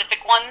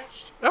specific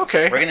ones.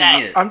 Okay. We're gonna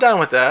need it. I'm down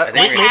with that. I think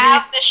That we're gonna-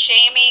 have the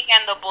shaming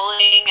and the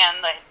bullying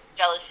and the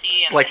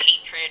jealousy and Like- the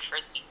hatred for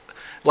the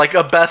Like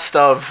a best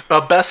of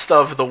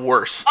the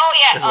worst. Oh,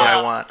 yeah, is what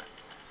I want.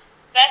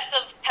 best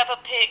of Peppa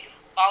Pig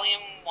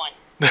Volume 1.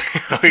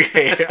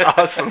 Okay,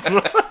 awesome.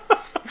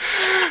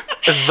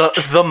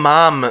 the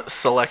mom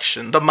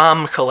selection, the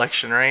mom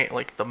collection, right?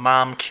 Like the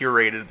mom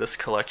curated this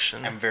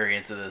collection. I'm very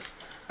into this.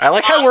 I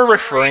like how Mom we're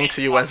referring curated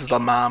to you as the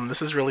mom.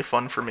 This is really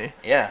fun for me.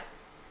 Yeah.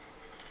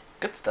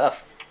 Good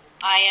stuff.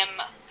 I am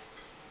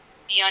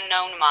the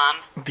unknown mom.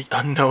 The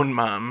unknown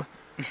mom.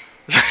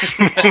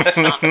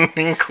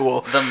 Son.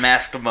 Cool. The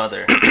masked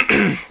mother.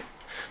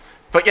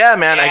 But yeah,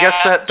 man, I guess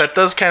Yeah. that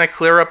does kind of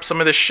clear up some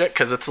of this shit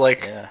because it's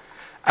like Yeah.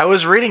 I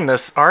was reading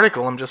this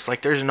article. I'm just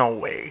like, there's no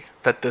way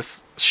that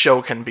this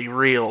show can be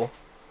real.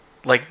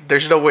 Like,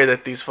 there's no way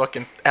that these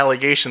fucking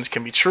allegations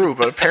can be true.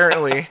 But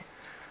apparently,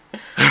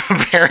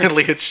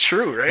 apparently it's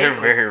true, right? They're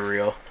very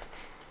real.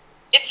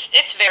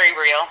 It's very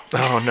real.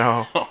 Oh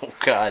no. Oh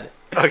God.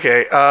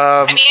 Okay.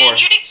 I mean, Poor.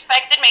 you'd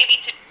expect it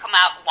maybe to come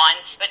out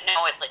once, but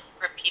no, it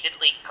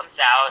repeatedly comes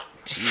out.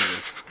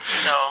 Jesus.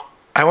 So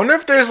I wonder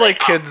if there's like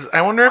Like, kids.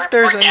 I wonder if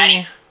there's poor any.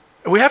 daddy.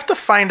 We have to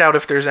find out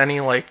if there's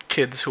any like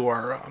kids who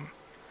are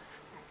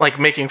like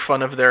making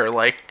fun of their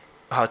like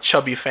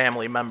chubby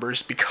family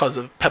members because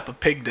of Peppa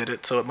Pig did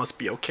it, so it must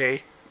be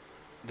okay.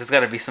 There's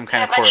got to be some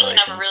kind I've of actually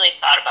correlation. never really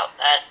thought about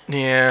that. That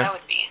Yeah.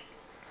 would be.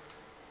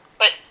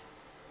 But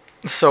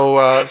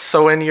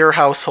So in your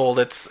household,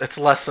 it's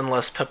less and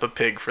less Peppa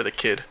Pig for the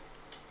kid.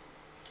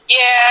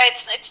 yeah,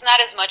 it's not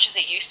as much as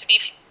it used to be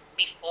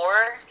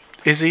before.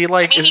 Is he I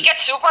like? mean, he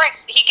gets super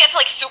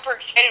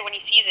excited when he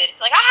sees it.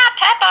 It's like,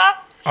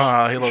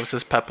 Peppa. He loves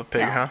his Peppa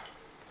Pig, huh?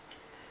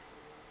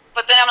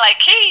 But then I'm like,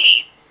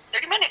 hey,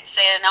 30 minutes,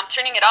 and I'm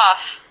turning it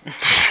off.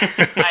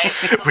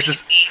 Which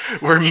is I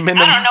we're don't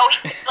know.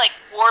 He gets like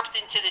warped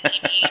into the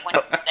TV when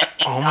that thing's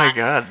Oh my on.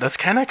 god, that's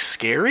kind of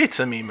scary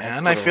to me,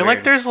 man. That's a I little feel like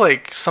weird. there's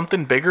like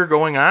something bigger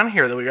going on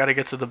here that we got to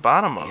get to the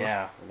bottom of.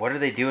 Yeah. What are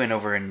they doing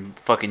over in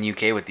fucking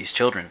UK with these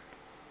children?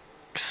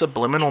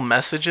 Subliminal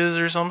messages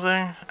or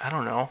something? I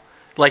don't know.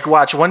 Like,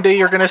 watch, one day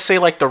you're gonna say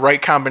like the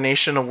right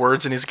combination of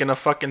words and he's gonna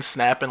fucking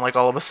snap and like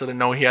all of a sudden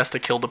know he has to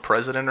kill the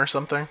president or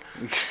something.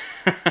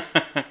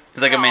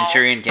 He's like a Aw.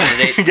 Manchurian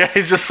candidate. Yeah,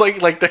 he's just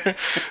like they're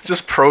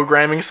just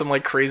programming some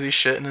like crazy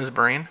shit in his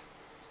brain.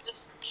 It's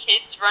just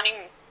kids running,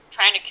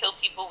 trying to kill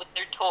people with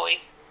their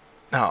toys.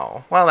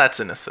 No, well that's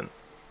innocent.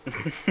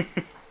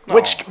 No.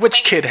 Which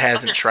kid Maybe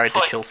hasn't with tried to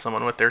their kill toys.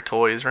 someone with their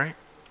toys, right?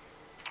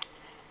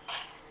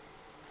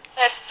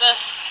 That,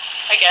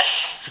 I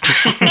guess.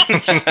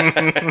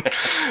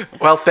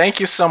 Well, thank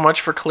you so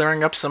much for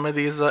clearing up some of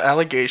these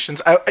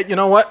allegations. You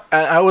know what?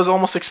 I was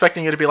almost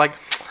expecting you to be like,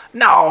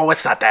 no,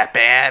 it's not that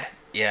bad.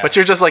 Yeah. But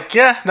you're just like,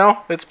 yeah, no,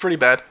 it's pretty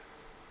bad.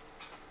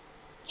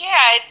 Yeah,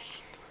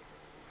 it's.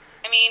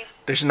 I mean,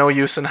 There's no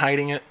use in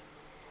hiding it.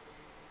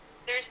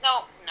 there's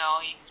no,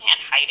 you can't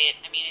hide it.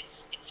 I mean,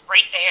 it's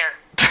right there.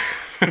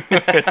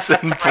 It's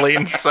in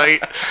plain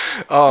sight.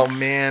 Oh,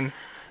 man.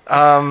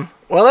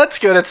 Well, that's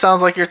good. It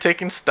sounds like you're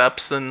taking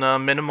steps and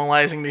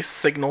minimalizing these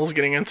signals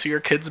getting into your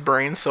kid's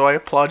brain, so I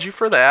applaud you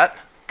for that.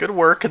 Good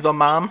work, the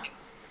mom.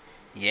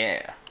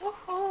 Yeah.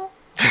 Woohoo.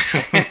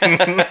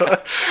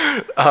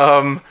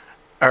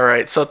 All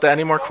right, so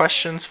any more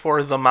questions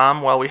for the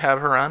mom while we have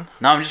her on?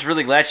 No, I'm just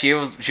really glad she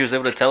was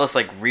able to tell us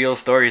like real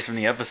stories from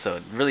the episode.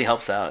 It really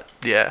helps out.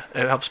 Yeah,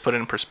 it helps put it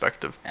in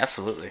perspective.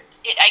 Absolutely.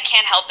 I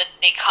can't help it.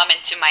 They come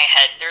into my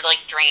head. They're like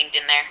drained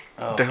in there.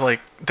 Oh.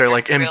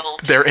 Drilled.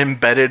 They're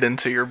embedded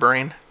into your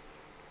brain.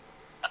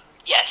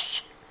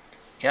 Yes.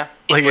 Yeah.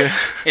 Like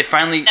It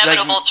finally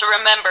Inevitable like to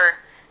remember.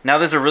 now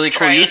there's a really cool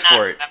Try and use not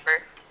for it.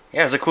 remember. Yeah,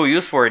 there's a cool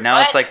use for it. Now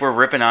What? it's like we're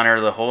ripping on her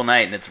the whole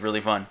night and it's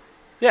really fun.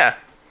 yeah.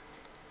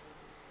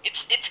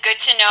 It's good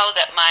to know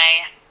that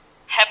my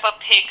Peppa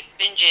Pig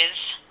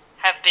binges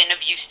have been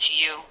of use to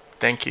you.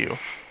 Thank you,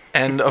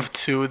 and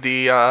to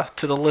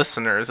the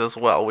listeners as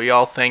well. We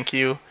all thank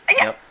you.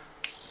 Yep.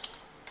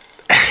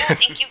 Yeah,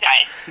 thank you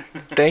guys.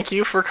 Thank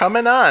you for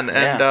coming on,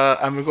 and Yeah.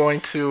 I'm going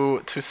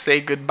to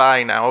say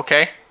goodbye now.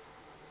 Okay.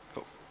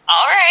 All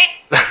right.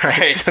 All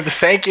right. Right.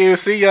 Thank you.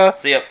 See ya.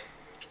 See ya.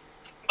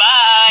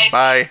 Bye.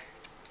 Bye.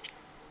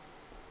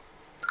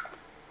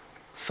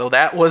 So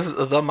that was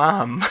the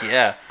mom.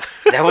 Yeah.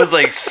 That was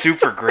like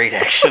super great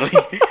actually.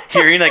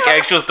 Hearing like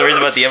actual stories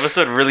about the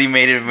episode really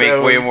made it make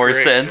That way was more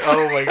great. sense.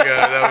 Oh my god,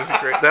 that was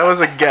great. That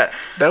was a get.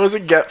 That was a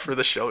get for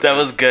the show. That dude.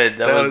 was good.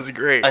 That was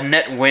great. A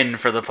net win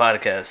for the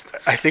podcast.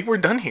 I think we're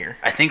done here.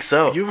 I think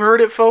so. You've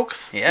heard it,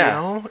 folks. Yeah.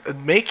 You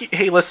know,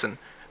 hey, listen.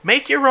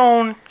 Make your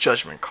own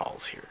judgment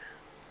calls here.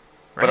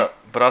 Right?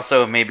 But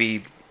also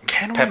maybe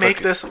Can we Peppa make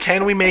Pig. this?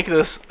 Can we make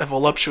this a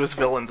voluptuous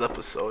villains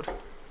episode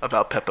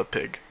about Peppa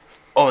Pig?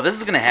 oh, this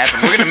is gonna happen.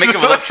 We're gonna make a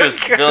voluptuous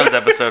villains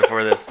episode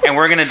for this, and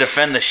we're gonna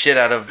defend the shit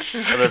out of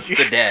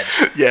the dad,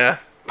 Yeah.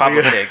 Papa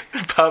Yeah.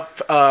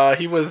 Pig,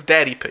 He was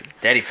Daddy Pig.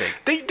 Daddy Pig.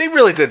 They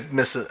really did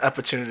miss an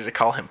opportunity to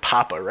call him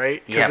Papa,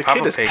 right? Because Yeah, the Papa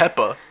kid is Pig.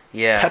 Peppa.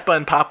 Yeah. Peppa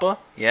and Papa,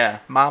 Yeah.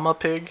 Mama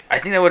Pig. I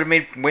think that would have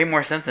made way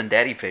more sense than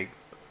Daddy Pig.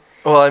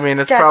 Well, I mean,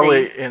 it's Daddy.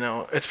 probably,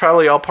 it's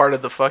probably all part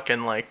of the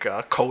fucking, like,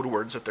 code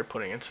words that they're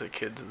putting into the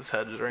kids'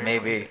 heads, right?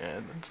 Maybe.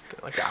 And it's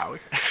like, ah,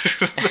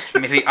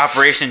 Maybe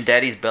Operation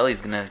Daddy's Belly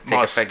is gonna take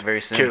must effect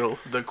very soon. kill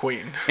the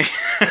queen.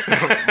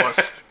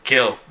 Must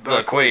Kill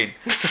the queen.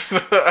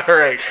 All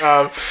right.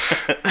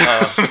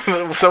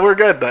 So we're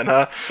good then,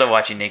 huh? So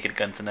watching Naked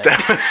Gun tonight.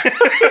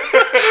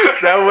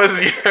 That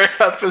was your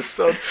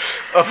episode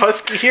of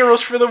Husky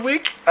Heroes for the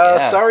week.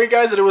 Yeah. Sorry,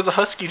 guys, that it was a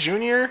Husky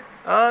Junior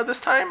this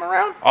time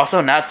around.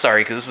 Also, not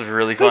sorry because this was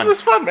really fun. This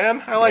was fun,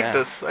 man. I like Yeah.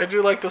 this. I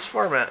do like this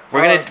format.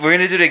 We're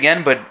gonna do it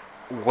again, but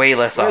way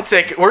less We're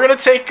often. gonna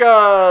take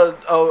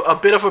a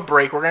bit of a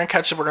break. We're gonna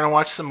catch up. We're gonna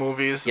watch some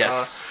movies.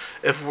 Yes.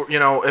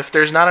 If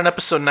there's not an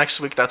episode next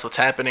week, that's what's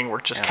happening.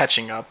 We're just Yeah.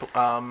 catching up.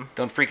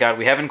 Don't freak out.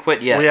 We haven't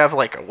quit yet. We have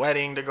like a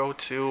wedding to go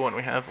to, and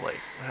we have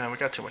we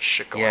got too much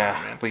shit going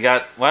on, man. we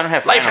got. Well, I don't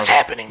have. Life finals. is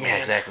happening, Yeah, man.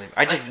 exactly.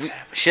 Life is happening.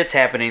 Shit's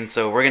happening,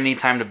 so we're gonna need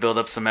time to build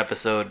up some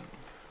episode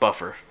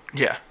buffer.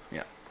 Yeah.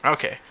 Yeah.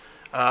 Okay.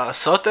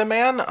 Sote,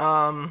 man.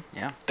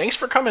 Yeah. Thanks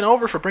for coming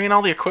over, for bringing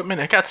all the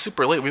equipment. It got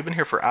super late. We've been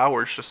here for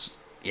hours, just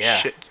Yeah.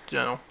 shit.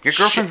 Your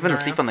girlfriend's shitting been around.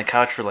 asleep on the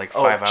couch for like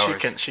 5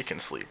 hours. She can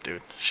sleep,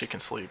 dude. She can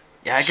sleep.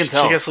 Yeah, I can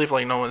tell. She can sleep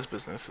like no one's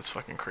business. It's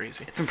fucking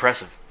crazy. It's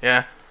impressive.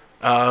 Yeah.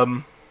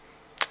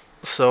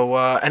 So,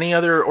 any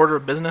other order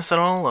of business at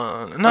all?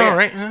 No, yeah.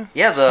 right? Yeah.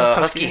 Yeah, the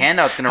Husky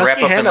handout's gonna Husky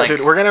wrap up handout, in like.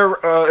 dude. We're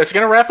gonna. It's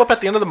gonna wrap up at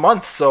the end of the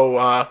month. So,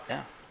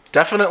 Yeah.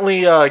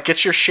 definitely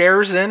get your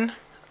shares in.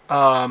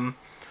 There's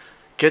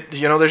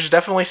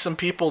definitely some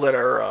people that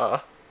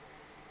are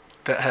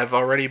that have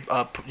already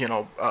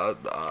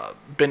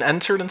been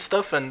entered and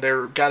stuff, and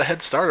they're got a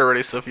head start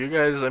already. So if you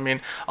guys, I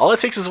mean, all it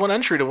takes is one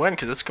entry to win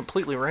because it's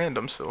completely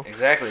random. So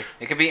Exactly.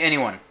 It could be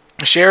anyone.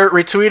 share it,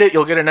 retweet it,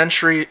 you'll get an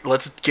entry.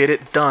 Let's get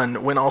it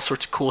done. Win all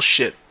sorts of cool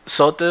shit.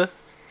 Sote,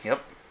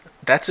 Yep.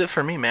 that's it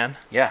for me, man.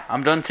 Yeah,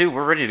 I'm done too.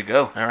 We're ready to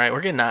go. All right,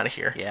 we're getting out of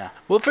here. Yeah.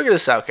 We'll figure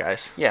this out,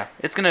 guys. Yeah.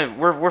 It's gonna.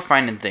 We're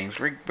finding things.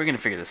 We're gonna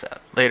figure this out.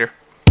 Later.